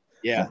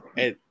 Yeah,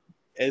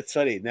 it's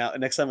funny. Now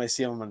next time I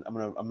see him, I'm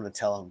gonna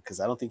tell him because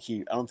I don't think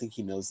he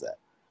knows that.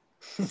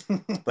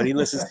 But he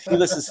listens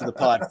to the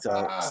pod, so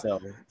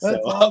awesome.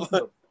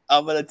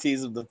 I'm gonna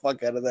tease him the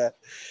fuck out of that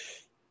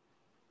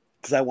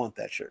because I want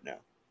that shirt now.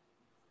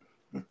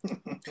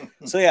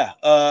 So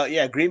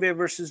Green Bay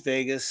versus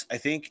Vegas. I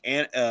think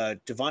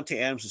Devontae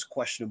Adams is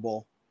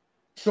questionable.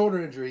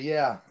 Shoulder injury,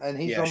 and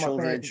he's on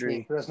my fantasy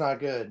team, so that's not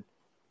good.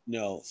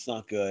 No, it's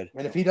not good.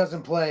 And if he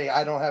doesn't play,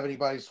 I don't have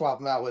anybody to swap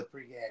him out with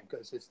pregame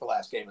because it's the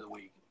last game of the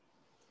week.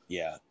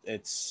 Yeah,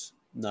 it's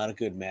not a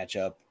good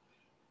matchup.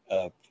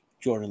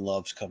 Jordan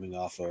Love's coming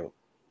off a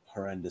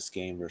horrendous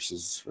game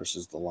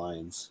versus the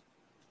Lions,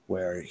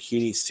 where he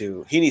needs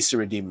to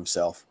redeem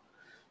himself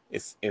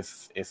if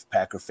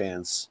Packer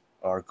fans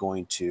are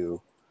going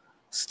to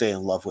stay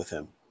in love with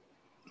him.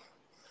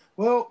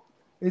 Well,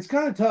 it's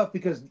kind of tough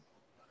because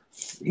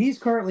he's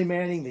currently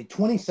manning the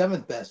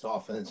 27th best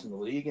offense in the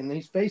league, and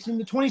he's facing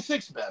the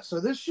 26th best.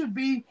 So there should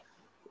be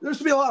a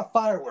lot of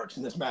fireworks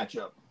in this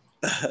matchup.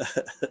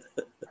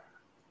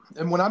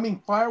 And when I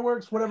mean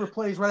fireworks, whatever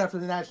plays right after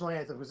the national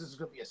anthem, because this is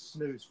going to be a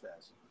snooze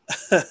fest.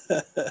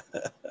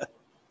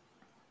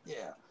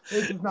 Yeah,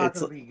 it's not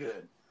going to be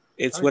good.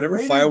 It's whatever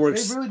Raiders,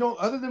 fireworks. They really don't.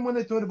 Other than when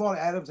they throw the ball to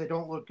Adams, they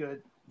don't look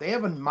good. They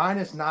have a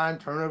 -9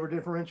 turnover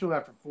differential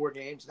after 4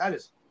 games. That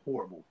is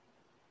horrible.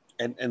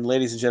 And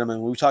ladies and gentlemen,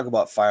 when we talk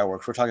about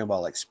fireworks, we're talking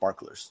about like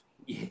sparklers.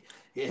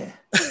 Yeah.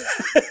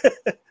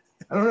 I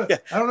don't know. Yeah.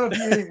 I don't know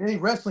if any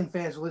wrestling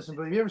fans are listening,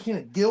 but have you ever seen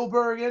a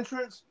Gilbert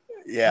entrance?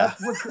 Yeah.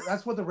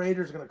 That's what the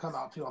Raiders are going to come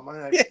out to on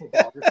Monday Night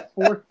Football. Just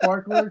 4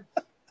 sparklers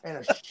and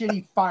a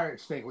shitty fire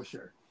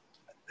extinguisher.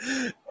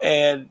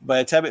 And by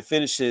the time it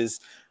finishes,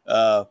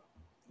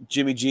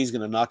 Jimmy G is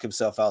going to knock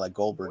himself out like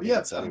Goldberg. Well,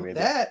 yeah,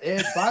 that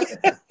and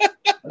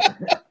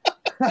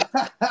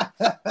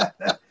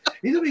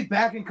he's going to be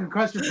back in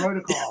concussion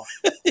protocol.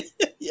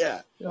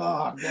 Yeah.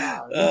 Oh,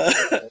 God.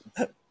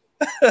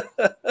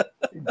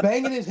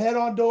 Banging his head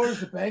on doors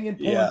to banging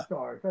porn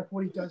stars. That's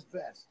what he does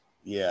best.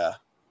 Yeah.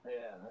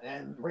 Yeah.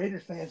 And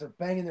Raiders fans are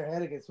banging their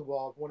head against the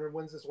wall, wondering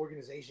when's this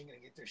organization going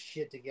to get their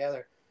shit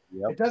together.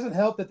 Yep. It doesn't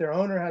help that their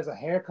owner has a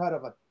haircut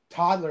of a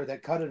toddler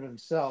that cut it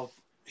himself.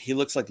 He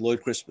looks like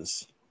Lloyd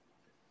Christmas.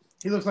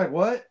 He looks like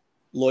what?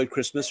 Lloyd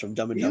Christmas from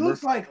Dumb and Dumber. He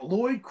looks like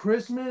Lloyd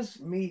Christmas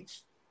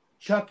meets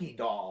Chucky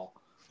doll.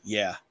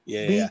 Yeah.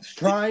 Meets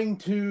trying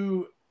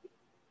to,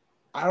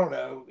 I don't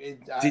know.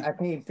 I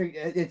can't even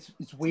figure.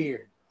 It's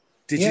weird.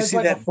 Did you see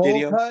that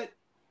video? Cut,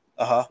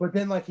 but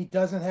then like he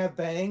doesn't have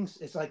bangs.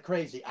 It's like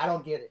crazy. I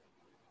don't get it.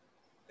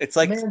 It's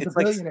like man's a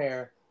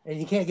billionaire, and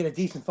you can't get a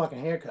decent fucking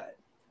haircut.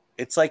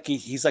 It's like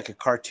he's like a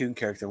cartoon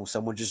character when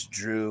someone just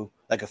drew,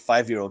 like a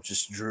 5-year-old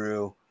just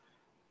drew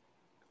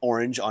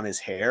orange on his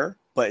hair,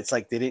 but it's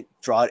like they didn't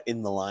draw it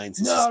in the lines.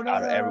 It's just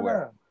out of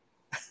everywhere.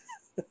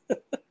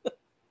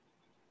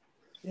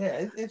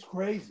 Yeah, it's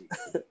crazy.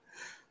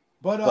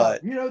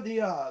 But you know,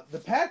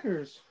 the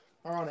Packers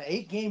are on an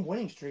 8-game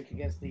winning streak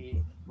against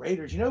the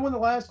Raiders. You know when the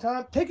last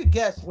time? Take a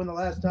guess when the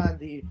last time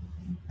the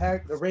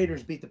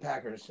Raiders beat the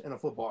Packers in a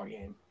football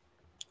game.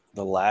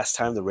 The last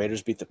time the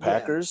Raiders beat the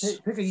Packers? Yeah,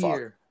 pick a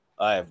year.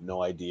 I have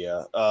no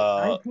idea.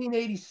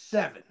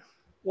 1987.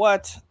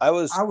 What? I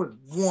was 1.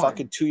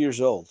 Fucking 2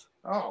 years old.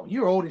 Oh,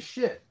 you're old as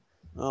shit.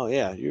 Oh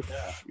yeah, you're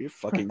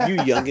fucking you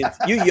youngins.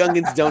 You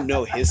youngins don't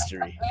know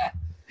history.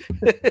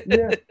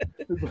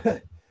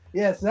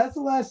 Yeah, so that's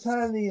the last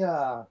time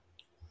the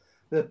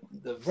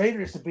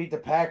Raiders have beat the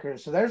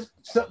Packers. So there's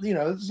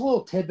there's a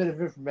little tidbit of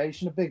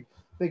information, a big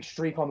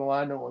streak on the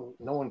line no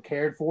one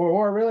cared for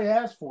or really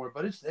asked for,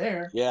 but it's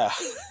there. Yeah.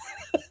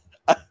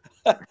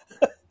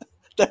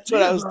 That's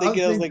what I was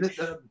thinking. I was like,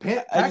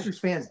 Packers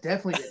fans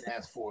definitely didn't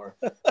ask for.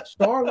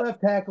 Star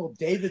left tackle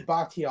David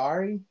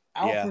Bakhtiari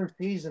out for a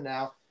season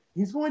now.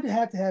 He's going to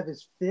have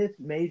his 5th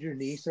major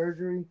knee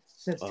surgery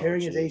since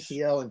tearing his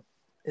ACL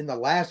in the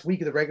last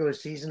week of the regular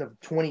season of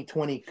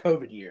 2020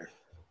 COVID year.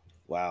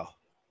 Wow.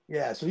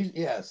 Yeah, so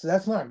so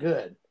that's not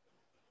good.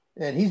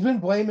 And he's been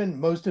blaming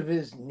most of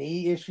his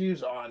knee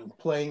issues on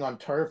playing on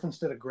turf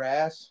instead of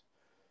grass.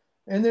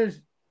 And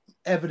there's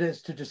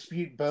evidence to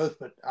dispute both,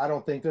 but I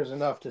don't think there's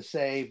enough to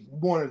say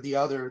one or the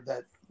other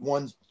that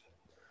one's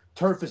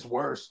turf is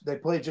worse. They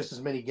play just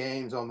as many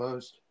games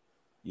almost.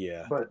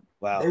 Yeah. But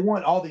wow. They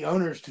want all the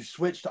owners to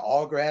switch to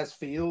all grass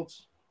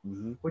fields,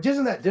 which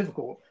isn't that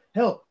difficult.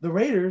 Hell, the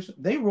Raiders,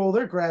 they roll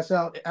their grass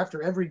out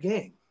after every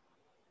game.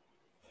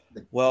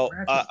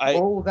 I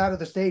rolled out of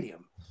the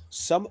stadium.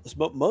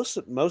 Most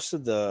of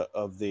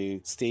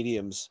the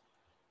stadiums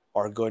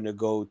are going to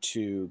go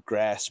to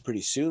grass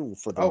pretty soon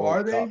for the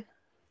World Cup. They?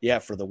 Yeah,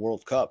 for the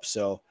World Cup.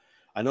 So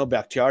I know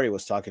Bakhtiari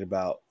was talking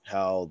about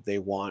how they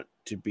want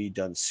to be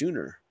done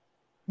sooner.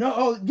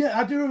 No,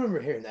 I do remember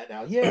hearing that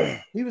now.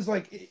 Yeah, he was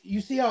like, you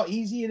see how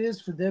easy it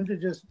is for them to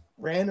just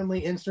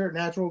randomly insert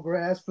natural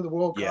grass for the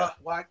World Cup?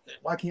 Why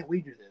can't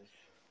we do this?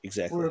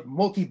 Exactly. We're a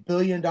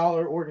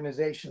multi-billion-dollar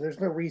organization.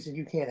 There's no reason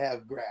you can't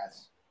have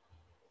grass.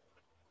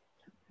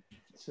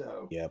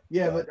 So,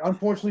 but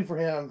unfortunately for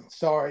him,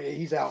 sorry,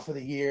 he's out for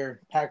the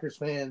year. Packers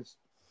fans,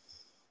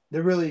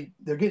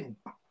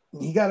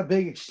 he got a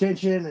big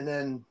extension, and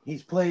then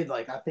he's played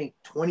like, I think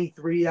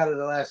 23 out of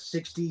the last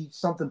 60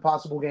 something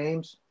possible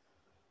games.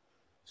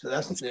 So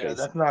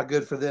that's not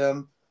good for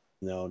them.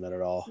 No, not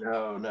at all.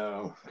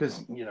 No.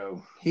 Because,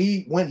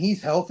 when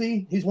he's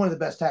healthy, he's one of the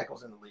best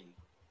tackles in the league.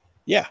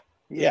 Yeah.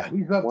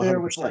 He's up 100%. There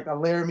with like a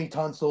Laramie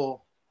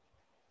Tunsil.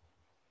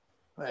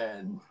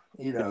 And,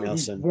 he's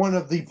one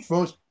of the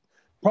most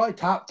probably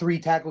top 3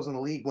 tackles in the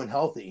league when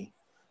healthy.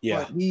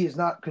 Yeah. But he is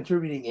not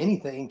contributing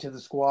anything to the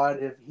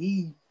squad if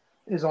he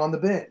is on the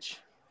bench,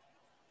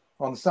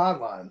 on the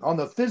sideline, on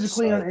the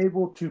physically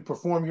unable to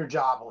perform your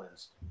job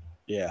list.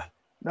 Yeah.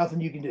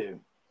 Nothing you can do.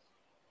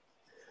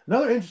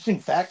 Another interesting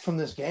fact from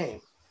this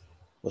game.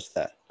 What's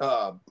that?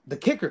 The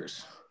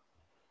kickers.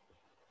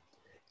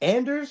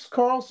 Anders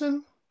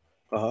Carlson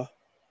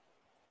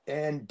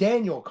and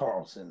Daniel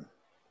Carlson.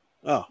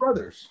 Oh.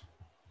 Brothers.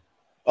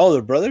 Oh,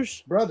 they're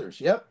brothers? Brothers,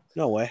 yep.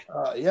 No way.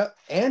 Yep.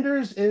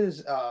 Anders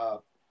is a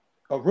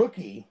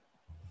rookie.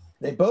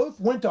 They both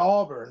went to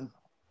Auburn.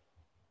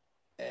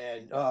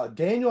 And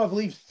Daniel, I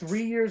believe,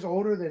 3 years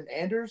older than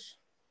Anders.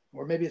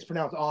 Or maybe it's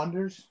pronounced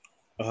Anders.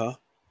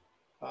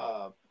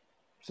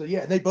 So,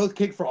 yeah, they both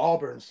kicked for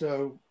Auburn.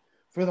 So,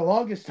 for the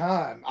longest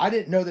time, I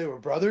didn't know they were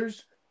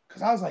brothers.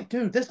 Because I was like,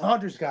 dude, this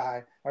Anders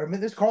guy, or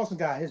this Carlson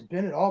guy has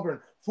been at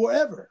Auburn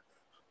forever.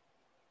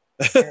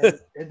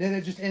 and then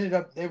it just ended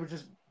up, they were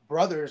just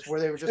brothers where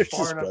they were just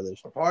far enough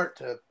apart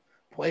to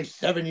play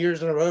 7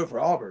 years in a row for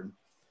Auburn.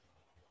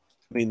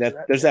 I mean,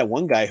 there's that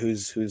one guy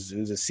who's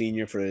a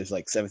senior for his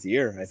like 7th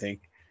year, I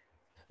think.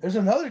 There's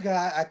another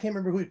guy, I can't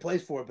remember who he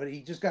plays for, but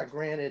he just got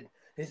granted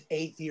his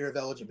 8th year of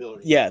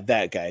eligibility. Yeah,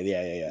 that guy.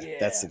 Yeah.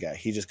 That's the guy.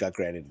 He just got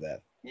granted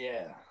that.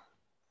 Yeah.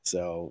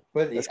 So,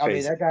 but I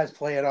mean, that guy's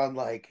playing on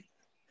like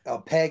a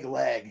peg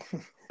leg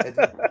at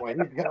this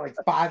point. He's got like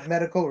 5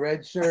 medical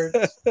red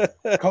shirts,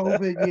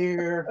 COVID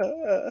year.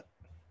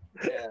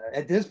 Yeah.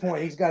 At this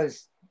point, he's got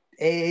his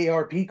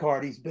AARP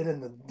card. He's been in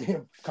the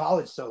damn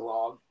college so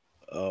long.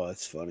 Oh,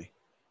 that's funny.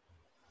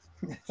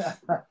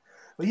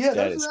 But yeah,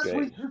 those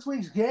are this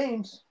week's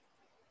games.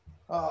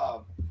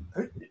 Who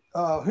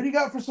do you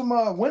got for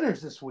some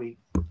winners this week?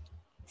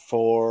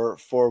 For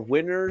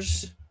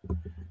winners,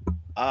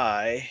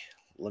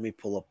 let me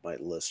pull up my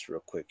list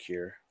real quick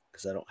here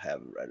because I don't have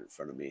it right in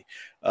front of me.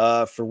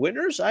 For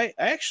winners, I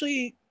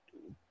actually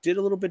did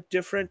a little bit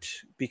different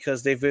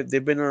because they've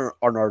been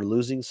on our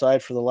losing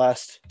side for the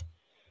last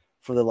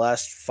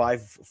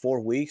 4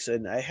 weeks,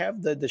 and I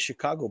have the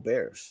Chicago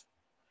Bears.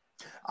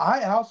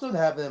 I also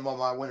have them on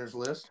my winners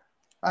list.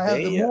 I have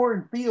the Moore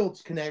and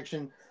Fields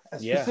connection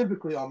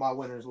specifically on my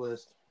winners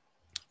list.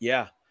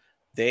 Yeah,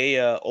 they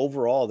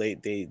overall they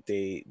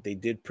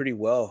did pretty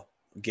well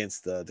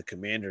against the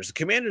Commanders. The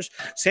Commanders,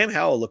 Sam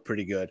Howell looked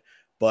pretty good,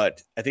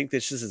 but I think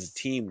this just as a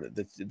team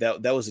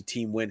that was a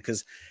team win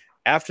because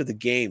after the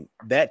game,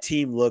 that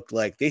team looked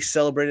like they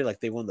celebrated like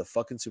they won the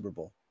fucking Super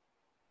Bowl.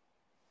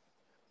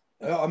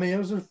 I mean, it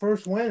was their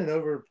first win in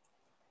over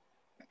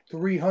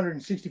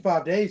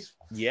 365 days.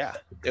 Yeah,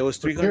 it was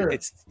 300. Sure.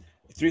 It's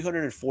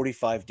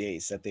 345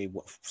 days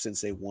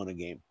since they won a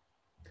game.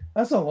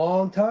 That's a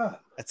long time.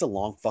 That's a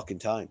long fucking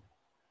time.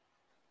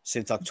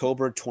 Since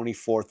October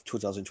 24th,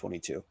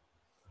 2022.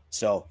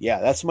 So yeah,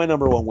 that's my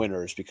number one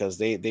winners because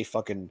they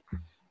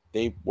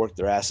worked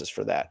their asses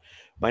for that.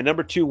 My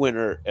number 2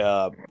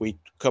 winner, we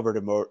covered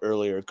him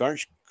earlier,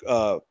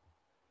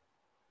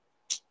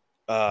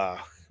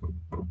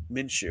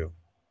 Minshew.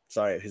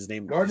 Sorry, his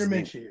name. Gardner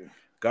Minshew.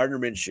 Gardner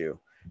Minshew.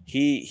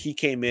 He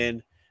came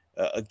in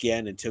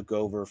again and took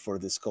over for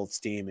this Colts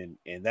team,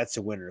 and that's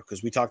a winner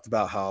because we talked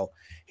about how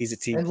he's a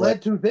team and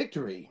led to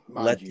victory.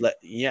 Led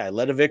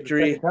a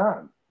victory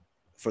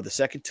for the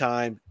second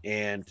time,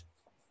 and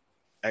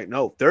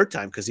third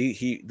time because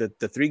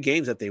the 3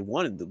 games that they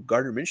won, the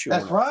Gardner Minshew.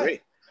 That's right.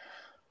 3.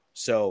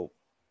 So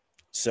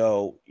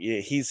yeah,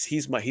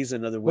 he's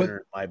another winner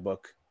in my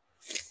book.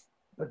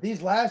 But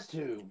these last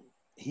 2,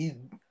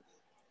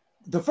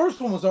 the first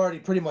one was already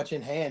pretty much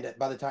in hand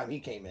by the time he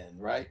came in,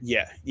 right?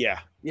 Yeah.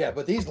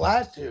 But these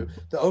last 2,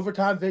 the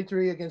overtime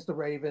victory against the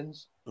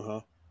Ravens,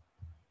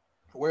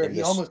 where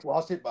he almost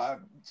lost it by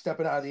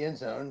stepping out of the end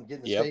zone and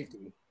getting the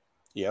safety.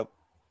 Yep.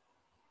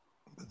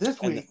 But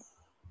this week,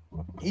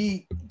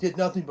 he did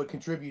nothing but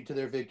contribute to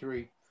their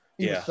victory.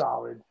 He was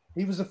solid.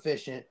 He was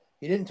efficient.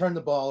 He didn't turn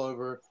the ball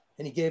over,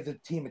 and he gave the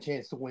team a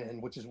chance to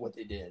win, which is what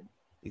they did.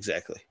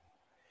 Exactly.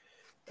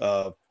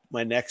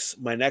 My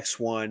next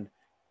one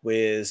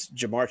was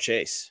Jamar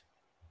Chase.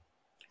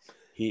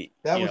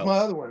 That was my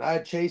other one. I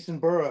had Chase and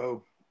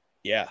Burrow.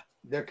 Yeah.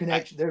 Their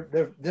connection,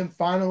 they're them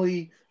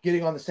finally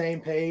getting on the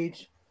same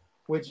page,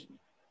 which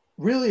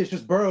really is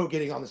just Burrow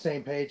getting on the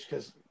same page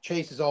because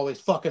Chase is always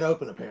fucking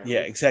open, apparently.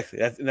 Yeah, exactly.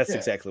 That's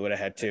exactly what I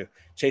had too.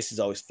 Chase is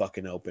always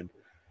fucking open.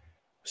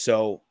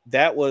 So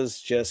that was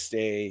just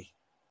a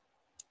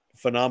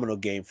phenomenal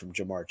game from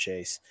Jamar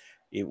Chase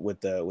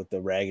with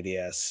the raggedy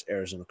ass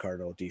Arizona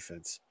Cardinal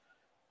defense.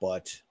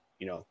 But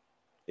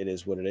it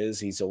is what it is.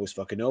 He's always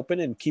fucking open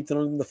and keep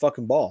throwing the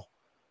fucking ball.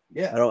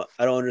 Yeah.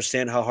 I don't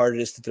understand how hard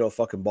it is to throw a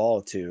fucking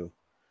ball to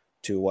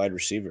a wide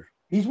receiver.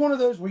 He's one of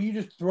those where you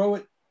just throw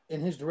it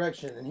in his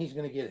direction and he's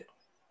going to get it.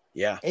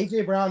 Yeah.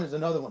 AJ Brown is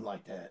another one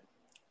like that.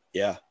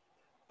 Yeah.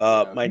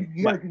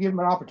 You got to give him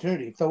an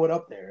opportunity, throw it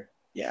up there.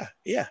 Yeah.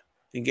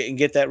 And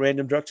get that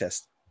random drug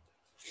test.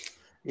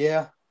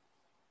 Yeah.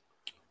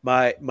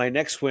 My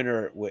next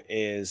winner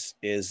is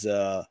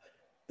the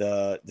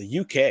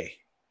UK.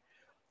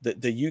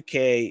 The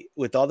UK,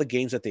 with all the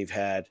games that they've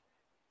had,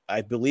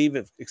 I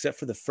believe, except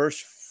for the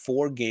first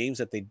 4 games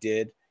that they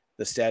did,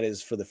 the stat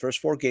is for the first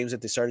 4 games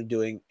that they started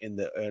doing in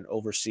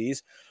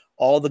overseas,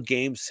 all the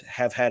games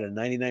have had a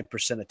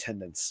 99%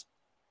 attendance.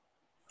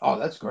 Oh,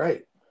 that's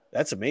great.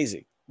 That's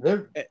amazing. They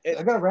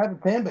got a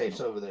rabid fan base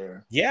over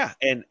there. Yeah,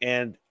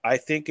 and I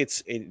think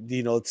it's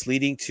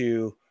leading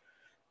to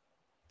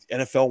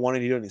NFL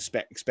wanting to do an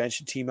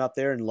expansion team out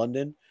there in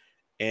London,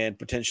 and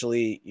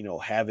potentially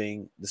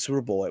having the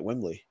Super Bowl at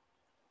Wembley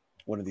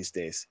one of these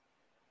days.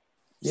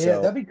 Yeah,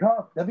 So, that'd be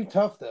tough. That'd be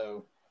tough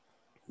though.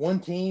 One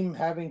team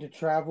having to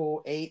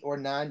travel 8 or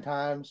 9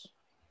 times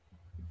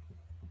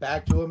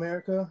back to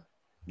America.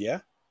 Yeah,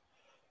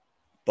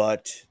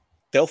 but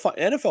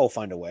NFL will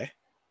find a way.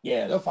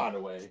 Yeah, they'll find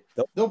a way.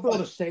 They'll build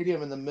a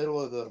stadium in the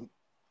middle of the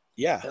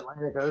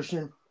Atlantic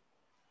Ocean.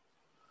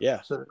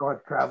 Yeah. So they don't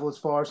have to travel as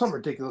far. Something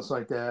ridiculous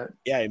like that.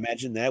 Yeah,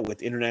 imagine that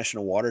with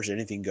international waters,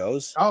 anything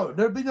goes. Oh,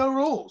 there'd be no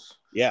rules.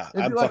 Yeah,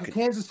 it'd be like a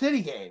Kansas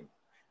City game.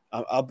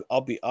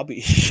 I'll be.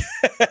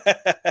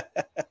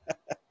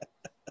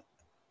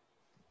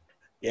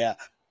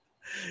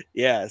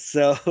 Yeah.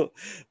 So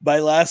my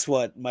last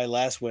winner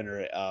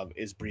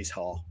is Breece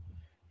Hall.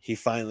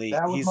 He's my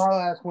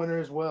last winner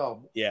as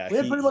well. Yeah, we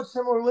had pretty much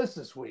similar lists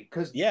this week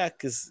because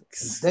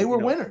they were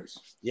winners.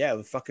 Yeah,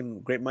 with fucking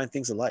great mind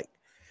things alike.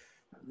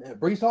 Yeah,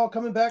 Breece Hall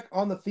coming back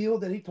on the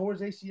field that he tore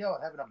his ACL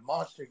and having a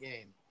monster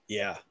game.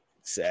 Yeah,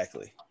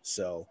 exactly.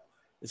 So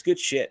it's good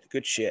shit.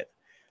 Good shit.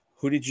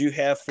 Who did you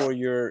have for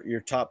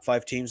your top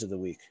 5 teams of the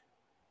week?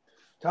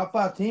 Top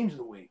 5 teams of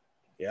the week.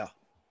 Yeah.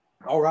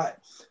 All right.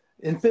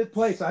 In 5th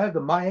place, I have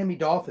the Miami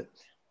Dolphins.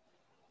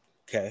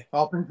 Okay.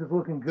 Offense is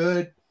looking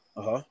good.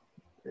 Uh-huh.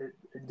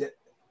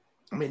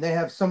 I mean, they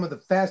have some of the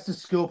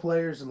fastest skill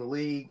players in the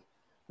league.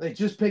 They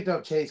just picked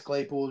up Chase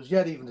Claypool,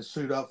 yet even to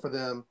suit up for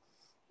them.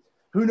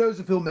 Who knows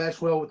if he'll mesh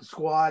well with the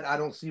squad? I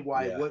don't see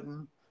why he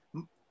wouldn't.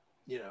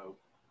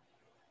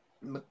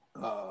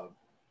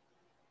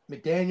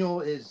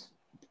 McDaniel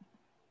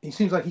he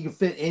seems like he can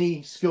fit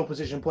any skill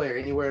position player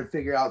anywhere and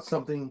figure out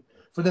something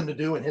for them to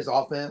do in his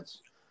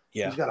offense.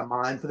 Yeah. He's got a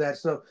mind for that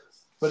stuff.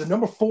 But at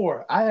number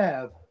 4, I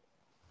have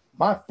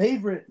my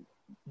favorite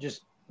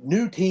just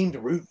new team to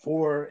root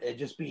for and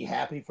just be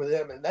happy for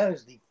them, and that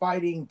is the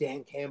Fighting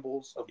Dan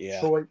Campbells of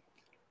Detroit,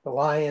 the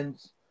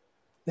Lions.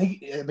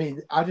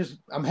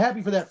 I'm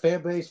happy for that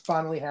fan base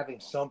finally having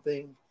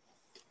something.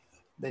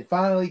 They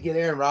finally get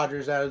Aaron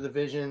Rodgers out of the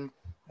division.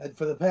 And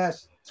for the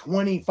past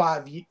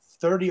 25,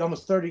 30,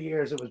 almost 30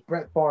 years, it was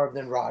Brett Favre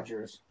then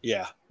Rodgers.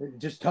 Yeah.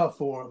 Just tough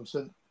for them.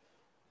 So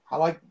I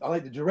like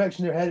the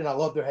direction they're headed. I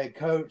love their head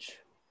coach.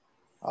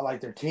 I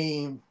like their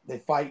team. They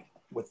fight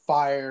with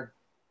fire.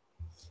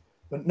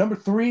 But number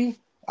 3,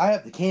 I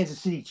have the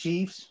Kansas City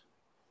Chiefs.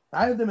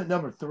 I have them at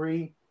number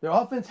 3. Their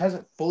offense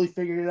hasn't fully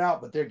figured it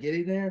out, but they're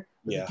getting there.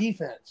 But the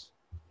defense,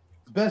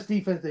 the best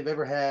defense they've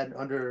ever had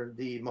under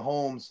the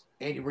Mahomes,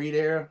 Andy Reid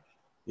era.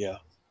 Yeah.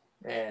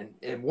 And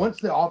once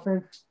the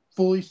offense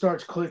fully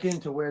starts clicking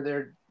to where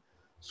they're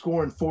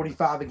scoring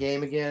 45 a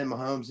game again,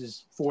 Mahomes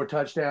is 4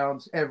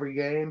 touchdowns every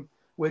game,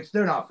 which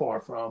they're not far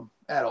from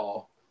at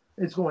all.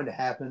 It's going to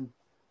happen.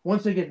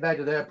 Once they get back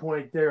to that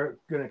point, they're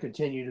going to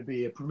continue to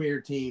be a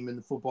premier team in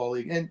the football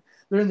league. And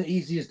they're in the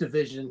easiest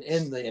division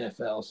in the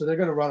NFL, so they're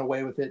going to run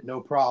away with it, no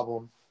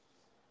problem.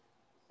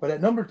 But at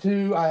number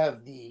 2, I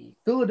have the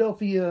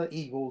Philadelphia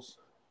Eagles.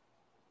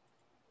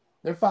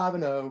 They're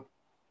 5-0.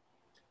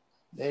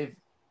 They've,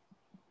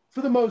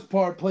 for the most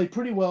part, played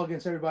pretty well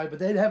against everybody, but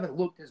they haven't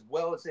looked as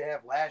well as they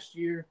have last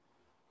year.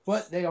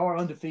 But they are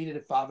undefeated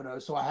at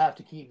 5-0, so I have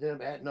to keep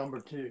them at number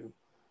 2.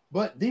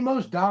 But the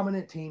most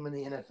dominant team in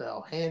the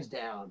NFL, hands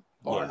down,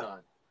 bar none.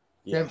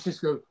 San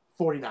Francisco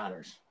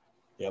 49ers.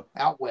 Yep.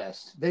 Out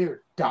west. They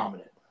are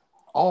dominant.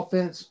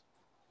 Offense,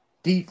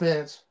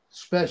 defense,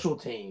 special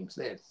teams.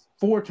 They had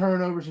 4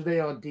 turnovers today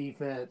on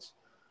defense.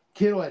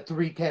 Kittle had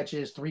 3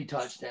 catches, 3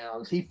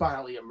 touchdowns. He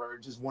finally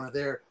emerged as one of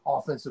their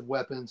offensive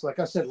weapons. Like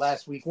I said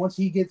last week, once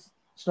he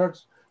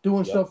starts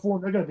doing stuff for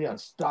them, they're going to be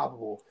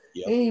unstoppable.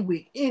 Yep. Any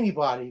week,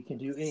 anybody can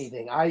do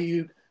anything.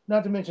 Ayuk,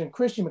 not to mention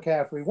Christian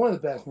McCaffrey, one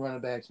of the best running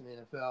backs in the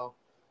NFL.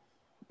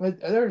 But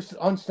they're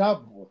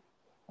unstoppable.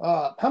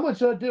 How much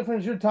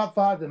different is your top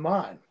 5 than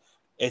mine?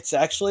 It's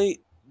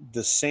actually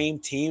the same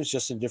teams,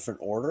 just in different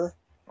order.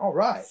 All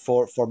right.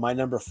 For my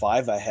number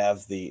 5, I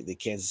have the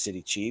Kansas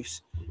City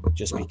Chiefs,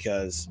 just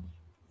because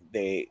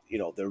they're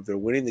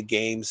winning the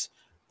games.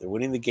 They're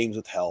winning the games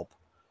with help.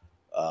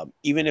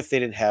 Even if they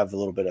didn't have a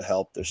little bit of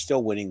help, they're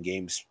still winning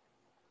games.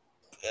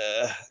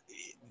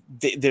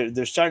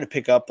 They're starting to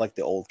pick up like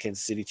the old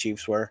Kansas City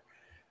Chiefs were,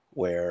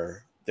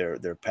 where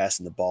they're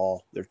passing the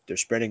ball. They're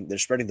spreading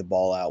the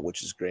ball out,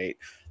 which is great.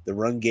 The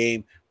run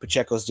game,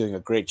 Pacheco's doing a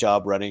great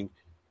job running.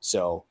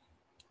 So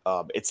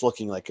it's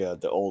looking like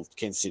the old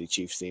Kansas City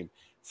Chiefs team.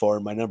 For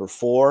my number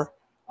 4,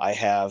 I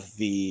have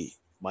the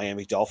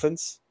Miami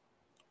Dolphins,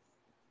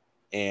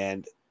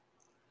 and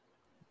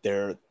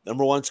they're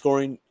number 1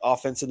 scoring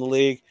offense in the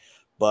league,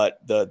 but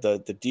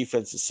the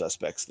defense is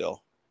suspect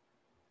still.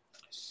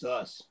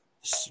 Sus.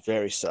 It's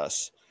very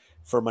sus.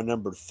 For my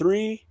number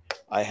 3,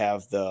 I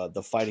have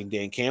the Fighting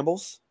Dan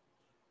Campbells,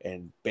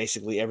 and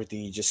basically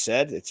everything you just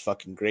said. It's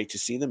fucking great to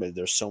see them, and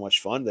they're so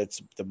much fun.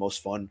 That's the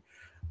most fun,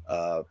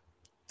 the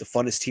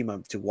funnest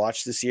team to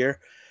watch this year.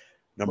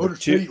 Number Motor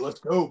 2, City, let's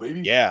go,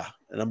 baby. yeah.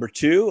 Number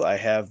 2, I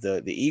have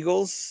the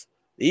Eagles.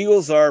 The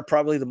Eagles are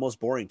probably the most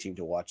boring team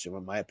to watch,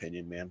 in my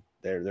opinion, man.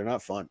 They're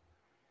not fun.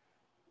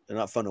 They're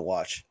not fun to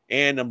watch.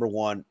 And number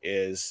 1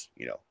 is,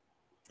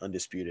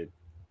 undisputed,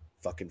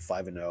 fucking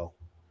 5-0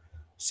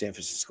 San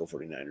Francisco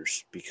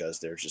 49ers, because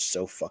they're just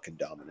so fucking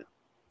dominant.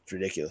 It's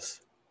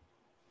ridiculous.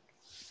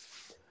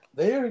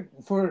 They're,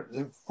 for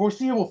the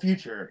foreseeable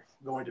future,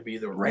 going to be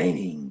the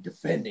reigning,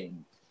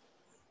 defending,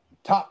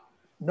 top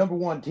number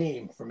 1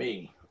 team for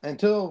me.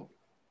 Until,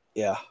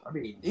 Yeah. I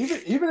mean,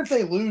 even if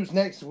they lose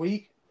next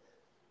week,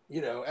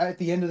 at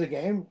the end of the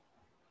game,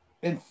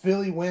 and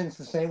Philly wins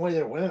the same way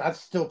they're winning, I'd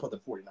still put the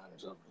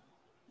 49ers over.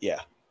 Yeah.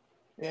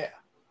 Yeah.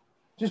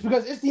 Just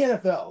because it's the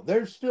NFL.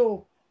 There's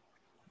still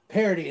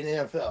parity in the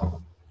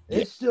NFL.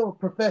 It's still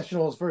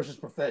professionals versus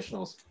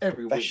professionals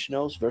every week.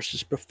 Professionals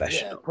versus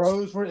professionals.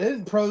 Yeah, it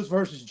isn't pros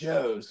versus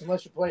Joes,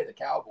 unless you play the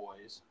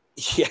Cowboys.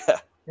 Yeah.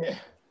 Yeah.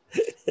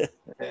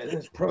 And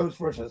it's pros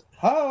versus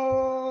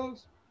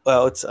hoes.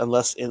 Well, it's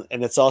and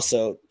it's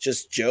also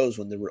just Joes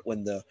when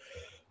the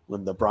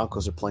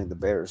Broncos are playing the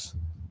Bears.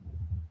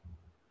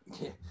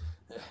 Yeah.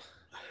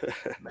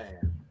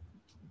 Man.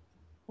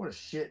 What a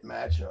shit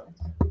matchup.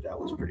 That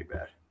was pretty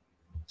bad.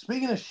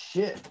 Speaking of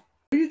shit,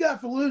 who you got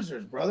for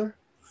losers, brother?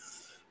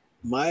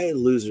 My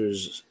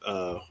losers,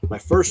 my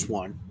first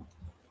one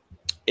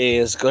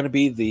is going to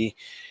be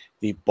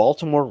the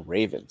Baltimore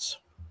Ravens,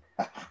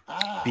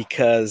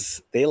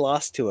 because they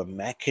lost to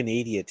a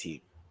Canadian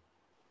team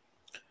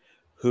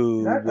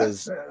who I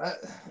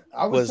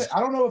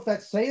don't know if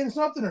that's saying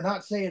something or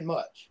not saying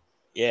much.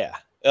 Yeah.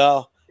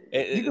 Well,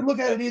 you can look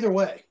at it either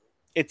way.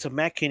 It's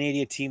a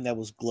Canadian team that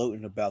was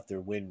gloating about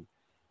their win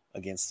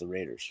against the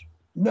Raiders.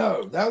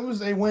 No, that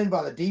was a win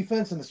by the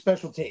defense and the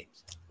special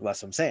teams.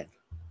 That's what I'm saying.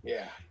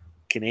 Yeah.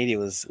 Canadian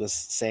was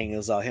saying it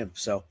was all him.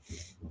 So,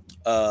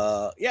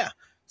 yeah.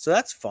 So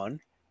that's fun.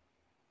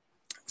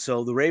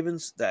 So the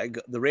Ravens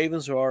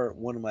are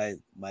one of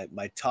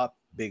my top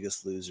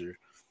biggest loser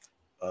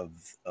of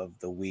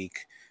the week.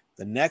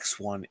 The next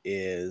one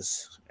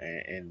is,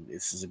 and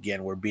this is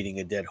again, we're beating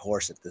a dead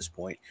horse at this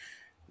point,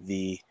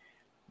 the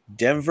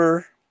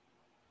Denver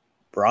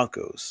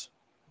Broncos.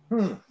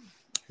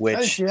 Which, I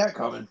didn't see that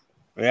coming.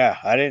 Yeah,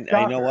 I didn't.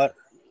 You know what?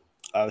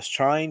 I was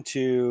trying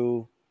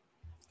to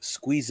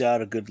squeeze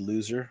out a good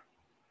loser,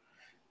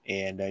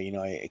 and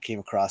I came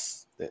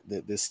across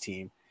this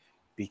team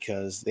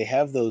because they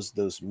have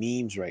those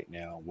memes right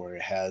now where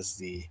it has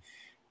the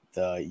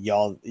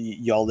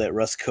y'all let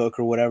Russ cook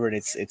or whatever, and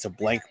it's a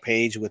blank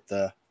page with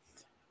the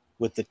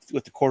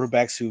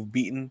quarterbacks who've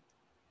beaten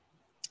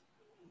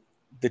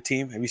the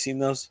team. Have you seen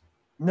those?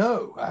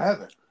 No, I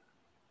haven't.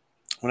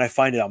 When I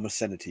find it, I'm gonna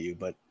send it to you.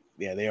 But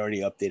yeah, they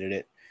already updated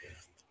it.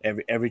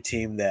 Every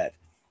team that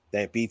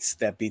beats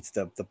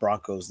the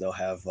Broncos, they'll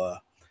have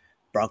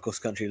Broncos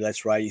country,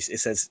 let's ride. It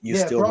says you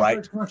still Broncos ride.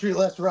 Broncos country,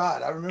 let's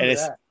ride. I remember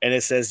that. And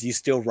it says you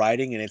still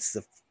riding, and it's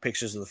the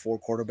pictures of the 4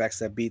 quarterbacks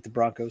that beat the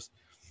Broncos.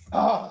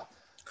 So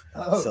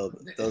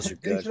those are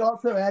good. They should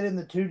also add in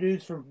the 2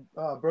 dudes from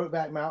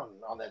Brokeback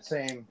Mountain on that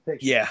same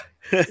picture. Yeah.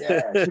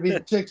 Yeah, it should be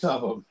 6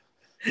 of them.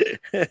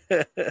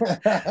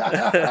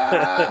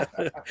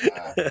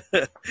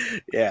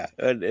 Yeah,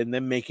 and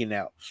then making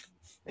out.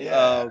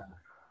 Yeah.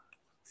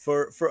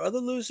 For other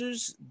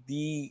losers,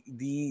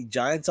 the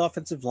Giants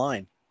offensive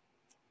line.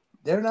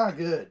 They're not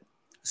good.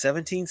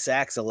 17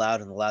 sacks allowed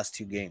in the last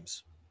 2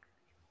 games.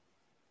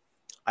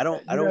 I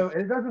don't.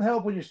 It doesn't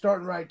help when you're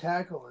starting right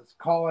tackle. It's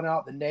calling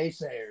out the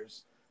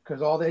naysayers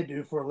because all they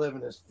do for a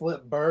living is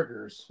flip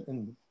burgers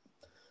and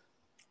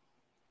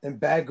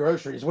bag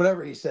groceries,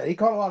 whatever he said. He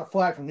caught a lot of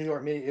flack from New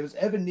York media. It was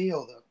Evan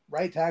Neal, the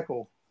right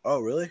tackle.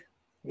 Oh, really?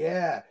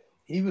 Yeah.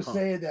 He was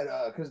saying that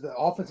because the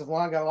offensive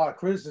line got a lot of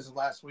criticism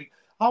last week.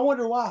 I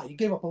wonder why. You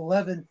gave up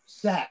 11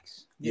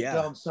 sacks, you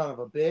dumb son of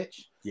a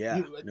bitch.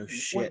 Yeah, no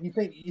shit. You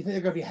think they're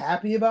going to be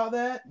happy about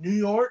that? New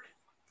York?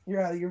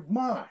 You're out of your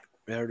mind.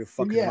 They're out of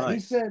fucking mind.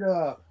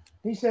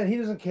 He said he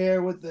doesn't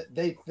care what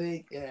they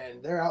think,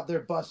 and they're out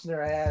there busting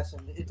their ass,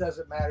 and it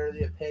doesn't matter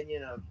the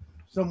opinion of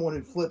someone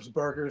who flips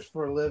burgers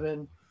for a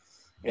living.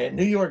 And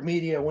New York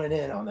media went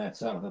in on that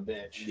son of a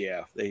bitch.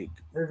 Yeah,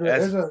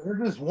 there's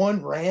this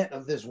one rant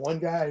of this one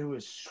guy who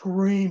is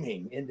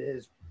screaming into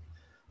his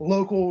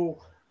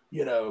local,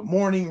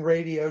 morning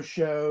radio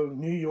show,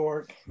 New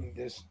York,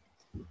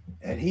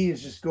 and he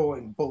is just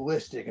going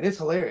ballistic, and it's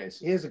hilarious.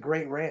 He has a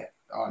great rant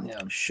on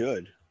him.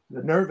 Should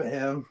the nerve of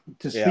him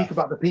to speak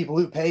about the people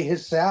who pay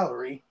his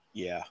salary.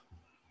 Yeah,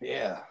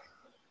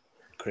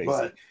 crazy.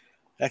 But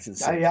that's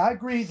insane. I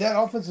agree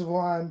that offensive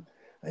line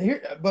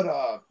here, but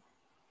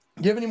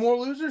do you have any more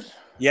losers?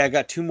 Yeah, I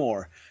got 2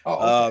 more.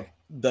 Oh, okay.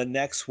 The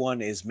next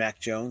one is Mac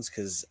Jones,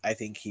 because I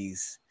think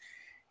he's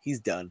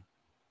done.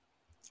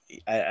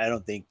 I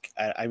don't think.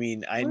 I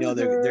mean, I know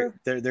they're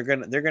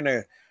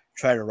gonna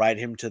try to ride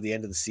him to the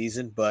end of the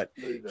season, but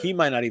he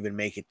might not even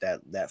make it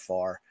that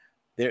far.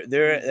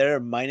 They're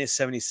a minus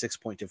 76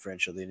 point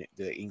differential. The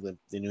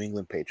New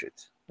England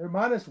Patriots. They're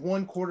minus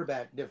one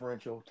quarterback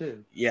differential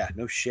too. Yeah,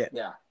 no shit.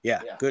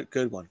 Yeah.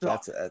 Good one.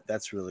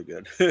 That's really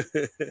good.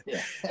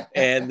 Yeah.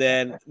 And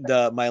then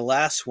my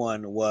last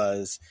one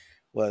was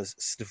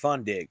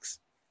Stephon Diggs.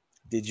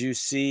 Did you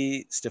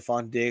see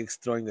Stephon Diggs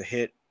throwing a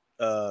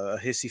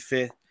hissy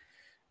fit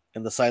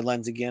in the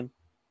sidelines again?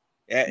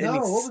 No,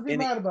 what was he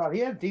mad about?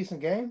 He had a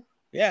decent game.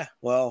 Yeah,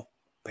 well,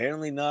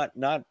 apparently not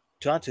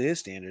to his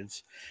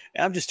standards.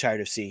 I'm just tired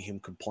of seeing him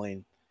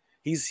complain.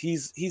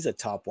 He's a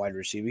top wide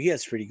receiver. He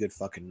has pretty good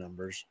fucking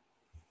numbers.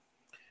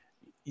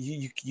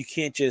 You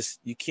can't just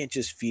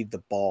feed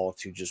the ball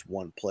to just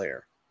one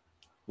player,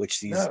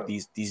 which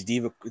these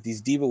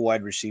diva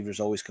wide receivers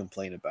always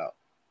complain about.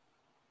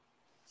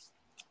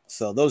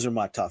 So those are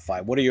my top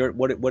 5. What are your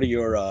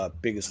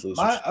biggest losers?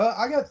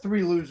 I got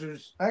 3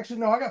 losers.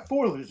 Actually, no, I got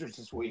 4 losers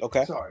this week.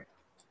 Okay, sorry.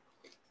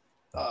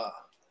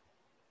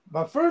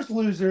 My first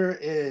loser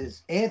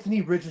is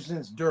Anthony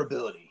Richardson's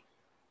durability.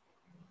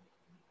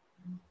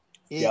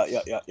 Yeah.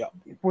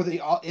 For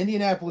the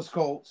Indianapolis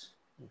Colts.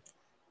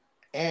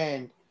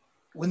 And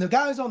when the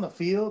guy's on the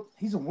field,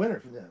 he's a winner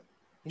for them.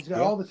 He's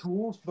got all the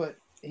tools, but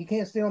he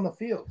can't stay on the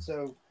field.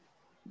 So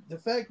the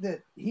fact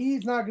that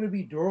he's not going to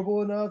be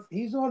durable enough,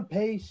 he's on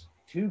pace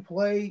to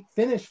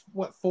finish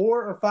 4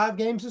 or 5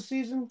 games this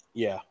season?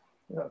 Yeah.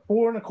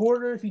 4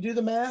 1/4 if you do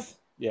the math.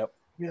 Yep.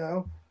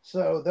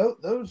 So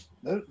those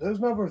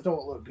numbers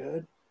don't look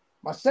good.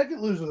 My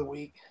second loser of the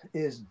week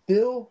is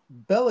Bill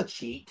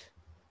Belichick.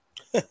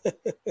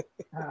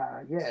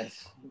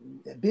 Yes.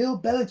 Bill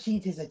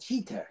Belichick is a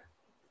cheater.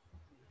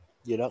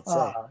 You don't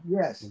say.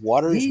 Yes.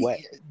 Water is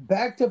wet.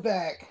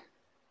 Back-to-back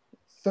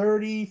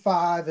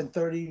 35 and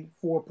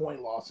 34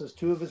 point losses,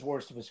 2 of his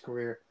worst of his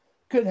career.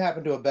 Couldn't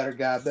happen to a better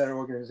guy, better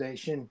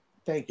organization.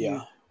 Thank you.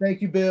 Yeah.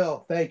 Thank you,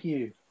 Bill. Thank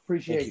you.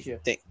 Appreciate you.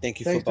 Thank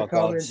you. Thanks for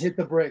coming. Hit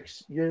the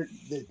bricks.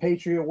 The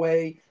Patriot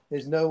way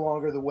is no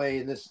longer the way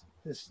in this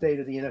state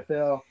of the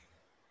NFL.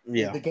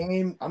 Yeah. The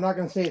game, I'm not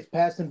going to say it's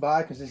passing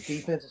by because his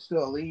defense is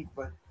still elite,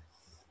 but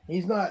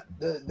he's not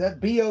that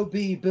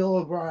B.O.B. Bill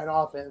O'Brien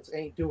offense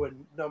ain't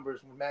doing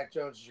numbers when Mac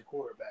Jones is your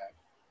quarterback.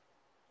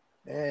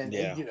 And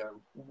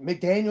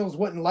McDaniels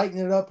wasn't lighting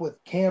it up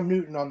with Cam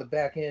Newton on the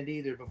back end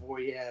either before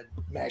he had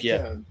Mac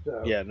Jones.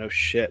 So, no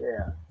shit.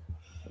 Yeah.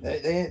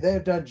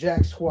 They've done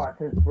jack squat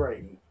since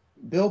Brady.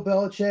 Bill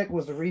Belichick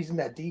was the reason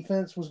that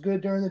defense was good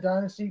during the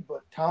dynasty,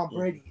 but Tom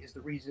Brady is the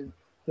reason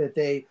that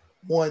they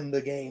won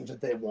the games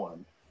that they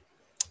won.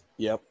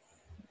 Yep.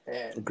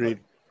 And agreed.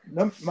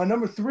 My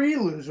number 3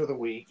 loser of the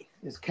week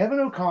is Kevin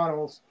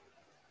O'Connell's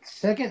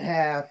second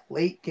half,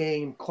 late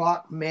game,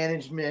 clock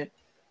management,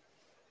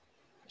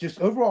 just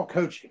overall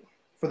coaching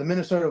for the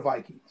Minnesota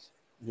Vikings.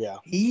 Yeah.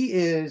 He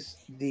is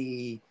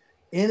the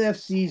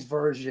NFC's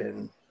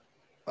version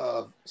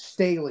of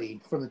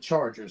Staley from the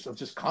Chargers, of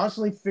just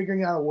constantly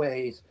figuring out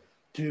ways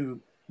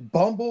to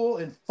bumble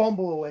and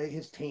fumble away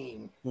his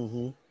team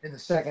in the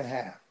second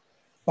half.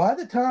 By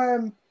the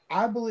time,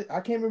 I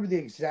can't remember the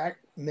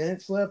exact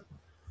minutes left,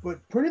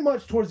 but pretty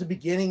much towards the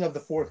beginning of the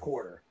fourth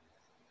quarter,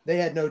 they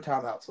had no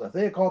timeouts left.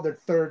 They had called their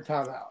 3rd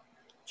timeout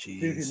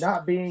due to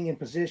not being in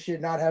position,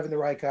 not having the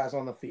right guys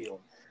on the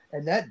field.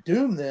 And that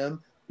doomed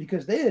them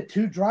because they had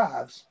 2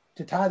 drives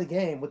to tie the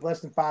game with less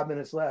than 5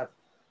 minutes left.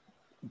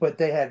 But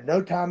they had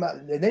no timeout.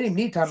 And they didn't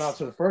need timeouts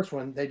for the first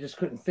one. They just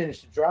couldn't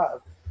finish the drive.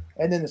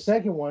 And then the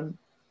second one,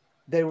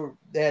 they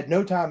had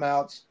no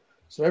timeouts,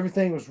 so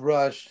everything was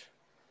rushed.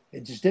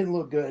 It just didn't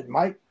look good.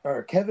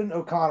 Kevin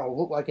O'Connell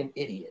looked like an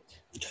idiot.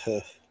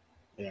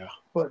 Yeah.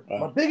 But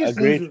my biggest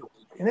loser,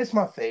 and it's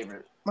my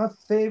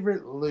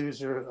favorite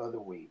loser of the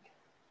week,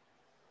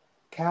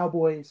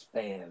 Cowboys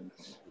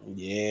fans.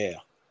 Yeah.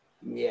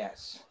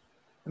 Yes.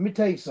 Let me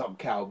tell you something,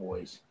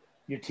 Cowboys.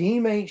 Your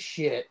team ain't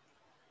shit.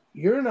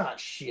 You're not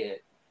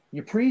shit.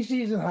 Your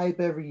preseason hype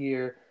every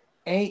year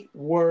ain't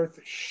worth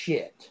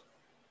shit.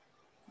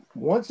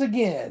 Once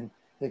again,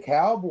 the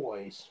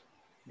Cowboys,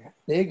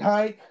 big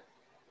hype,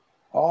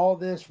 all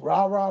this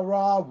rah, rah,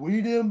 rah,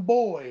 we them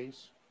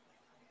boys.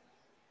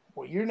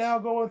 Well, you're now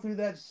going through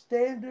that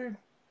standard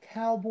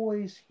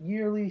Cowboys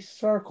yearly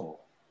circle.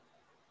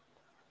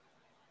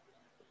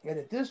 And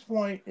at this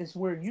point is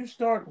where you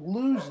start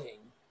losing,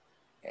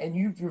 and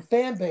your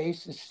fan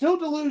base is still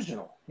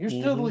delusional. You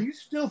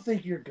still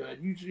think you're good.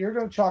 You're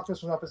going to chalk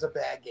this one up as a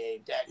bad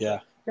game.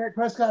 Dak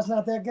Prescott's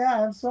not that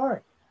guy. I'm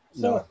sorry.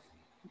 So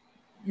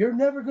you're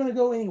never going to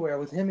go anywhere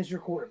with him as your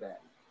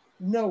quarterback.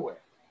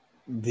 Nowhere.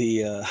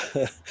 The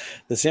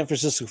San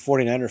Francisco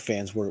 49er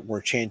fans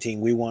were chanting,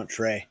 "We want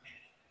Trey."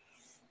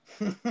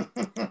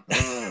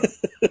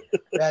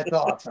 That's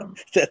awesome.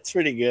 That's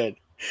pretty good.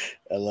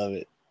 I love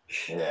it.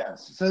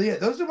 Yes. So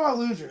those are my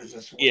losers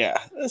this week. Yeah,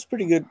 that's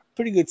pretty good.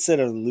 Pretty good set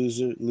of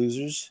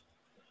losers.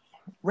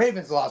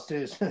 Ravens lost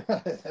too.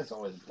 That's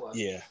always a plus.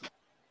 Yeah,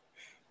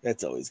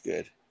 that's always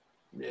good.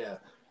 Yeah.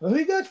 Well, who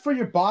you got for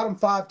your bottom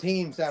 5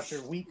 teams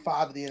after week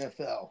 5 of the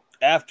NFL?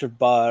 After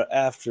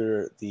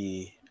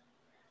the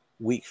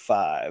Week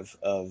 5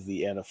 of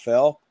the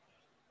NFL.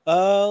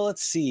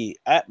 Let's see.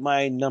 At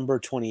my number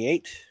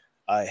 28,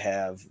 I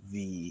have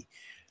the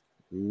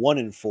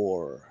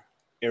 1-4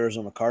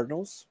 Arizona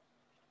Cardinals.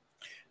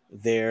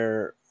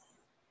 They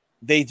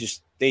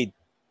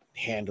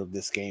handled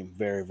this game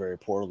very, very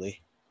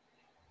poorly.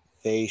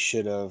 They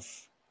should have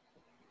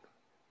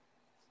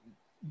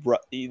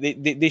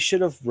they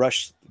should have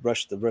rushed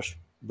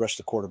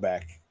the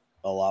quarterback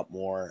a lot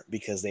more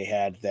because they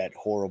had that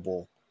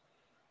horrible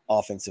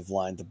offensive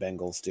line the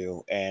Bengals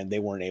do, and they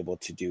weren't able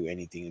to do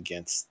anything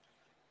against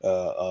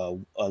a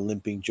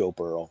limping Joe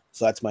Burrow.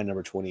 So that's my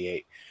number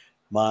 28.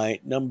 My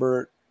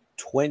number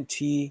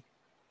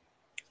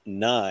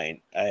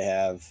 29, I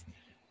have,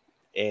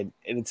 and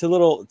it's a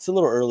little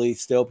early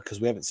still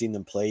because we haven't seen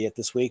them play yet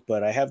this week,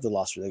 but I have the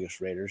Las Vegas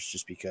Raiders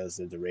just because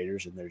they're the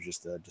Raiders and they're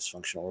just a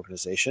dysfunctional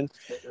organization.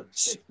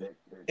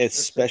 It's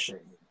special.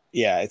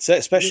 Yeah, it's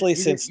especially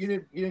since you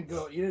didn't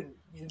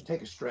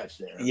take a stretch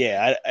there.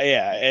 Yeah,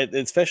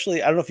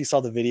 especially I don't know if you saw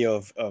the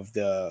video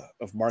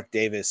of Mark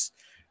Davis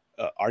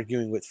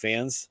arguing with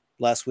fans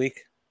last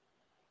week.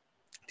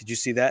 Did you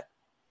see that?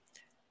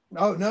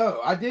 Oh no,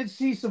 I did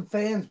see some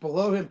fans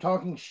below him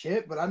talking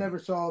shit, but I never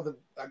saw the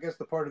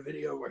part of the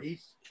video where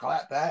he's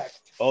clapped back.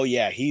 Oh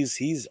yeah,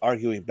 he's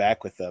arguing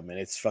back with them, and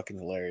it's fucking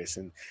hilarious.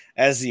 And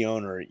as the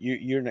owner,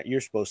 you're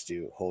supposed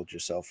to hold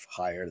yourself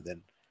higher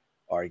than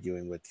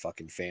arguing with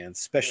fucking fans,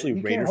 especially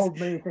you can't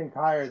hold anything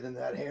higher than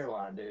that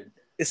hairline, dude.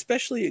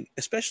 Especially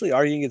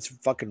arguing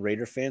against fucking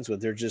Raider fans when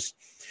they're just.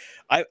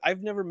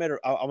 I've never met her.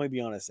 I'm gonna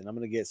be honest, and I'm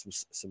gonna get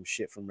some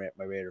shit from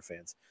my Raider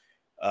fans.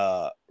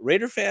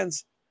 Raider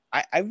fans.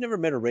 I've never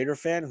met a Raider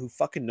fan who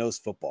fucking knows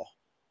football.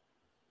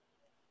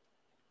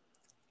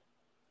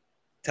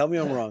 Tell me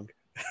I'm wrong.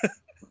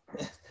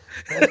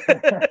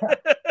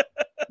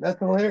 That's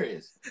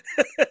hilarious.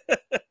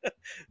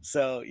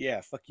 So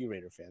yeah, fuck you,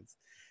 Raider fans.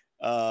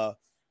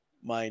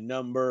 My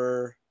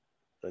number.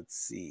 Let's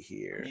see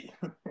here.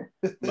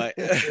 Have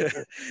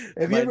you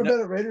ever met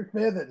a Raiders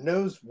fan that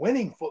knows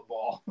winning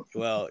football?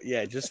 Well,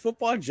 yeah, just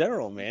football in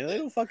general, man. They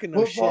don't fucking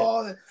know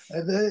football, shit.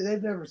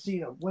 They've never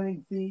seen a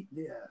winning feat.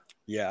 Yeah.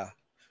 Yeah.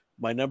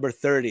 My number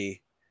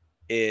 30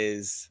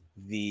 is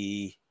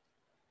the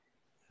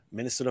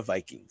Minnesota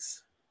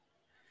Vikings.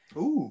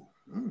 Ooh.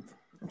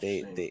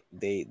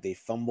 They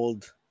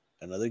fumbled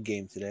another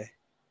game today.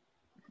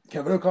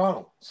 Kevin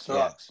O'Connell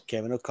sucks. Yeah,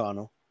 Kevin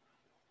O'Connell.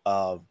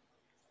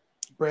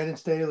 Brandon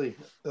Staley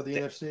of the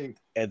NFC.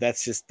 And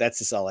that's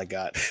just all I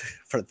got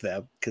for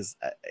them because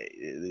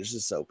it's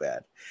just so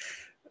bad.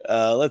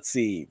 Let's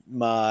see.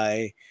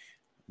 My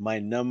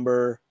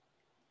number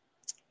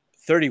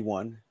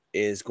 31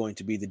 is going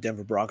to be the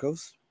Denver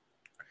Broncos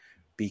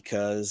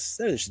because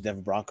they're just the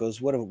Denver Broncos.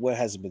 What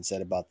hasn't been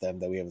said about them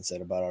that we haven't said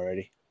about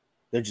already?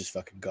 They're just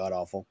fucking god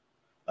awful.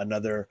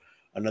 Another.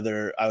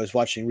 I was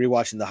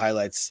rewatching the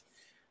highlights,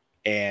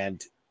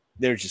 and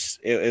they're just.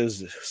 It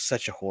was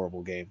such a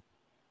horrible game.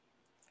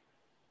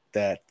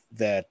 That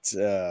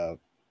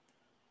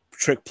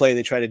trick play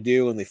they tried to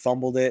do and they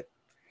fumbled it.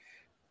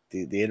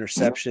 The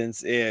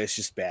interceptions, it's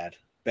just bad.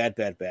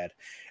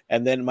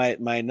 And then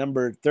my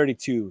number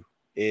 32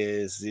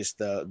 is just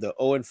the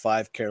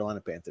 0-5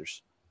 Carolina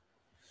Panthers.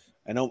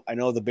 I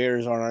know the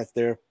Bears aren't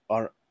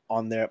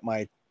on there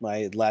my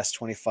last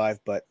 25,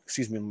 but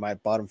my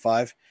bottom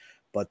 5,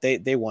 but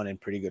they won in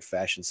pretty good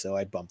fashion, so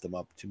I bumped them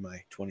up to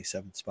my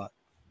 27th spot.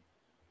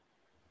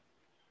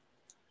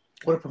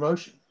 What a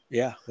promotion.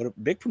 Yeah, what a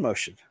big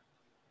promotion.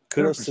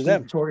 Kudos to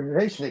them.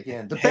 Organization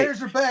again. The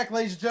Bears are back,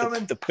 ladies and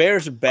gentlemen. The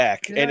Bears are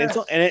back. Yes, and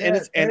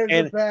it's Bears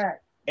are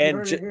back. You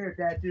heard it here,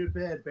 that dude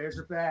bed. Bears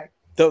are back.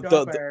 The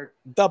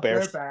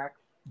Bears. They're back.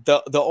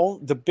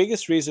 The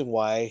biggest reason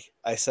why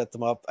I set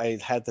them up, I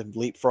had them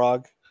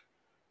leapfrog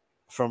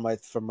from my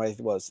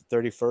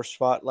 31st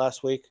spot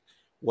last week,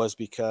 was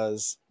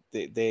because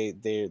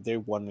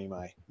they won me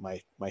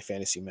my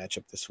fantasy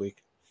matchup this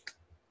week.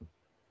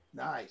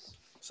 Nice.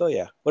 So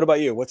yeah, what about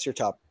you? What's your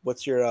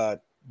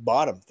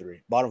bottom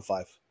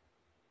 5?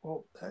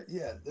 Well,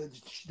 yeah, the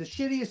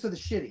shittiest of the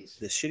shitties.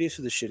 The shittiest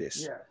of the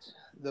shittiest. Yes,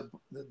 the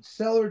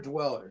cellar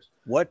dwellers.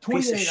 What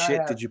piece of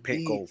shit did you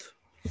paint gold?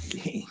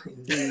 The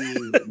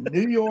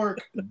New York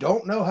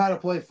don't know how to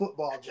play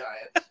football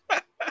Giants.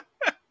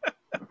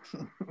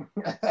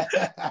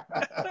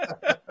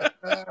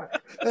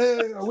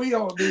 We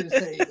don't need to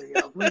say anything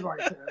else. We've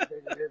already said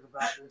everything there is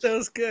about this. That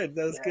was good.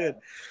 Good.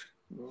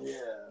 Yeah.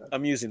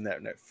 I'm using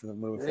that for the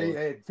movie.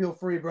 Hey, feel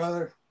free,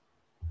 brother.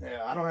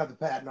 Yeah, I don't have the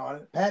patent on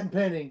it. Patent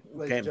pending.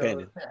 Patent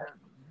pending.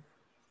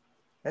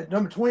 At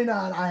number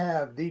 29, I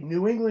have the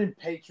New England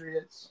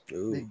Patriots.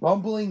 Ooh. The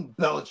bumbling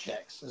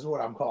Belichicks is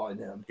what I'm calling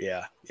them.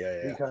 Yeah.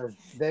 Because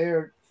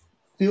they're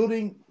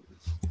fielding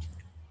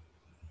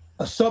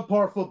a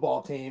subpar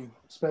football team,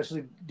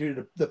 especially due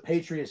to the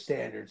Patriots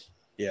standards.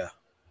 Yeah.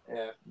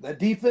 The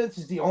defense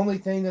is the only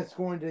thing that's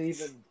going to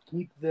even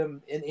keep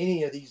them in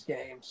any of these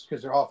games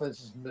because their offense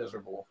is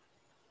miserable.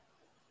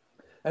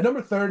 At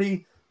number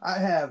 30, I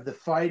have the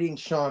Fighting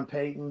Sean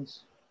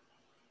Paytons,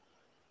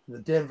 the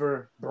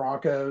Denver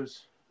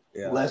Broncos.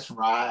 Yeah. Let's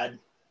ride.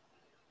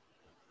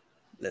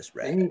 Let's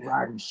They ride. ain't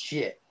riding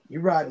shit.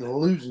 You're riding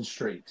losing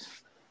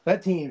streaks.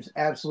 That team's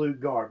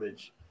absolute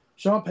garbage.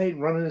 Sean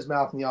Payton running his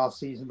mouth in the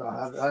offseason about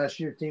how last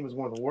year's team was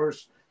one of the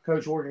worst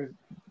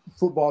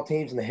football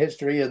teams in the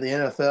history of the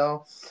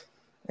NFL.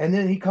 And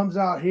then he comes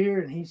out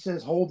here and he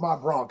says, hold my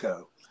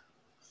Bronco.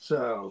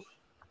 So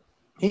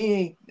he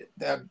ain't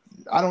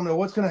I don't know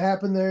what's going to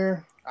happen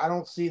there. I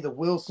don't see the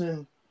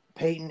Wilson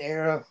Payton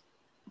era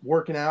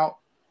working out.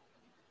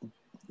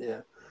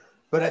 Yeah.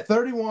 But at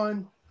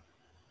 31,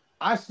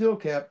 I still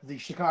kept the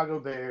Chicago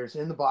Bears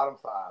in the bottom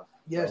 5.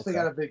 Yes, They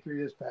got a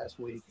victory this past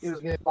week. It was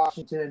against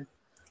Washington.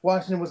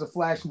 Washington was a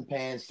flash in the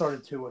pan,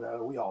 started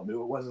 2-0. We all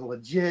knew it wasn't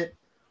legit.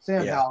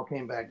 Sam Howell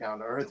came back down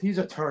to earth. He's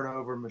a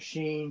turnover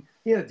machine.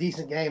 He had a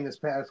decent game this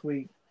past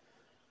week,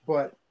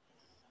 but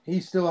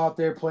he's still out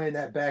there playing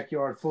that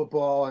backyard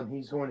football, and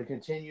he's going to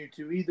continue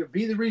to either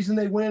be the reason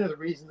they win or the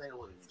reason they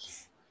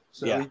lose.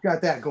 So he's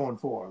got that going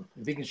for him.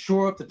 If he can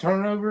shore up the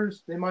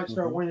turnovers, they might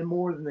start winning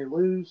more than they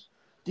lose.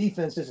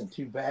 Defense isn't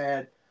too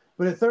bad.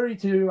 But at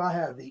 32, I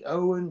have the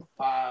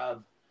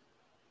 0-5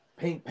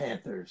 Pink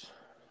Panthers.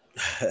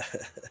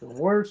 The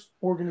worst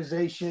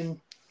organization.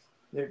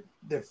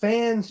 Their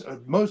fans are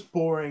the most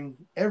boring.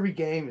 Every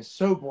game is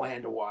so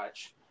bland to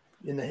watch.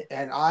 And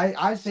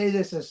I say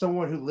this as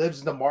someone who lives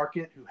in the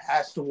market, who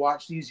has to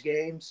watch these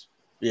games.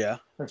 Yeah.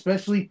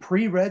 Especially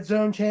pre-Red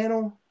Zone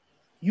channel.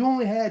 You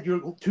only had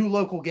your 2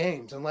 local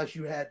games unless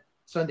you had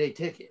Sunday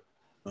ticket.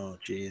 Oh,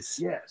 jeez.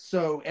 Yeah,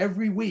 so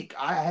every week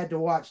I had to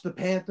watch the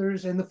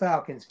Panthers and the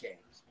Falcons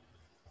games.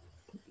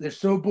 They're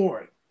so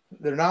boring.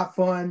 They're not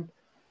fun.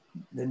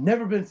 They've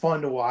never been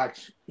fun to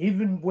watch.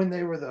 Even when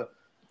they were the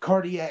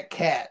Cardiac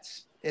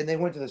Cats and they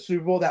went to the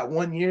Super Bowl that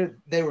one year,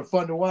 they were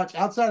fun to watch.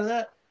 Outside of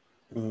that,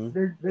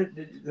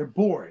 they're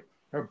boring.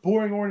 They're a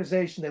boring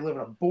organization. They live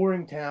in a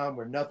boring town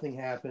where nothing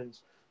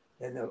happens.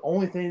 And the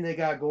only thing they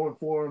got going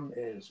for them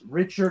is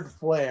Richard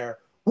Flair.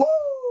 Woo!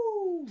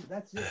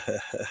 That's it.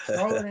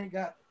 Charlotte ain't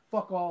got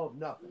fuck all of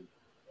nothing.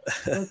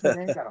 They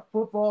ain't got a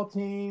football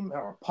team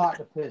or a pot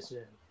to piss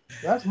in.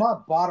 That's my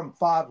bottom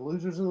 5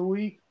 losers of the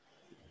week.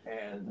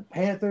 And the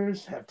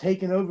Panthers have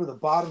taken over the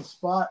bottom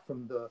spot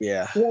from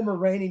the former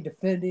reigning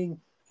defending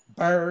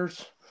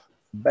Bears.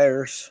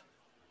 Bears.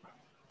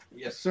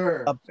 Yes,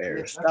 sir.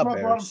 Bears. That's my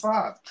bottom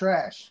 5.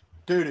 Trash.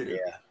 Doo-doo.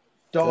 Yeah.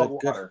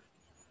 Dog water.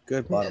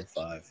 Good bottom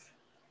 5.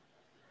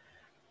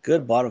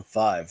 Good bottom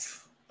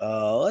 5.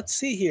 Let's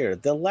see here.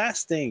 The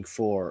last thing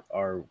for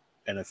our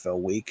NFL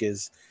week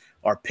is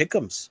our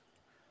pick'ems.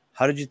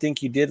 How did you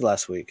think you did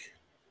last week?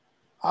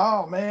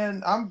 Oh,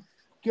 man. I'm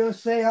going to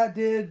say I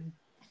did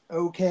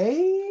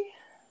okay.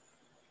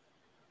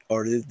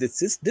 Or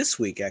it's this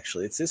week,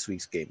 actually. It's this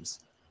week's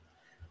games.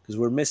 Because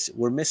we're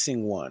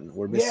missing one.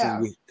 We're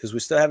missing because we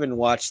still haven't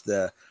watched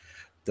the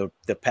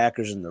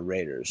Packers and the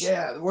Raiders.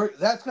 Yeah,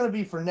 that's going to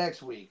be for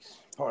next week's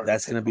part.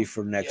 That's going to be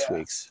for next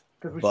week's.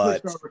 Because we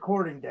switched our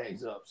recording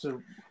days up.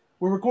 So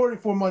we're recording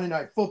for Monday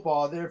Night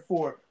Football.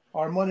 Therefore,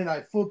 our Monday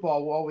Night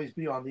Football will always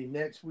be on the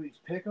next week's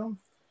pick'em.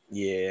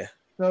 Yeah.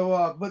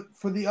 So, but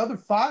for the other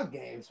 5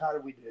 games, how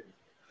did we do?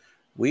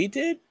 We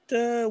did.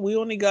 We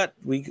only got.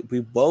 We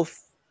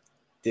both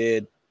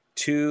did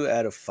 2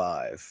 out of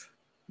 5.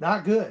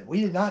 Not good.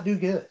 We did not do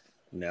good.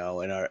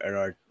 No, and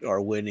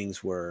our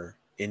winnings were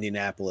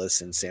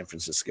Indianapolis and San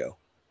Francisco.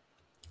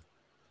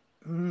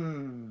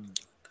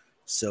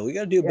 So we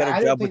got to do a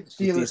better job with the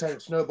Steelers these. had a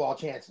snowball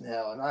chance in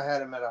hell, and I had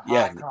them at a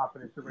high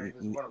confidence the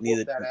Ravens were going to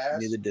whoop that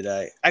ass. Neither did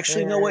I.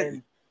 Actually, no,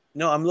 wait.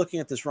 No, I'm looking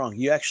at this wrong.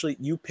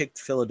 You picked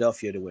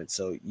Philadelphia to win,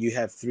 so you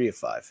have 3 of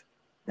 5.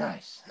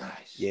 Nice.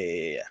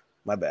 Yeah.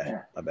 My bad.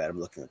 Yeah. My bad. I'm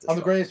looking at this. I'm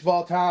the greatest of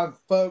all time,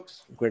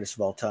 folks. Greatest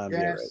of all time.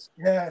 Yes.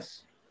 Yeah, right.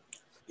 Yes.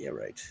 Yeah,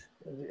 right.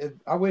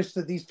 I wish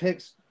that these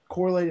picks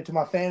correlated to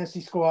my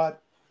fantasy squad.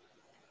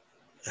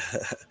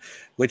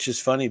 Which is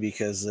funny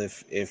because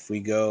if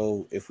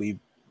we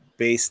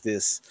base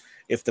this,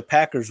 if the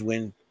Packers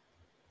win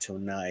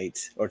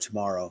tonight or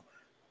tomorrow,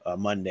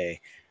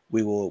 Monday,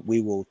 we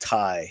will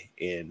tie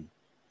in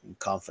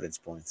confidence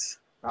points.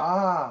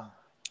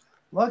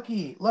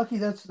 Lucky.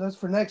 That's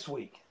for next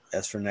week.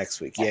 That's for next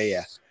week.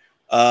 Yeah.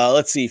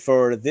 Let's see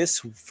for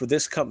this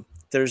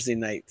Thursday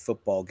night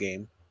football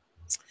game.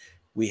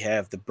 We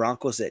have the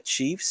Broncos at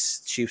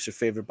Chiefs. Chiefs are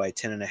favored by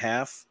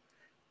 10.5.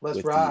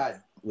 Let's ride.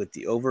 With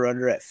the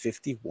over-under at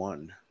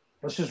 51.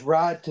 Let's just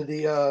ride to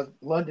the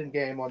London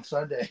game on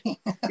Sunday.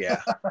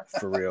 Yeah,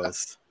 for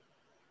reals.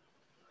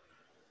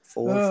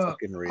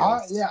 Fucking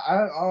reals.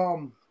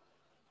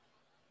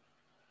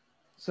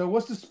 So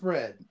what's the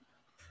spread?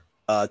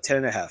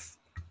 10.5.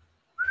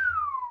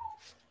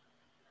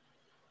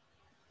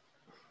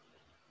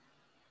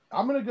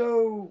 I'm going to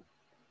go...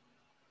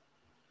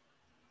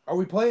 Are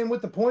we playing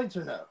with the points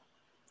or no?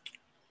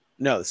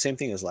 No, the same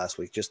thing as last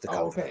week, just the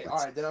confidence. Okay, all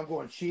right. Then I'm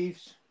going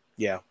Chiefs.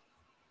 Yeah.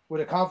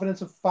 With a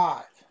confidence of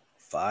 5.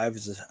 5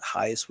 is as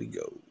high as we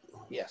go.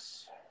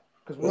 Yes.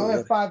 Because we only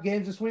have 5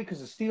 games this week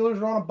because the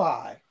Steelers are on a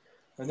bye.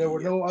 And there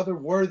were no other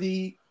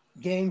worthy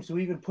games to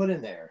even put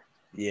in there.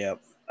 Yep.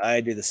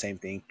 I do the same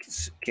thing.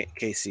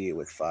 KC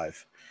with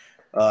 5.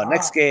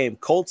 Next game,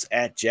 Colts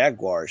at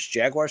Jaguars.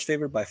 Jaguars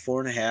favored by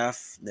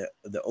 4.5.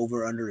 The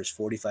over under is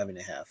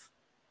 45.5.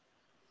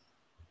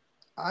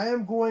 I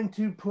am going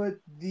to put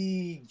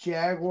the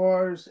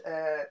Jaguars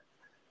at.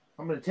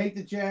 I'm going to take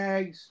the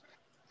Jags,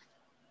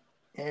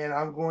 and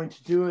I'm going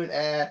to do it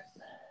at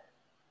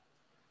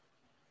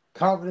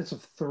confidence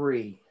of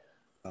 3.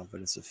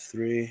 Confidence of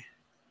 3.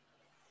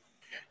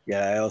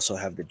 Yeah, I also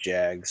have the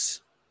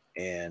Jags,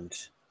 and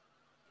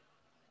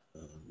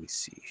let me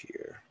see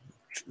here.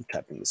 I'm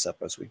typing this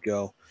up as we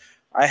go.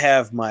 I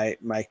have my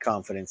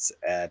confidence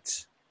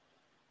at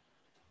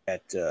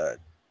 2.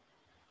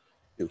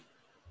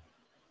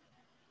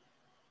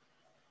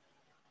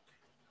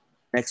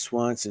 Next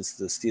one, since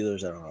the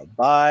Steelers are on a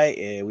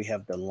bye, we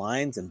have the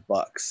Lions and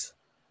Bucks.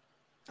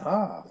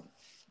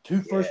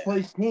 2 first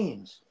place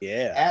teams.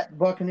 Yeah. At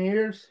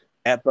Buccaneers.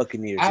 At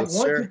Buccaneers. I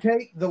want to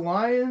take the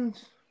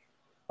Lions.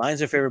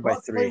 Lions are favored by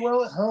 3. Play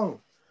well at home.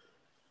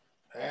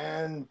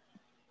 And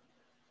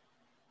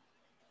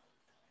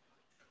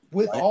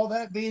with all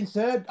that being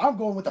said, I'm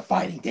going with the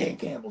Fighting Dan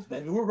Campbells,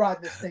 baby. We're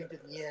riding this thing to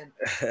the end.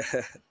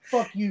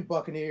 Fuck you,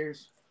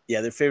 Buccaneers.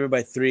 Yeah, they're favored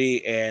by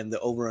 3, and the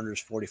over/under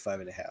is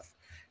 45.5.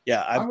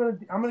 Yeah, I'm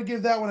gonna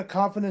give that one a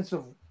confidence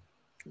of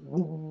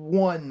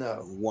 1,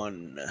 though.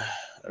 1.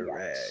 All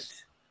right.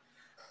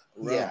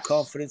 Yes.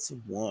 Confidence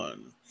of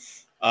 1.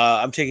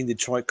 I'm taking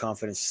Detroit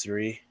confidence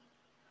 3.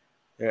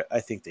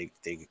 I think they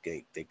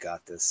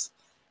got this.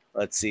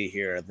 Let's see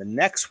here. The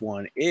next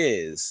one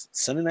is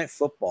Sunday Night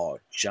Football.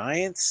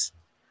 Giants.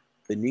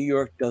 The New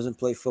York doesn't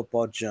play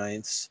football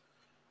Giants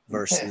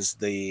versus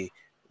the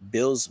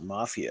Bills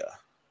Mafia.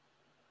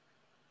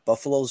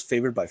 Buffalo's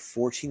favored by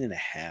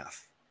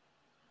 14.5.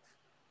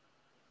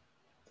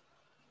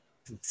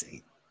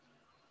 Insane.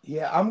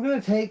 Yeah, I'm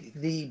gonna take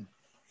the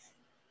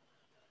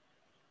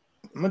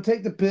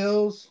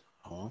Bills.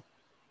 Huh?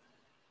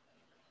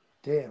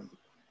 Damn.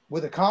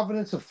 With a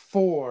confidence of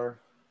 4,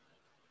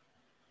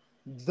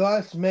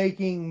 thus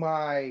making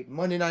my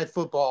Monday Night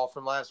Football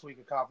from last week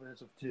a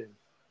confidence of 2.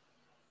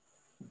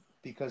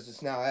 Because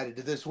it's now added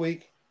to this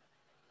week.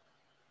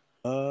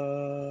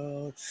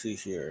 Let's see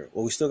here.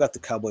 Well, we still got the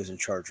Cowboys and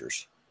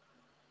Chargers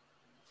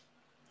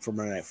for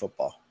Monday Night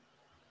Football.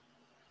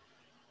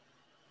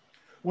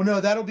 Well,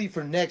 no, that'll be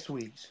for next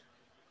week's.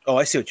 Oh,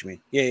 I see what you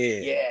mean.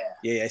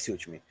 Yeah, I see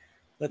what you mean.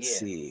 Let's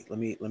see. Let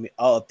me.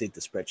 I'll update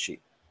the spreadsheet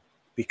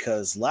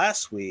because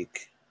last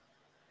week.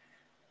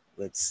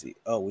 Let's see.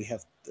 Oh, we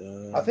have.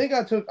 I think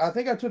I took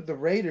the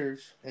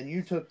Raiders and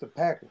you took the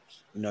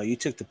Packers. No, you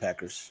took the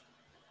Packers.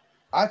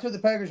 I took the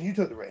Packers and you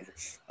took the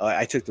Raiders. Oh,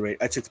 I took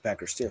the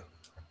Packers too.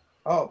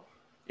 Oh.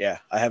 Yeah,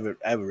 I have it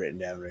written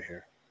down right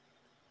here.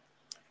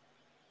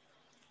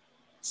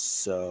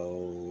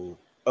 So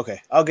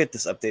okay, I'll get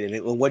this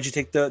updated. Well, what'd you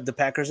take the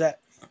Packers at?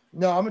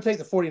 No, I'm gonna take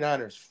the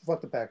 49ers.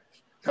 Fuck the Packers.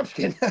 I'm just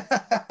kidding.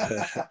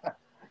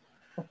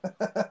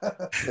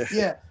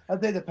 Yeah, I'll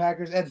take the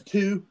Packers at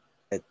 2.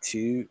 At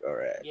 2, all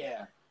right.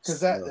 Yeah,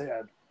 because that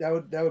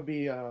would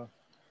be.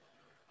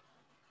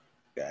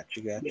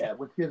 Gotcha. Yeah,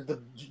 which gives the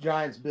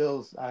Giants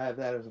Bills. I have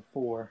that as a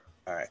 4.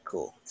 All right,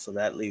 cool. So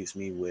that leaves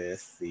me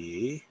with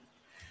the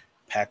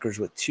Packers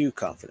with 2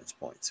 confidence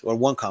points or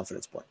 1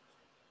 confidence point.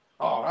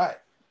 All right.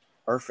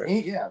 Perfect.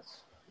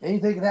 Yes.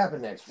 Anything could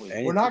happen next week.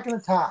 We're not going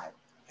to tie.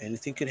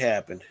 Anything could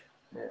happen.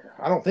 Yeah,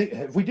 I don't think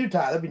if we do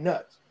tie, that'd be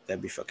nuts.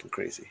 That'd be fucking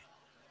crazy.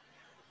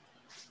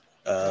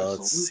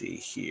 Let's see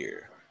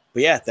here.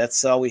 But yeah,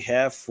 that's all we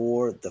have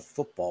for the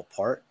football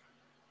part.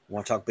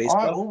 Want to talk baseball?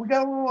 All right, well, we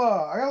got a little.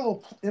 I got a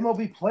little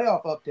MLB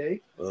playoff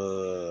update.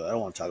 I don't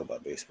want to talk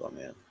about baseball,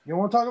 man. You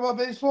want to talk about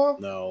baseball?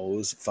 No, it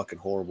was a fucking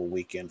horrible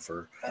weekend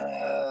for.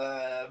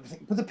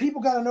 But the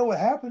people got to know what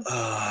happened.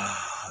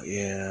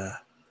 Yeah.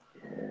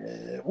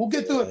 We'll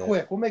get through it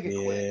quick. We'll make it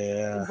quick.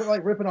 Yeah. We're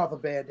like ripping off a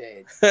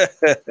Band-Aid.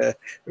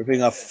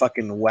 Ripping off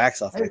fucking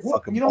wax off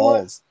fucking you know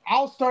balls. What?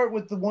 I'll start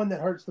with the one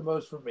that hurts the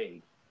most for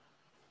me.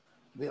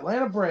 The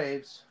Atlanta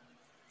Braves,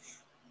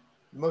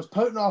 the most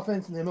potent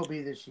offense in the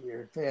MLB this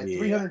year. They had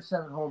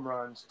 307 home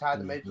runs, tied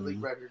the Major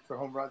League record for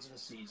home runs in a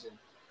season.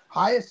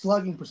 Highest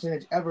slugging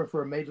percentage ever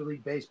for a Major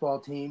League Baseball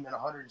team in a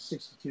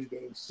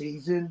 162-game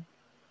season.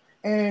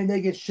 And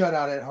they get shut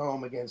out at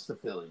home against the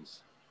Phillies.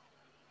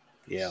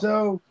 Yeah.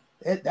 So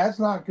that's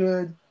not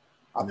good.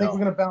 I think we're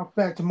going to bounce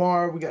back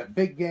tomorrow. We got a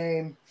big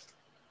game.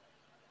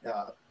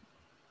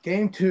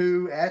 Game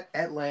 2 at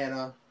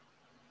Atlanta.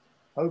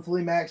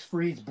 Hopefully Max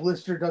Fried's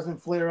blister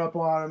doesn't flare up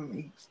on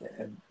him.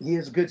 He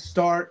has a good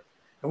start.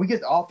 And we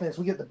get the offense.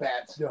 We get the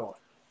bats going.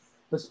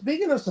 But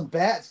speaking of some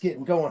bats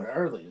getting going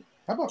early,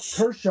 how about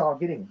Kershaw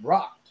getting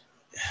rocked?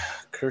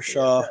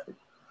 Kershaw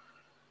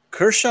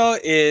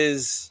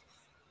is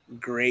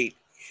great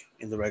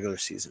in the regular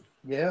season.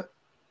 Yeah.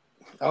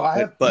 Oh, I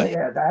have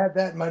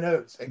that in my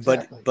notes.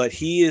 Exactly. But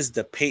he is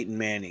the Peyton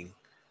Manning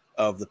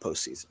of the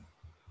postseason.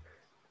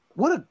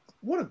 What a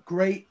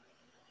great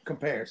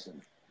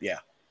comparison. Yeah.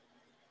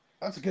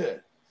 That's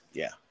good.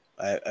 Yeah.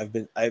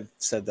 I've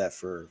said that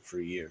for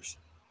years.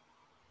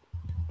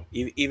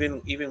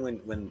 Even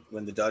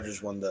when the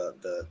Dodgers won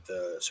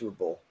the Super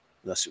Bowl,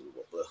 not Super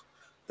Bowl,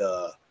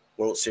 the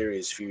World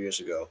Series a few years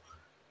ago.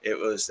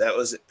 That's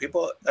what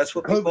people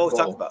COVID always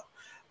talk Bowl. about.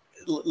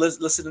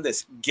 Listen to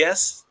this.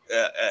 Guess.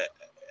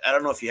 I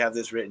don't know if you have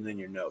this written in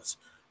your notes,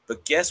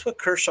 but guess what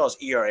Kershaw's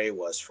ERA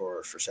was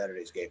for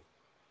Saturday's game.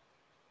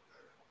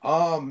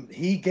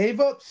 He gave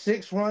up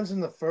 6 runs in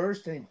the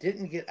first, and he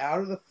didn't get out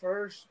of the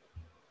first,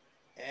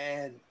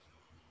 and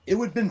it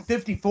would have been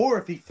 54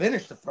 if he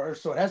finished the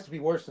first, so it has to be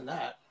worse than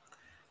that.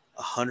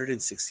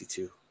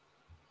 162.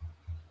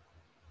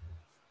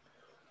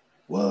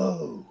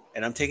 Whoa.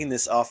 And I'm taking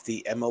this off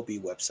the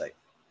MLB website.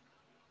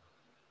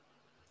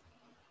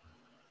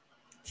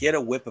 He had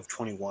a whip of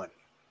 21.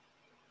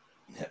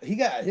 He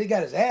got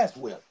his ass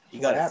whipped. He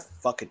got a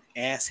fucking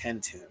ass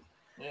handed to him.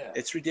 Yeah.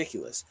 It's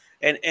ridiculous.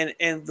 And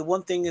the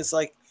one thing is,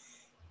 like,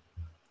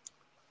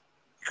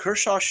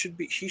 Kershaw should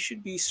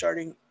be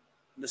starting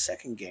the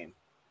second game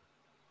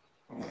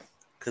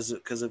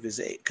because of his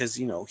age. Because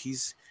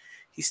he's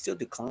still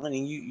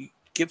declining. You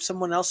give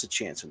someone else a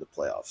chance in the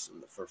playoffs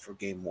for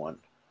game one.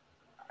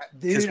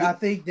 Dude, I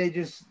think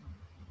they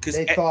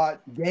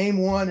thought game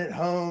one at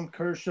home,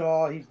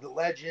 Kershaw, he's the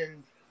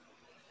legend.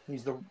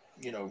 He's the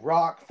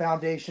Rock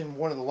Foundation,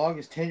 one of the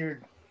longest tenured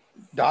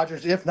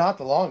Dodgers, if not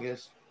the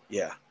longest.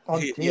 Yeah.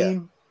 On the team. Yeah.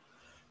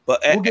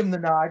 But we'll give him the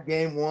nod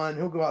game one.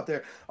 He'll go out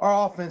there.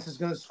 Our offense is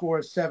going to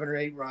score 7 or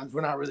 8 runs.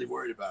 We're not really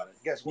worried about it.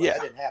 Guess what? Yeah.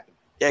 That didn't happen.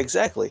 Yeah,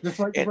 exactly. Just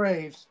like the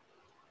Braves.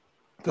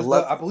 Because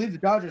I believe the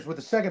Dodgers were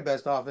the second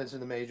best offense in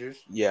the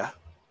majors. Yeah.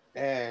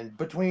 And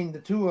between the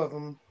two of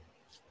them,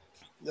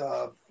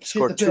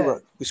 scored 2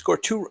 runs. We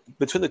scored 2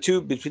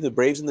 between the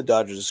Braves and the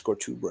Dodgers. We scored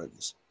 2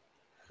 runs.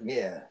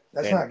 Yeah,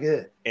 that's not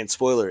good. And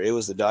spoiler, it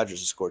was the Dodgers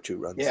who scored 2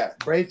 runs. Yeah,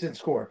 Braves didn't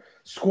score.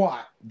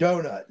 Squat,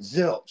 donut,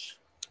 zilch,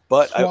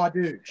 but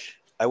squadooch.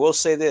 I will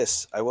say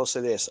this.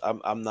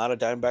 I'm not a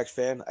Diamondbacks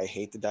fan. I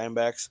hate the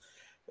Diamondbacks.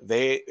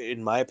 They,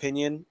 in my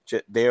opinion,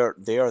 they are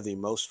the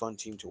most fun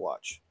team to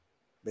watch.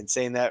 Been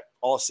saying that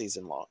all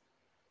season long.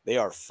 They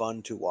are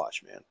fun to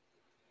watch, man.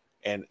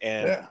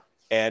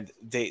 And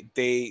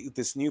they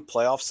this new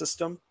playoff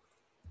system,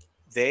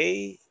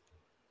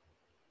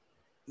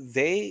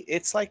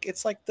 it's like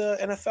the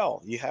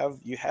NFL.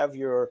 You have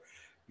your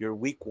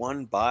week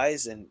 1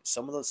 buys, and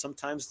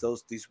sometimes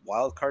these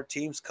wild card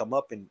teams come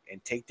up and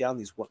take down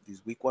these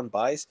week 1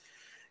 buys,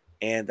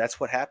 and that's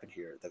what happened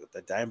here.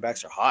 The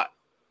Diamondbacks are hot.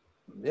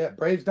 Yeah,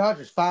 Braves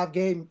Dodgers 5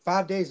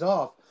 days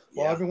off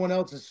while everyone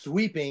else is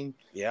sweeping.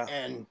 Yeah,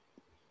 and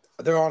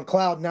they're on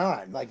cloud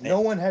 9. Like no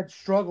one had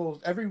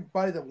struggles.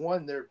 Everybody that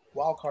won their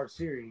wild card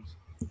series,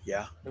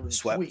 it was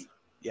swept. Sweep.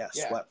 Yeah,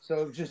 swept.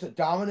 So it was just a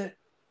dominant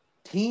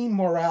team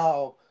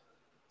morale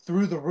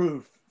through the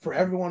roof for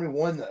everyone who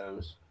won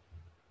those.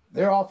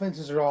 Their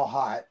offenses are all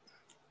hot.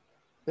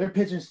 Their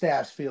pitching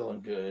staff's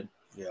feeling good.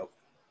 Yep.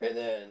 And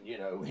then,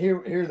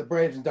 here the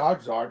Braves and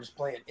Dodgers are just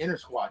playing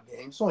inter-squad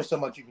games. There's only so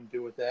much you can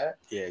do with that.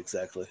 Yeah,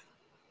 exactly.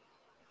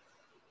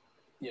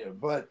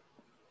 But,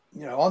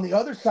 on the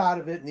other side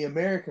of it in the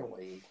American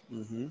League,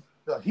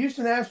 the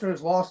Houston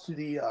Astros lost to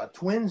the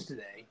Twins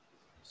today.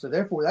 So,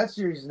 therefore, that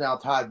series is now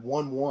tied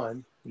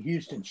 1-1. The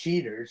Houston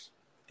Cheaters.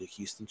 The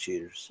Houston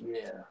Cheaters.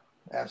 Yeah,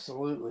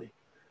 absolutely.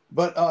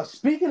 But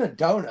speaking of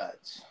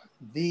donuts,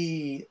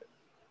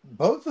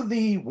 both of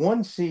the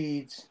 1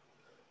 seeds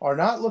are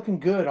not looking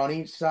good on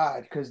each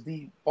side because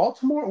the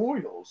Baltimore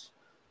Orioles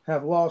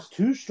have lost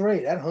 2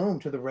 straight at home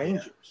to the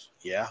Rangers.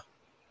 Yeah.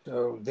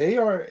 So they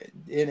are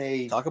in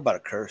a talk about a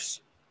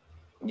curse.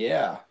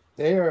 Yeah,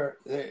 they are.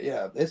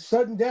 It's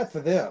sudden death for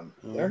them.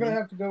 They're going to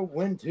have to go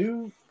win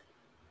 2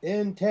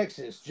 in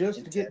Texas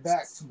just to get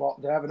back to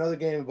have another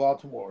game in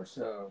Baltimore.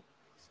 So,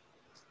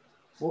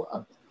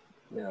 well,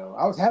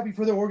 I was happy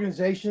for the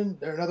organization.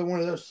 They're another one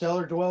of those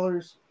cellar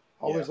dwellers.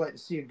 Always like to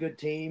see a good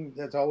team.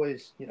 That's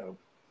always,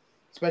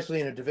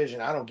 especially in a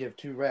division I don't give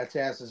 2 rats'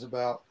 asses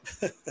about.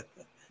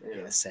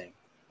 Same.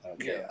 I don't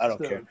care. I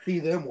don't care. See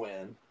them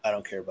win. I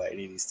don't care about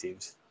any of these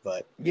teams.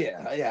 But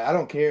I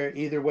don't care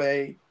either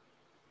way.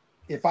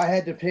 If I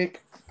had to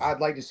pick, I'd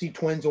like to see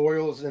Twins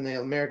Orioles in the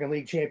American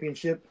League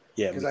Championship.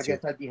 Yeah, because I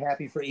guess I'd be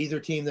happy for either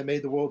team that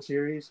made the World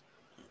Series.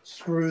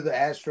 Screw the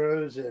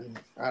Astros, and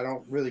I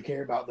don't really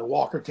care about the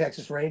Walker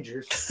Texas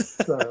Rangers.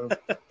 So,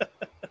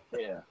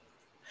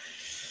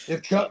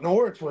 if Chuck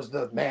Norris was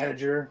the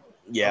manager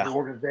of the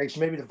organization,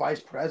 maybe the vice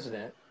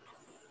president,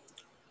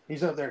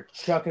 he's up there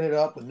chucking it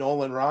up with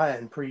Nolan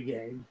Ryan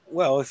pregame.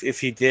 Well, if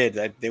he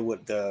did, they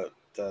would the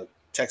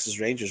Texas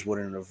Rangers would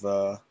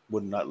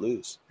not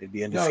lose. They'd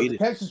be undefeated. No, the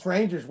Texas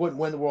Rangers wouldn't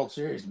win the World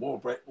Series.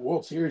 The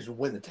World Series would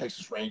win the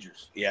Texas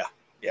Rangers. Yeah.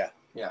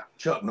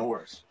 Chuck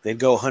Norris. They'd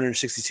go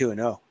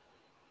 162-0.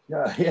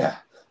 Yeah.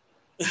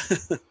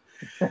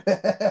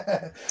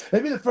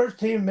 They'd be the first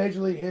team in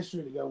Major League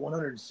history to go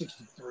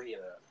 163-0.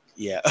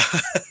 Yeah.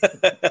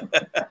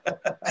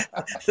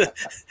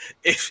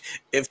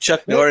 if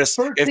Chuck Norris,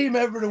 first team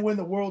ever to win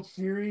the World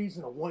Series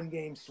in a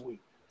 1-game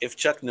sweep. If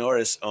Chuck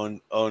Norris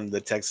owned the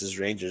Texas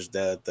Rangers,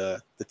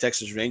 the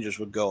Texas Rangers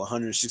would go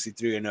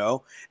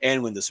 163-0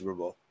 and win the Super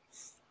Bowl.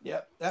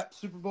 Yep, that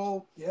Super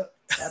Bowl. Yep,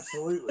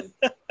 absolutely.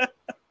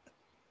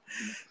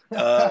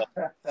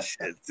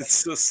 Shit, it's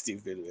so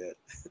stupid, man.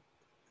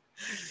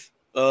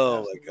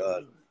 Oh my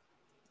god! Absolutely.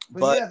 But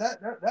But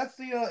yeah, that's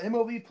the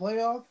MLB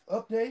playoff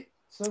update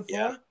so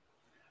yeah, far.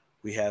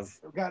 we have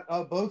We've got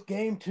both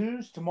game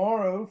twos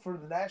tomorrow for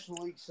the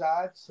National League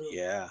side. So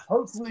yeah,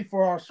 hopefully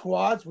for our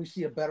squads, we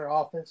see a better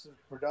offensive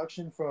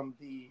production from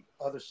the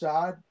other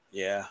side.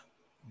 yeah.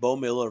 Bo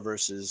Miller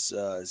versus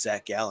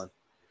Zach Gallen.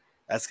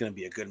 That's going to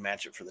be a good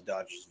matchup for the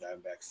Dodgers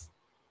and Diamondbacks.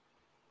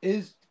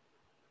 Is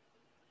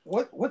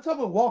what's up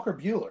with Walker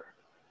Bueller?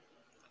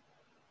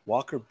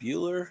 Walker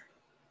Bueller,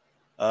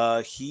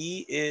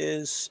 he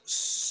is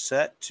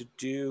set to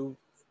do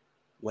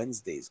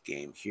Wednesday's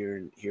game here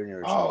in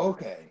Arizona. Oh,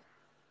 okay.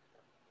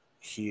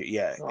 Here,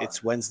 yeah, All right.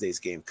 it's Wednesday's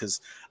game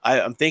because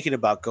I'm thinking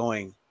about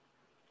going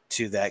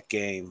to that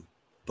game,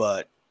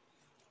 but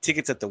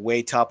tickets at the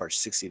way top are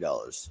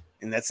 $60,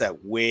 and that's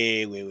at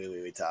way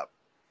top.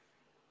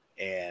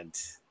 And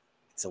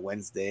it's a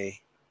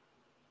Wednesday.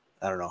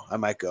 I don't know. I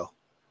might go.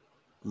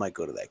 I might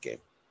go to that game.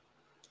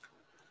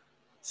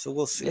 So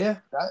we'll see. Yeah.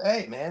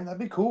 Hey, man, that'd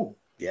be cool.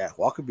 Yeah,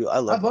 Walker Bueller. I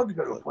love I'd love to Walker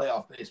go to a Bueller.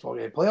 playoff baseball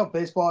game. Playoff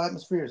baseball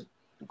atmosphere is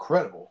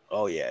incredible.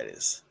 Oh yeah, it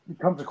is. It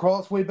comes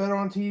across way better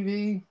on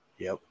TV.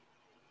 Yep.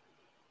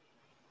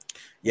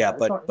 Yeah, It's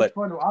but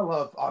fun. I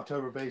love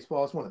October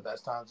baseball. It's one of the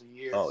best times of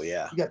year. oh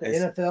yeah, You got the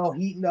it's, NFL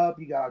heating up.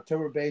 You got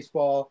October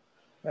baseball.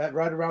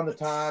 Right around the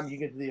time you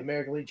get to the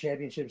American League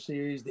Championship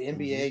Series, the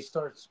NBA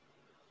starts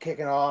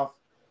kicking off.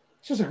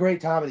 It's just a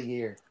great time of the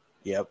year.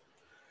 yep.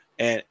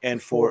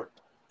 And for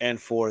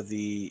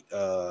the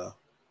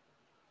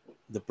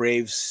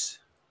Braves,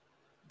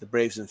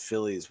 and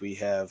Phillies, we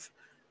have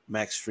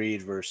Max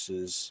Fried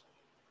versus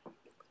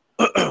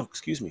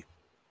excuse me,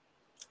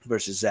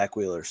 versus Zach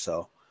Wheeler.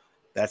 So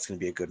that's going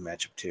to be a good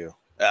matchup too.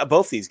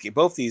 Both these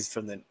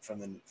from the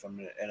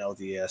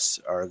NLDS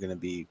are going to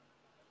be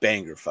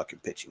banger fucking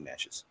pitching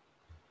matches.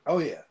 Oh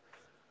yeah,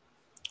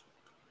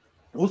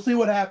 we'll see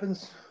what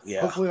happens.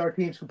 Yeah. Hopefully our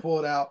teams can pull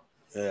it out.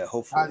 Yeah, Tie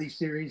hopefully. these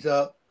series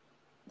up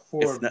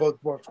for If not- both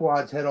of our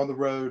squads head on the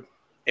road.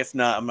 If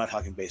not, I'm not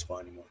talking baseball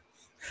anymore.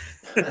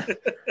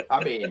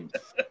 I mean,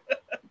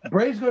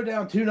 Braves go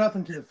down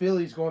 2-0 to the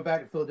Phillies going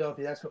back to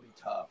Philadelphia. That's going to be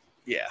tough.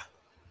 Yeah.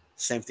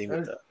 Same thing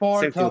with That's the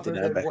far same thing with the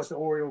tougher than Diamondbacks. what the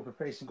Orioles are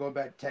facing going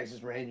back to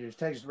Texas Rangers.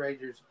 Texas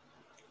Rangers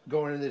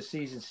going into this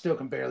season still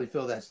can barely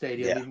fill that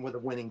stadium, Yeah. even with a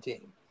winning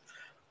team.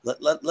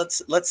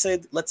 Let's say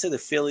the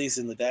Phillies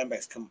and the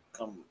Diamondbacks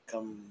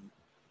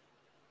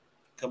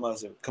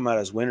come out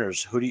as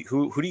winners. Who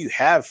do you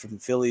have from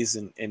Phillies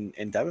and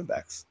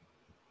Diamondbacks?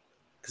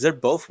 Because they're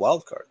both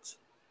wild cards.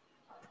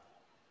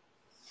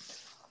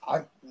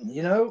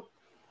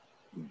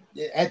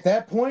 At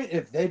that point,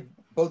 if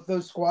both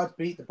those squads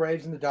beat the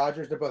Braves and the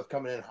Dodgers, they're both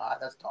coming in hot.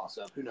 That's a toss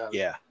up. Who knows?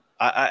 Yeah,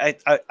 I'd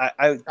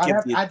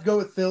I'd go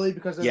with Philly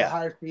because they're Yeah. the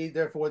higher seed.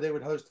 Therefore, they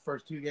would host the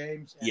first two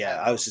games.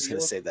 Yeah, I was just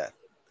gonna say that.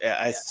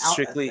 Yeah,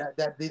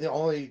 that'd be the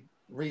only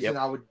reason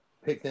I would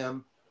pick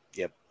them.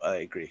 Yep, I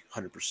agree,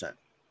 100%.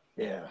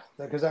 Yeah,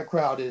 because that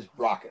crowd is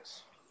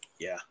raucous.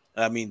 Yeah,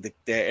 I mean the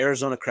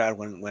Arizona crowd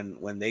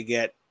when they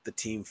get the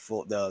team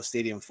full, the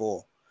stadium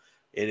full,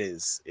 it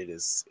is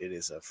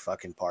a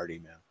fucking party,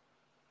 man.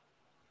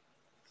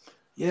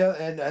 Yeah,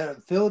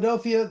 and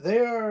Philadelphia, they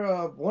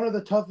are one of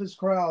the toughest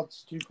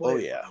crowds to play. Oh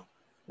yeah,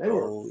 they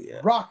were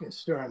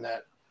raucous during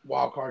that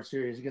wild card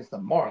series against the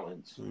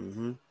Marlins.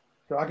 Mm-hmm.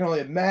 So I can only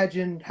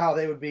imagine how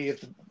they would be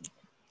if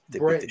the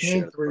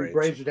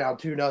Braves are down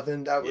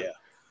 2-0.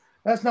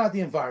 That's not the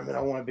environment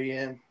I want to be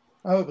in.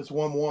 I hope it's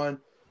 1-1.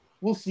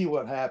 We'll see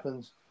what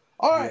happens.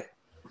 All right.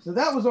 So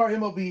that was our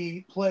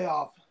MLB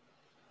playoff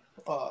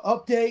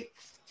update.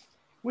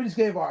 We just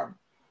gave our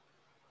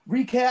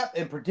recap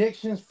and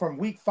predictions from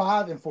week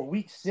 5 and for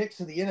week 6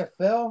 of the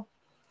NFL.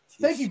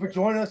 Thank you for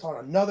joining us on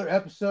another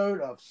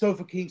episode of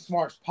Sofa King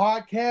Smarks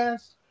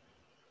Podcast.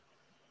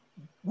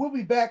 We'll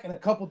be back in a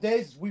couple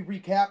days as we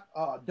recap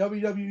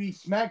WWE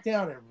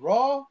SmackDown and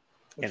Raw.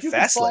 And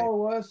Fastlane.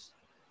 Follow us.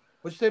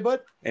 What'd you say, bud?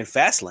 And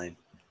Fastlane.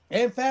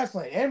 And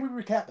Fastlane. And we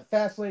recap the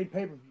Fastlane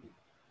pay-per-view.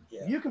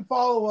 Yeah. You can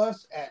follow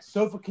us at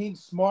Sofa King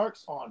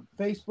Smarks on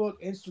Facebook,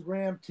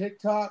 Instagram,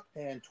 TikTok,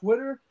 and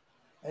Twitter.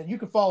 And you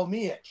can follow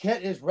me at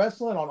Chet Is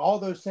Wrestling on all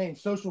those same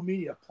social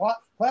media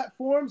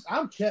platforms.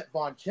 I'm Chet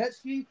Von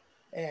Chetsky.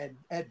 And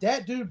at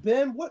that dude,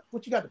 Ben, what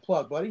you got to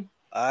plug, buddy?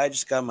 I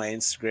just got my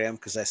Instagram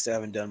because I still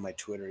haven't done my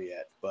Twitter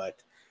yet. But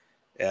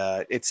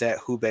it's at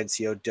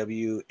Whobencio,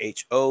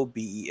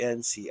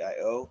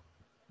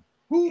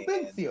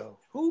 WHOBENCIO.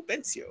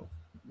 Whobencio.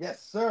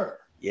 Yes, sir.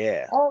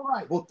 Yeah. All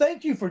right. Well,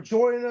 thank you for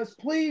joining us.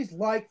 Please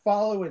like,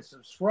 follow, and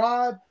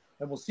subscribe.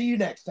 And we'll see you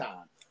next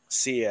time.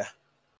 See ya.